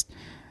 I just...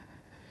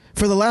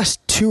 For the last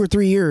 2 or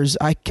 3 years,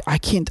 I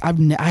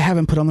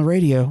haven't put on the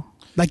radio.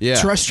 Like,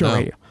 terrestrial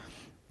radio.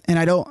 And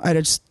I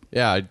just...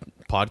 Yeah,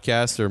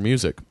 podcasts or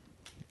music.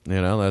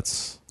 You know,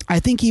 that's... I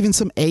think even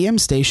some AM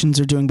stations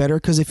are doing better,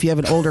 because if you have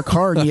an older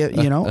car,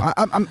 you know,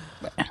 I'm...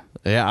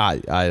 Yeah,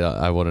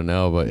 I wouldn't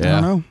know, but yeah.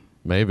 I don't know.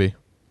 Maybe.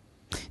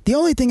 The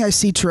only thing I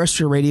see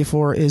terrestrial radio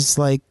for is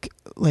like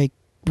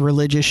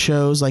religious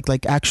shows,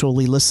 like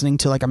actually listening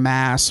to like a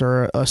mass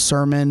or a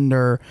sermon,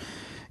 or,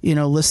 you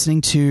know,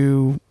 listening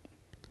to,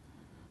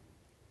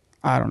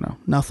 I don't know,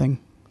 nothing.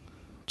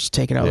 Just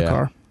take it out of the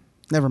car.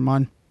 Never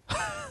mind.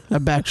 I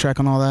backtrack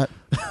on all that.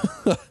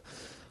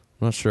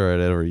 I'm not sure I'd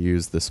ever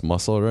use this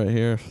muscle right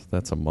here.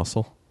 That's a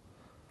muscle.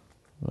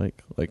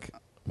 Like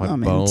my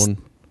bone.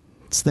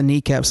 It's the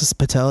kneecaps. It's the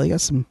patella. You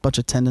got some bunch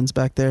of tendons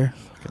back there.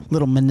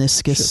 Little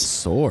meniscus. Shit's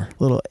sore.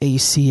 Little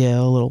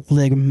ACL. Little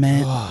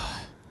ligament.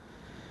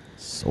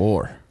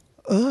 Sore.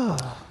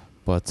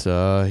 But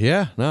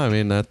yeah, no, I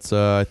mean that's.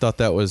 I thought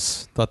that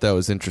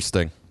was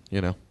interesting.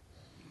 You know.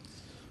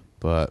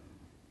 But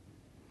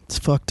it's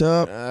fucked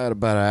up. At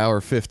about an hour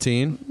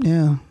 15.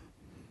 Yeah.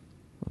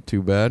 Not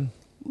too bad.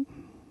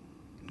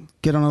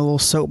 Get on a little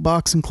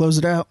soapbox and close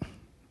it out.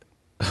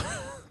 Do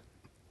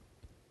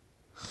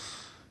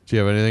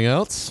you have anything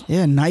else?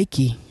 Yeah,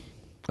 Nike.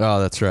 Oh,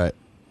 that's right.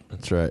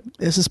 That's right.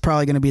 This is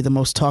probably going to be the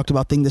most talked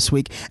about thing this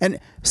week. And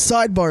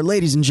sidebar,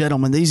 ladies and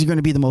gentlemen, these are going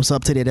to be the most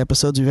up-to-date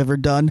episodes we've ever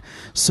done.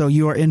 So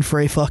you are in for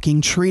a fucking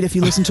treat if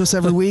you listen to us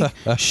every week.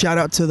 Shout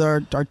out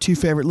to our 2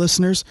 favorite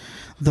listeners,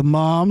 the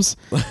moms.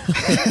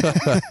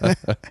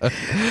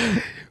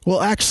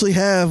 We'll actually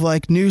have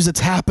like news that's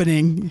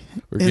happening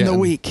in the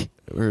week.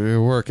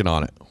 We're working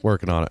on it.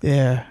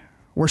 Yeah.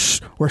 We're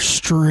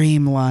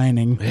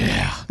streamlining.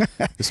 Yeah.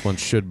 This one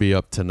should be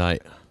up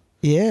tonight.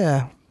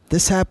 Yeah.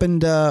 This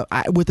happened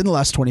within the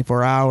last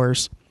 24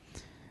 hours.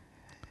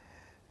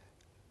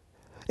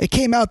 It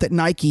came out that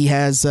Nike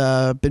has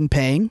been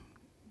paying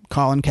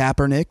Colin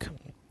Kaepernick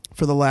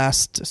for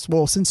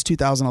the since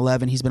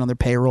 2011. He's been on their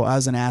payroll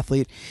as an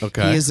athlete.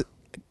 Okay.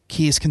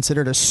 He is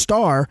considered a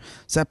star,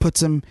 so that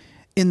puts him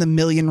in the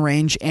million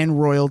range and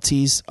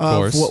royalties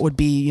of what would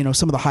be, you know,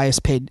 some of the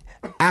highest paid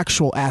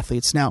actual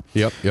athletes. Now,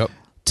 Yep.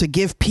 to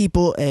give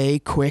people a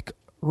quick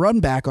run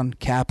back on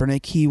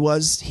Kaepernick,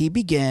 he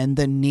began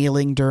the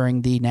kneeling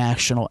during the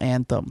national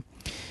anthem.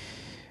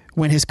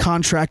 When his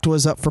contract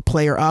was up for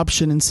player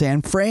option in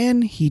San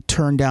Fran, he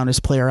turned down his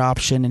player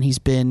option, and he's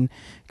been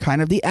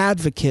kind of the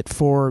advocate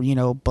for, you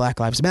know, Black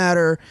Lives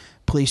Matter,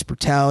 police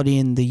brutality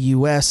in the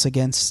U.S.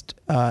 against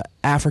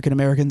African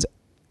Americans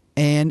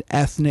and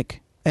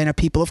a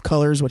people of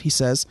color, is what he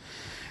says.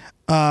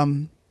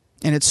 And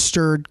it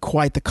stirred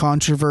quite the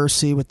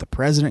controversy with the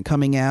president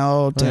coming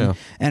out and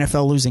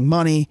NFL losing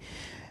money.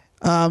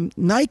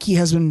 Nike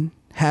has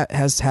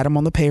had him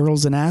on the payroll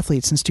as an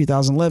athlete since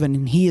 2011,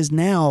 and he is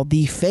now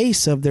the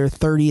face of their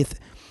 30th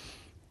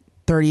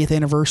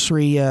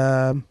anniversary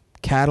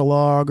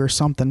catalog or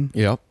something.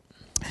 Yep.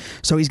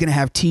 So he's going to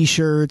have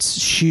T-shirts,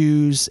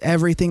 shoes,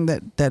 everything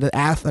that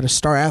a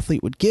star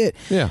athlete would get.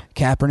 Yeah.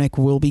 Kaepernick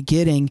will be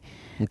getting.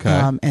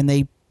 Okay. And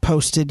they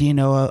posted, you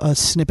know, a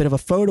snippet of a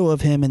photo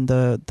of him, and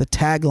the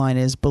tagline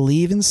is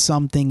 "Believe in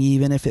something,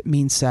 even if it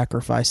means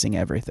sacrificing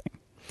everything."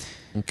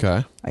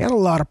 Okay. I got a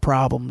lot of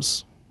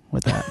problems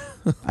with that.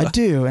 I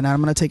do, and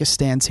I'm going to take a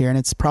stance here, and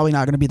it's probably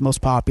not going to be the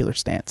most popular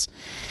stance.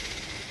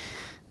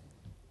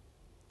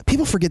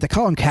 People forget that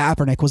Colin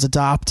Kaepernick was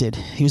adopted.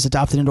 He was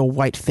adopted into a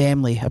white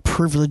family, a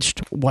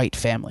privileged white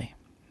family.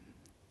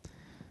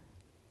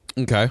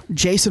 Okay.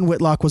 Jason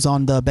Whitlock was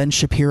on the Ben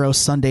Shapiro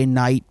Sunday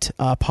Night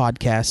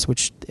podcast,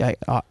 which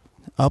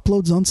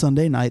uploads on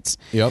Sunday nights.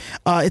 Yep.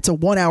 It's a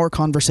 1-hour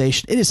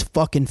conversation. It is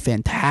fucking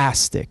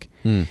fantastic.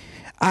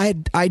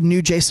 I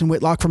knew Jason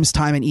Whitlock from his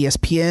time in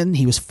ESPN.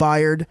 He was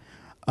fired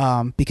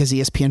because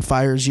ESPN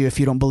fires you if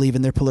you don't believe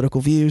in their political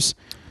views.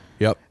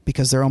 Yep.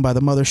 Because they're owned by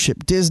the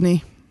mothership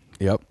Disney.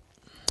 Yep.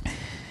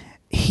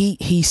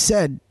 He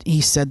said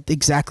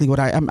exactly what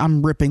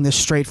I'm ripping this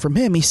straight from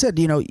him. He said,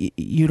 you know,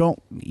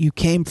 you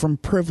came from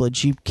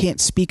privilege. You can't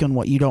speak on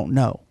what you don't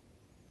know.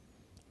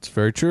 It's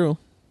very true.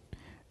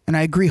 And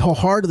I agree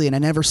wholeheartedly. And I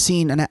never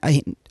seen,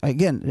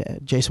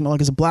 Jason Whitlock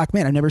is a black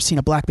man. I've never seen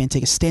a black man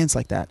take a stance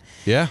like that.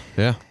 Yeah.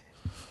 Yeah.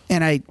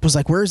 And I was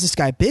like, where's this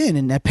guy been?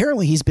 And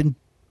apparently he's been,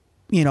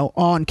 you know,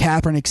 on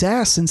Kaepernick's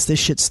ass since this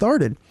shit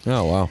started.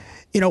 Oh, wow.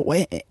 You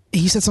know,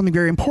 he said something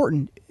very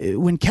important.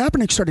 When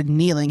Kaepernick started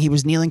kneeling, he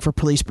was kneeling for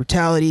police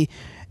brutality,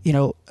 you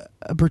know,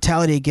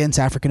 brutality against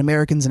African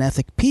Americans and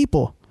ethnic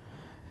people.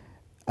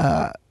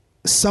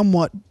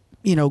 Somewhat,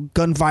 you know,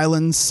 gun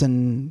violence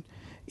and,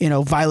 you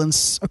know,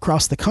 violence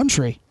across the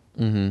country.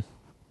 Mm-hmm.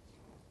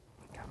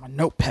 Got my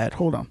notepad.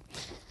 Hold on.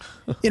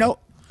 You know,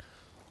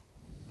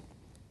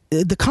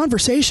 the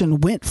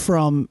conversation went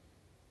from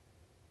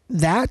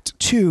that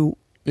to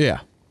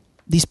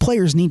these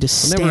players need to I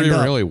stand never even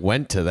up. really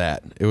went to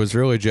that. It was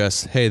really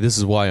just, hey, this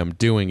is why I'm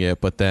doing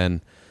it. But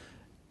then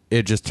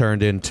it just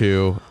turned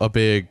into a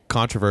big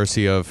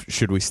controversy of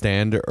should we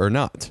stand or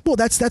not? Well,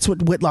 that's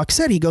what Whitlock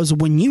said. He goes,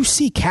 when you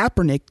see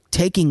Kaepernick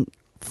taking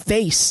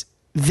face-to-face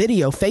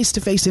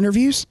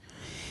interviews,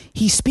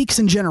 he speaks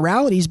in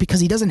generalities because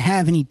he doesn't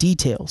have any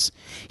details.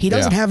 He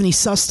doesn't have any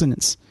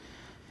sustenance.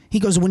 He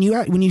goes, when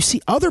you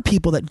see other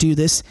people that do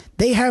this,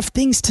 they have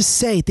things to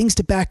say, things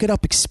to back it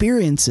up,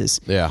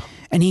 experiences. Yeah.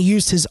 And he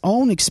used his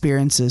own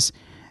experiences.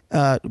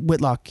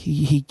 Whitlock,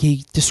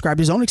 he described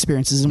his own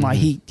experiences and why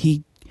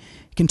he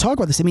can talk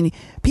about this. I mean,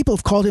 people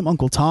have called him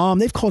Uncle Tom.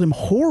 They've called him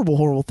horrible,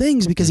 horrible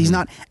things because he's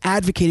not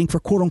advocating for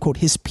quote unquote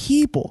his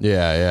people.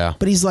 Yeah, yeah.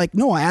 But he's like,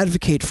 no, I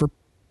advocate for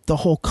the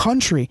whole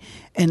country,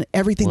 and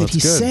everything that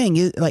he's saying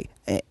is like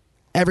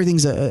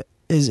everything's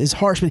is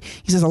harsh. But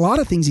he says a lot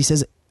of things he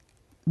says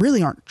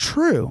really aren't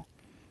true.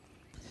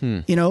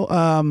 You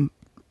know,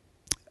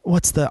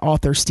 what's the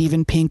author?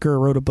 Steven Pinker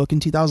wrote a book in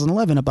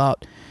 2011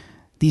 about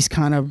these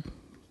kind of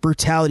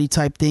brutality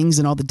type things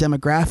and all the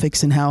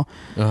demographics and how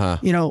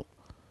you know,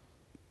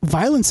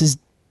 violence is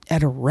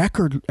at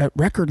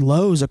record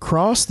lows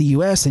across the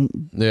U.S.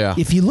 And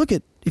if you look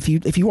at if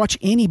you watch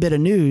any bit of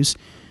news,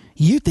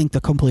 you think the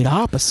complete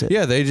opposite.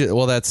 Yeah,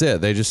 that's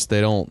it.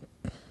 They don't.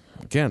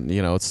 Again,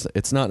 you know,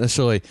 it's not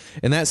necessarily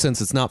in that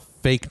sense. It's not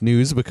fake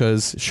news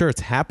because sure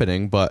it's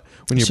happening, but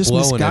when you're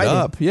blowing it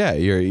up,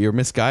 you're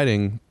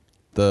misguiding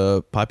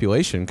the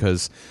population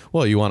because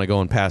you want to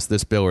go and pass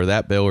this bill or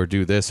that bill or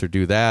do this or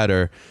do that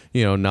or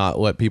not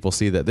let people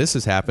see that this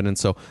is happening.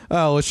 So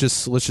let's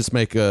just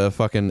make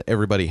fucking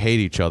everybody hate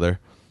each other.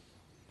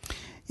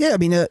 Yeah, I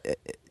mean,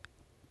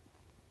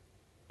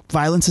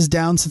 violence is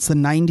down since the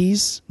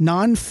 90s.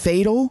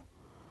 Non-fatal.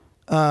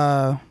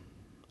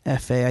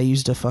 FA. I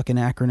used a fucking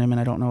acronym and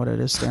I don't know what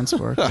it stands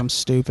for because I'm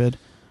stupid.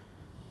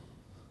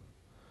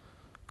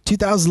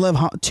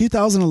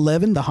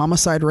 2011, the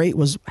homicide rate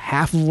was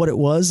half of what it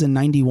was in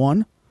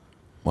 91.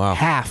 Wow.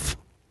 Half.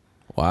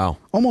 Wow.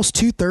 Almost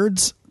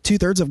two-thirds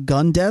of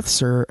gun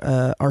deaths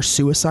are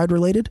suicide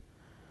related.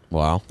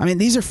 Wow. I mean,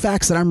 these are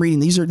facts that I'm reading.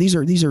 These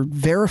are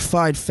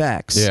verified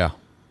facts. Yeah.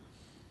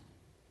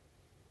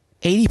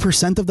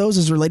 80% of those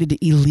is related to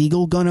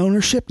illegal gun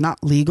ownership,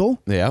 not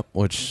legal. Yeah,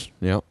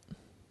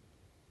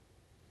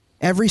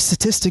 Every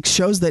statistic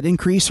shows that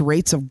increased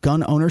rates of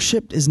gun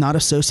ownership is not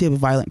associated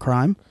with violent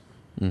crime.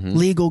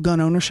 Legal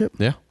gun ownership.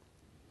 Yeah.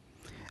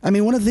 I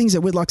mean, one of the things that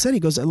Whitlock said, he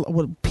goes,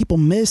 what people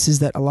miss is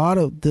that a lot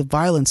of the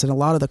violence and a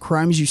lot of the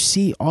crimes you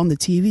see on the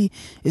TV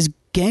is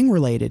gang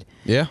related.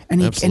 Yeah,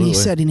 and absolutely. He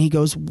said, and he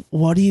goes,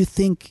 what do you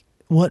think,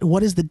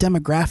 what is the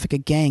demographic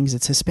of gangs?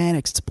 It's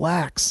Hispanics, it's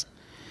blacks.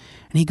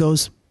 And he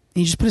goes,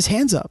 he just put his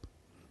hands up.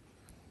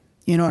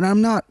 And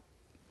I'm not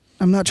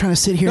trying to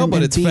sit here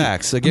but it's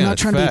facts. Again, I'm not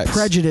trying to be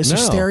prejudiced or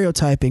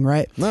stereotyping,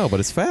 right? No,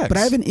 but it's facts. But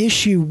I have an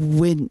issue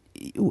when,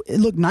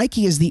 look,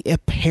 Nike is the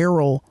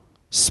apparel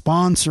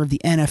sponsor of the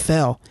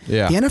NFL.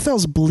 Yeah. The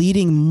NFL's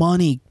bleeding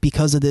money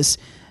because of this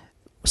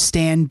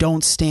stand,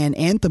 don't stand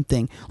anthem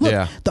thing.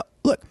 Look,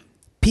 look,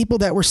 people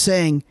that were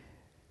saying,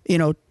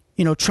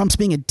 Trump's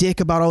being a dick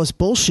about all this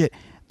bullshit.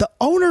 The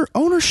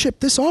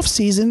ownership this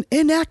offseason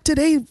enacted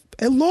a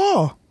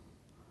law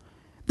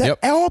that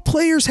all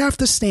players have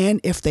to stand.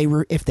 If they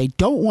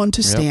don't want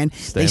to stand,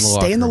 they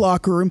stay in the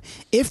locker room.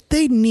 If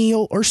they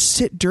kneel or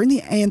sit during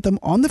the anthem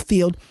on the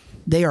field,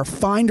 they are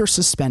fined or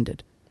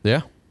suspended.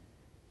 Yeah.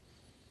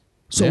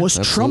 So was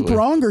Trump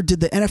wrong or did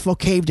the NFL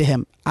cave to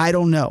him? I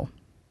don't know.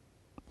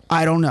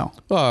 Well,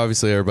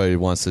 obviously everybody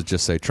wants to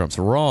just say Trump's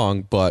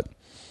wrong, but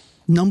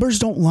numbers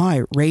don't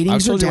lie. Ratings are down.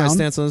 I've told you my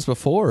stance on this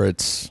before.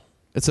 It's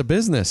a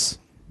business.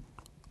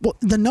 Well,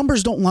 the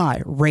numbers don't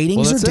lie.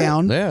 Ratings are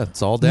down. Yeah,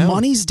 it's all down.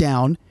 Money's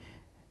down.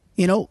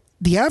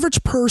 The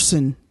average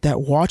person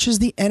that watches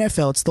the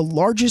NFL, it's the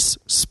largest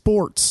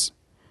sports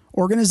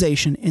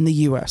organization in the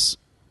U.S.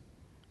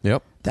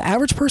 Yep. The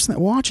average person that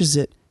watches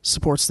it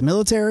supports the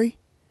military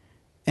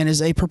and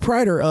is a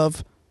proprietor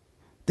of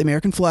the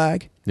American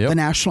flag, the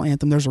national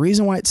anthem. There's a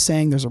reason why it's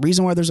sang. There's a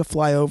reason why there's a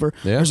flyover.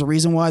 Yeah. There's a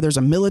reason why there's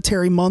a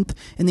military month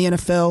in the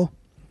NFL.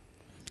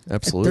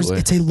 Absolutely.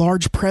 It's a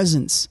large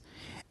presence.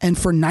 And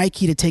for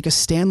Nike to take a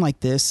stand like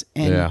this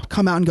and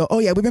come out and go, oh,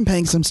 yeah, we've been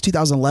paying since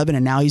 2011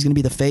 and now he's going to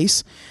be the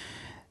face.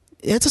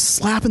 It's a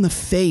slap in the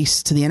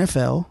face to the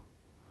NFL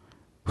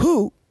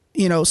who,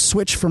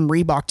 switched from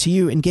Reebok to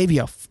you and gave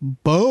you a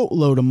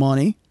boatload of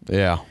money.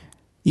 Yeah.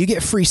 You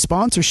get free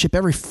sponsorship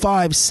every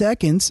 5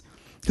 seconds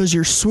because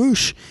your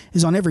swoosh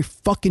is on every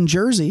fucking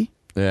jersey.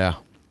 Yeah.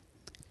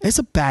 It's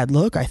a bad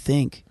look, I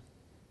think.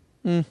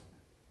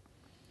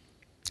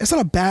 It's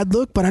not a bad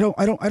look, but I don't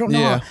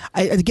know.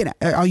 Yeah.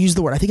 I'll use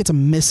the word. I think it's a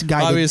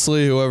misguided.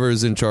 Obviously, whoever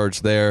is in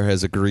charge there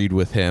has agreed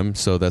with him,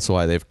 so that's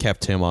why they've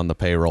kept him on the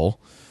payroll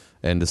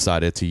and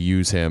decided to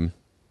use him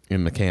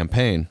in the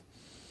campaign.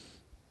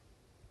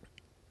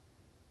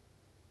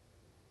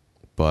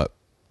 But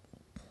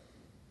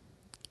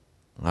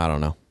I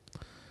don't know.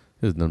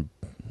 It doesn't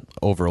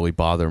overly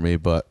bother me,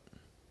 but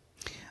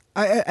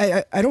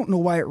I don't know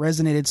why it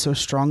resonated so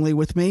strongly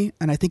with me,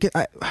 and I think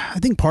I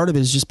think part of it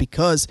is just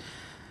because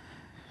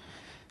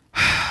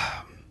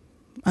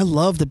I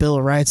love the Bill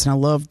of Rights and I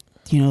love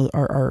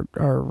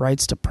our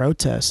rights to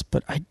protest,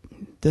 but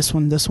this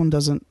one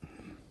doesn't.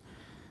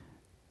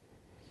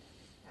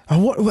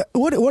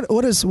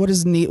 What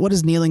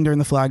is kneeling during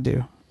the flag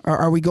do?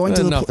 Are we going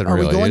to nothing are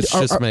really? We going it's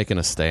just making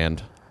a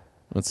stand.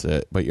 That's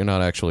it. But you're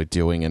not actually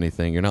doing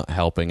anything. You're not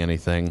helping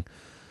anything.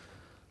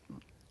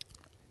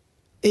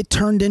 It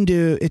turned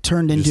into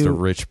just a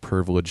rich,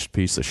 privileged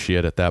piece of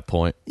shit at that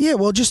point. Yeah,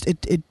 well, just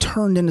it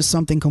turned into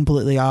something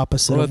completely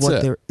opposite of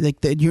what they're like.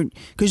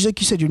 Because,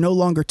 like you said, you're no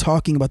longer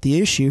talking about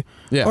the issue,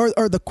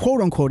 or the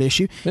quote unquote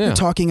issue. Yeah. You're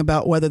talking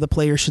about whether the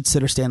player should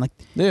sit or stand. Like,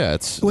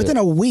 it's within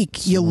a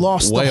week, you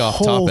lost way the off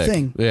whole topic.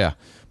 thing. Yeah,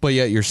 but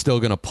yet you're still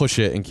going to push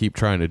it and keep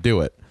trying to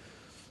do it.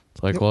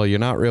 It's like, well, you're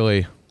not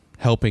really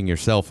helping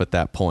yourself at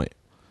that point.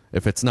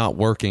 If it's not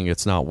working,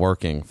 it's not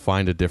working.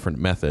 Find a different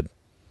method.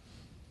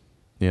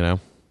 You know.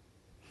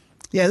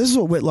 Yeah, this is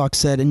what Whitlock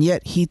said, and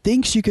yet he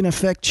thinks you can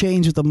affect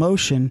change with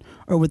emotion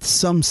or with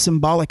some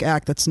symbolic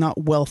act that's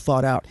not well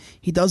thought out.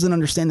 He doesn't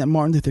understand that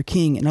Martin Luther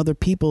King and other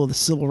people of the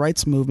civil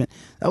rights movement,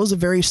 that was a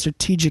very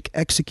strategic,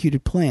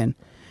 executed plan.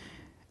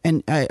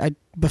 And I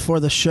before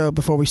the show,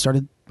 before we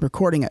started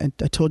recording, I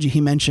told you he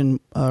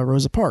mentioned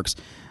Rosa Parks.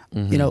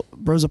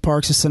 Mm-hmm. Rosa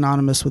Parks is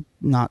synonymous with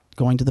not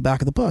going to the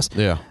back of the bus.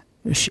 Yeah.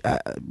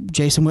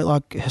 Jason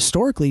Whitlock,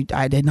 historically,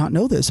 I did not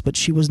know this, but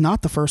she was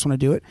not the first one to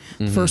do it.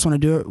 Mm-hmm. The first one to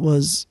do it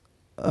was...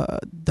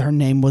 her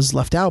name was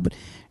left out, but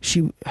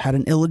she had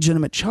an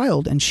illegitimate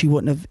child, and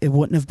it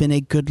wouldn't have been a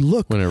good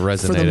look when it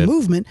resonated for the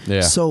movement. Yeah.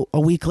 So a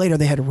week later,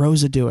 they had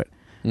Rosa do it.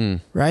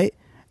 Right?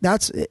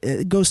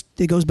 It goes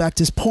back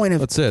to his point of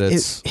that's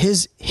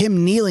it.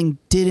 Him kneeling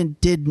didn't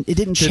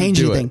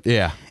change anything.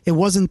 Yeah, it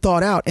wasn't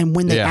thought out, and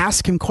when they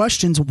ask him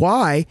questions,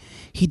 why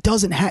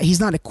he's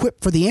not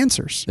equipped for the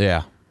answers.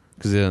 Yeah,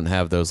 because he didn't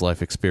have those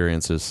life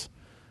experiences.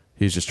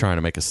 He's just trying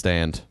to make a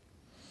stand.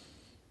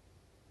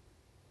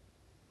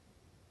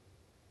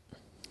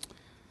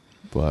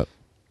 But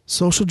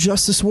social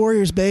justice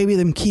warriors, baby,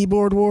 them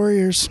keyboard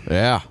warriors.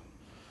 Yeah,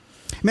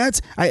 man,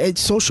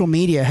 social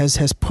media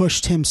has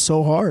pushed him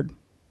so hard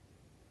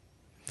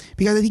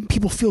because I think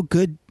people feel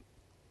good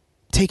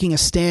taking a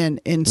stand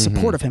in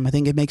support of him. I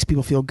think it makes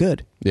people feel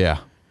good. Yeah,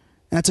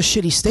 and that's a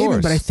shitty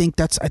statement, but I think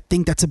that's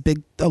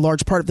a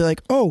large part of. They're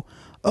like, oh,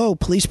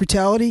 police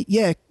brutality,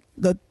 yeah.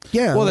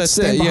 Well, that's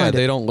it. Yeah,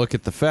 they don't look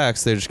at the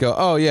facts. They just go,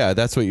 "Oh, yeah,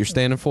 that's what you're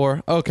standing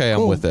for. Okay,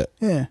 I'm with it."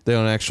 Yeah. They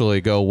don't actually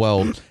go,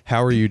 "Well,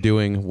 how are you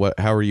doing?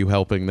 How are you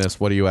helping this?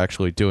 What are you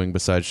actually doing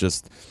besides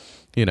just,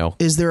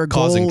 is there a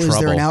goal? Causing trouble? Is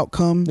there an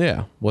outcome?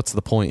 Yeah. What's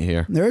the point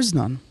here? There is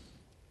none.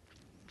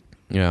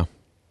 Yeah.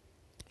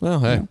 Well,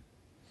 hey. Yeah.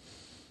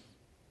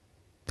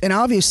 And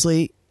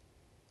obviously,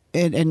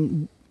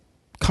 and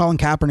Colin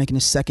Kaepernick in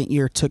his second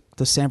year took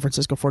the San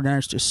Francisco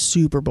 49ers to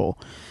Super Bowl,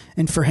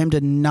 and for him to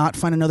not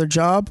find another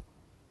job.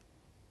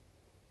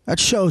 That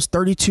shows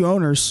 32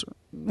 owners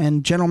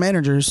and general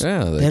managers,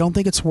 they don't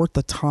think it's worth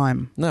the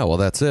time. No, well,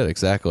 that's it.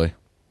 Exactly.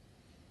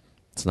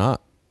 It's not.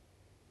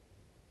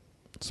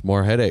 It's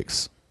more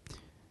headaches.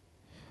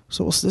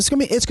 So it's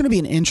gonna be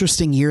an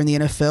interesting year in the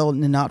NFL,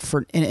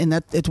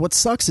 and what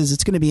sucks is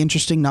it's gonna be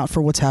interesting not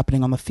for what's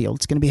happening on the field.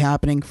 It's gonna be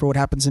happening for what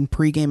happens in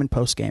pregame and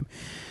postgame,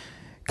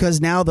 because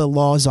now the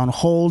law is on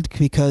hold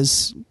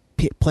because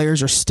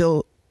players are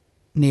still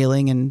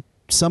kneeling and.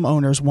 Some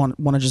owners want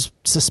to just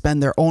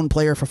suspend their own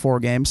player for 4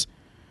 games.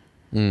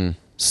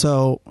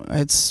 So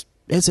it's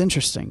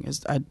interesting.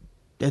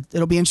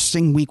 It'll be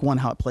interesting week 1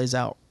 how it plays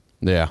out.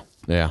 Yeah.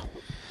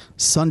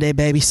 Sunday,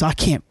 baby. So I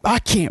can't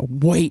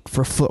wait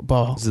for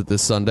football. Is it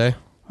this Sunday?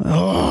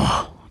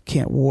 Oh,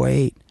 can't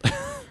wait.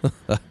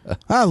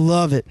 I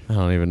love it. I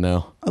don't even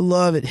know. I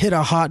love it. Hit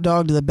a hot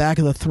dog to the back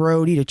of the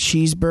throat. Eat a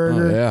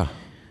cheeseburger. Oh, yeah.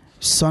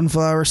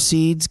 Sunflower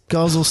seeds,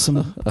 guzzle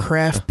some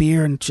craft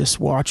beer, and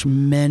just watch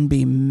men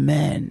be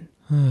men.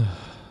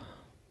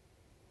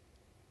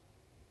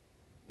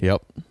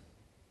 Yep.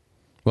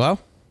 Well,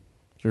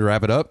 should we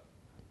wrap it up?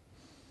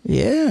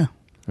 Yeah.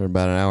 We're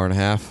about an hour and a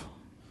half.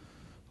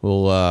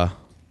 We'll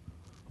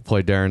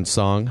play Darren's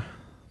song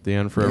at the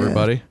end for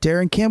everybody.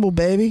 Darren Campbell,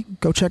 baby.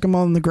 Go check him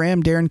on the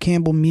gram, Darren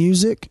Campbell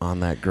Music.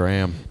 On that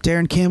gram.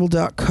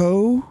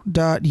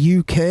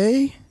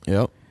 DarrenCampbell.co.uk.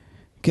 Yep.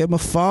 Give him a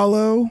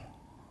follow.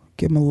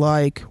 Give him a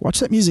like.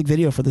 Watch that music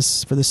video for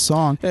this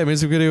song. Yeah,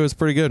 music video was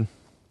pretty good.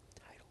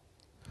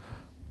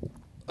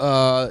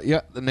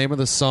 The name of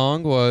the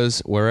song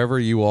was Wherever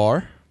You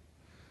Are.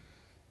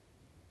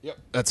 Yep,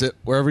 that's it.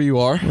 Wherever You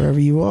Are. Wherever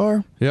You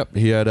Are. Yep,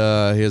 he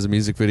has a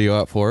music video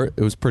out for it.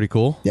 It was pretty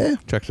cool. Yeah.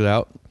 Checked it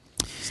out.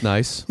 It's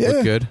nice. Yeah.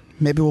 Looked good.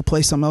 Maybe we'll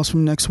play something else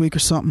from next week or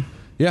something.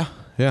 Yeah.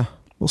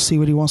 We'll see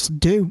what he wants to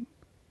do.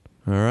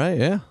 All right,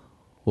 yeah.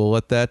 We'll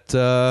let that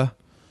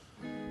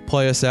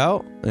play us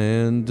out,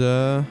 and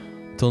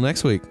till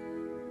next week.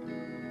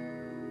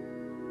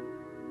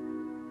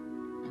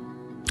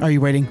 Are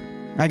you waiting?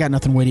 I got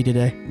nothing witty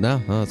today.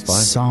 No, that's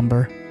fine.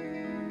 Somber.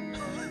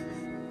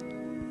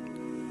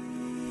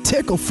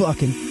 Tickle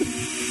fucking.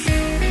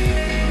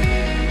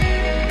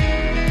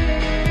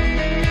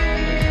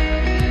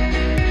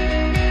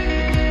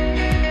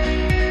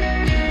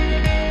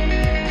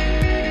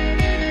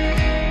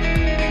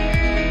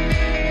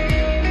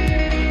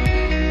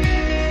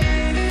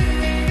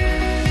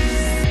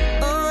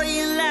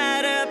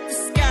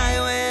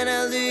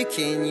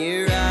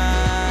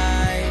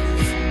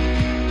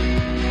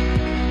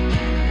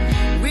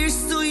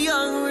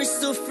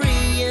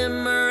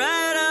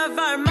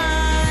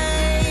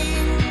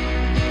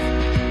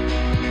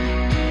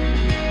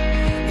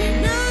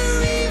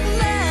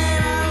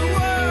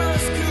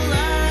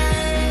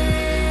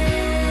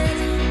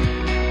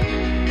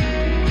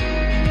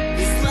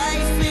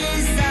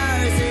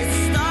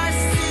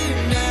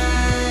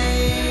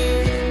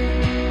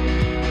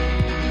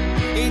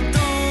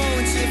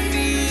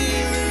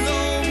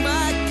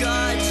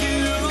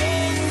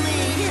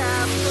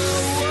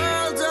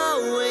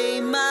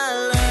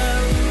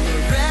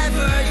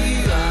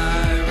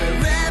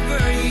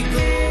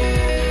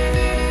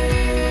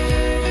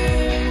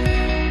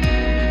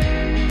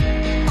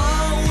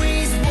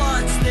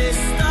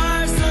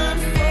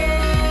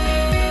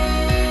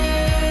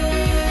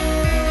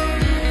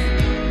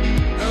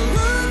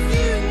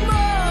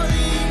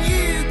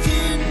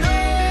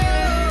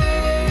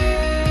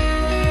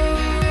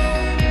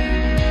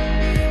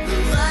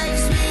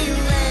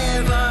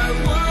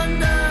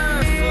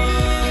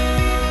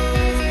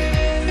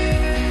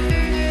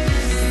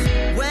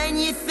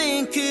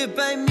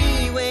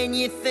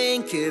 you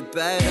think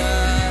about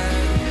us.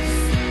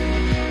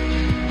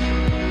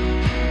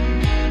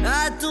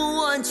 I don't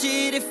want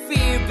you to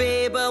fear,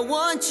 babe, I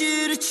want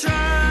you to trust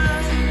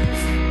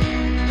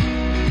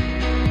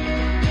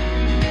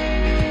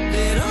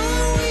that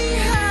all we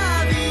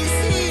have is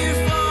here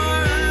for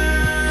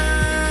us,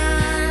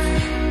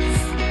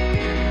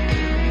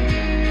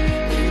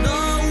 and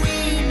all we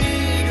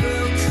need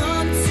will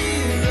come to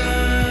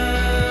us.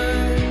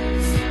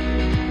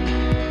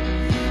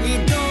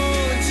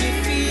 Don't you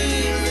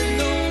feel it?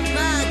 Oh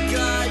my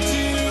God,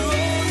 you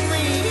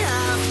only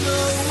have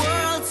the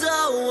world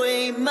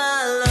away, my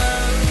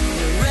love.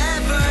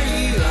 Wherever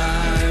you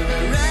are,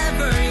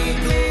 wherever you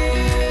go,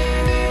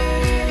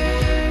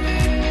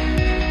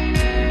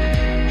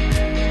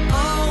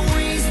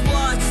 always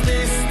watch the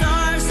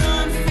stars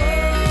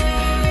unfold.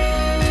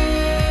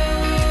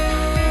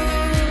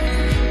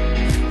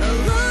 I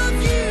love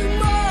you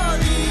more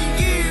than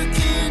you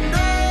can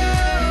know.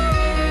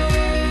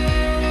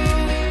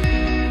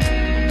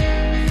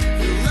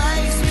 The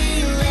lives we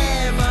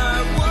live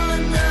are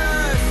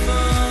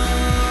wonderful.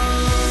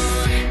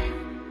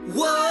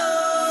 Whoa.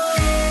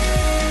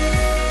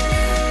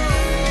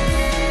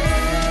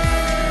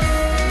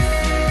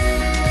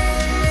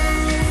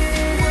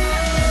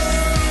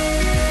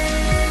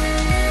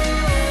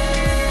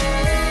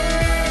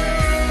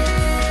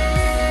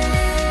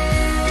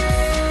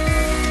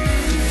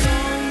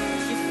 Don't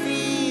you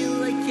feel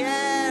like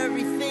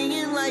everything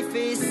in life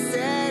is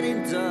said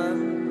and done?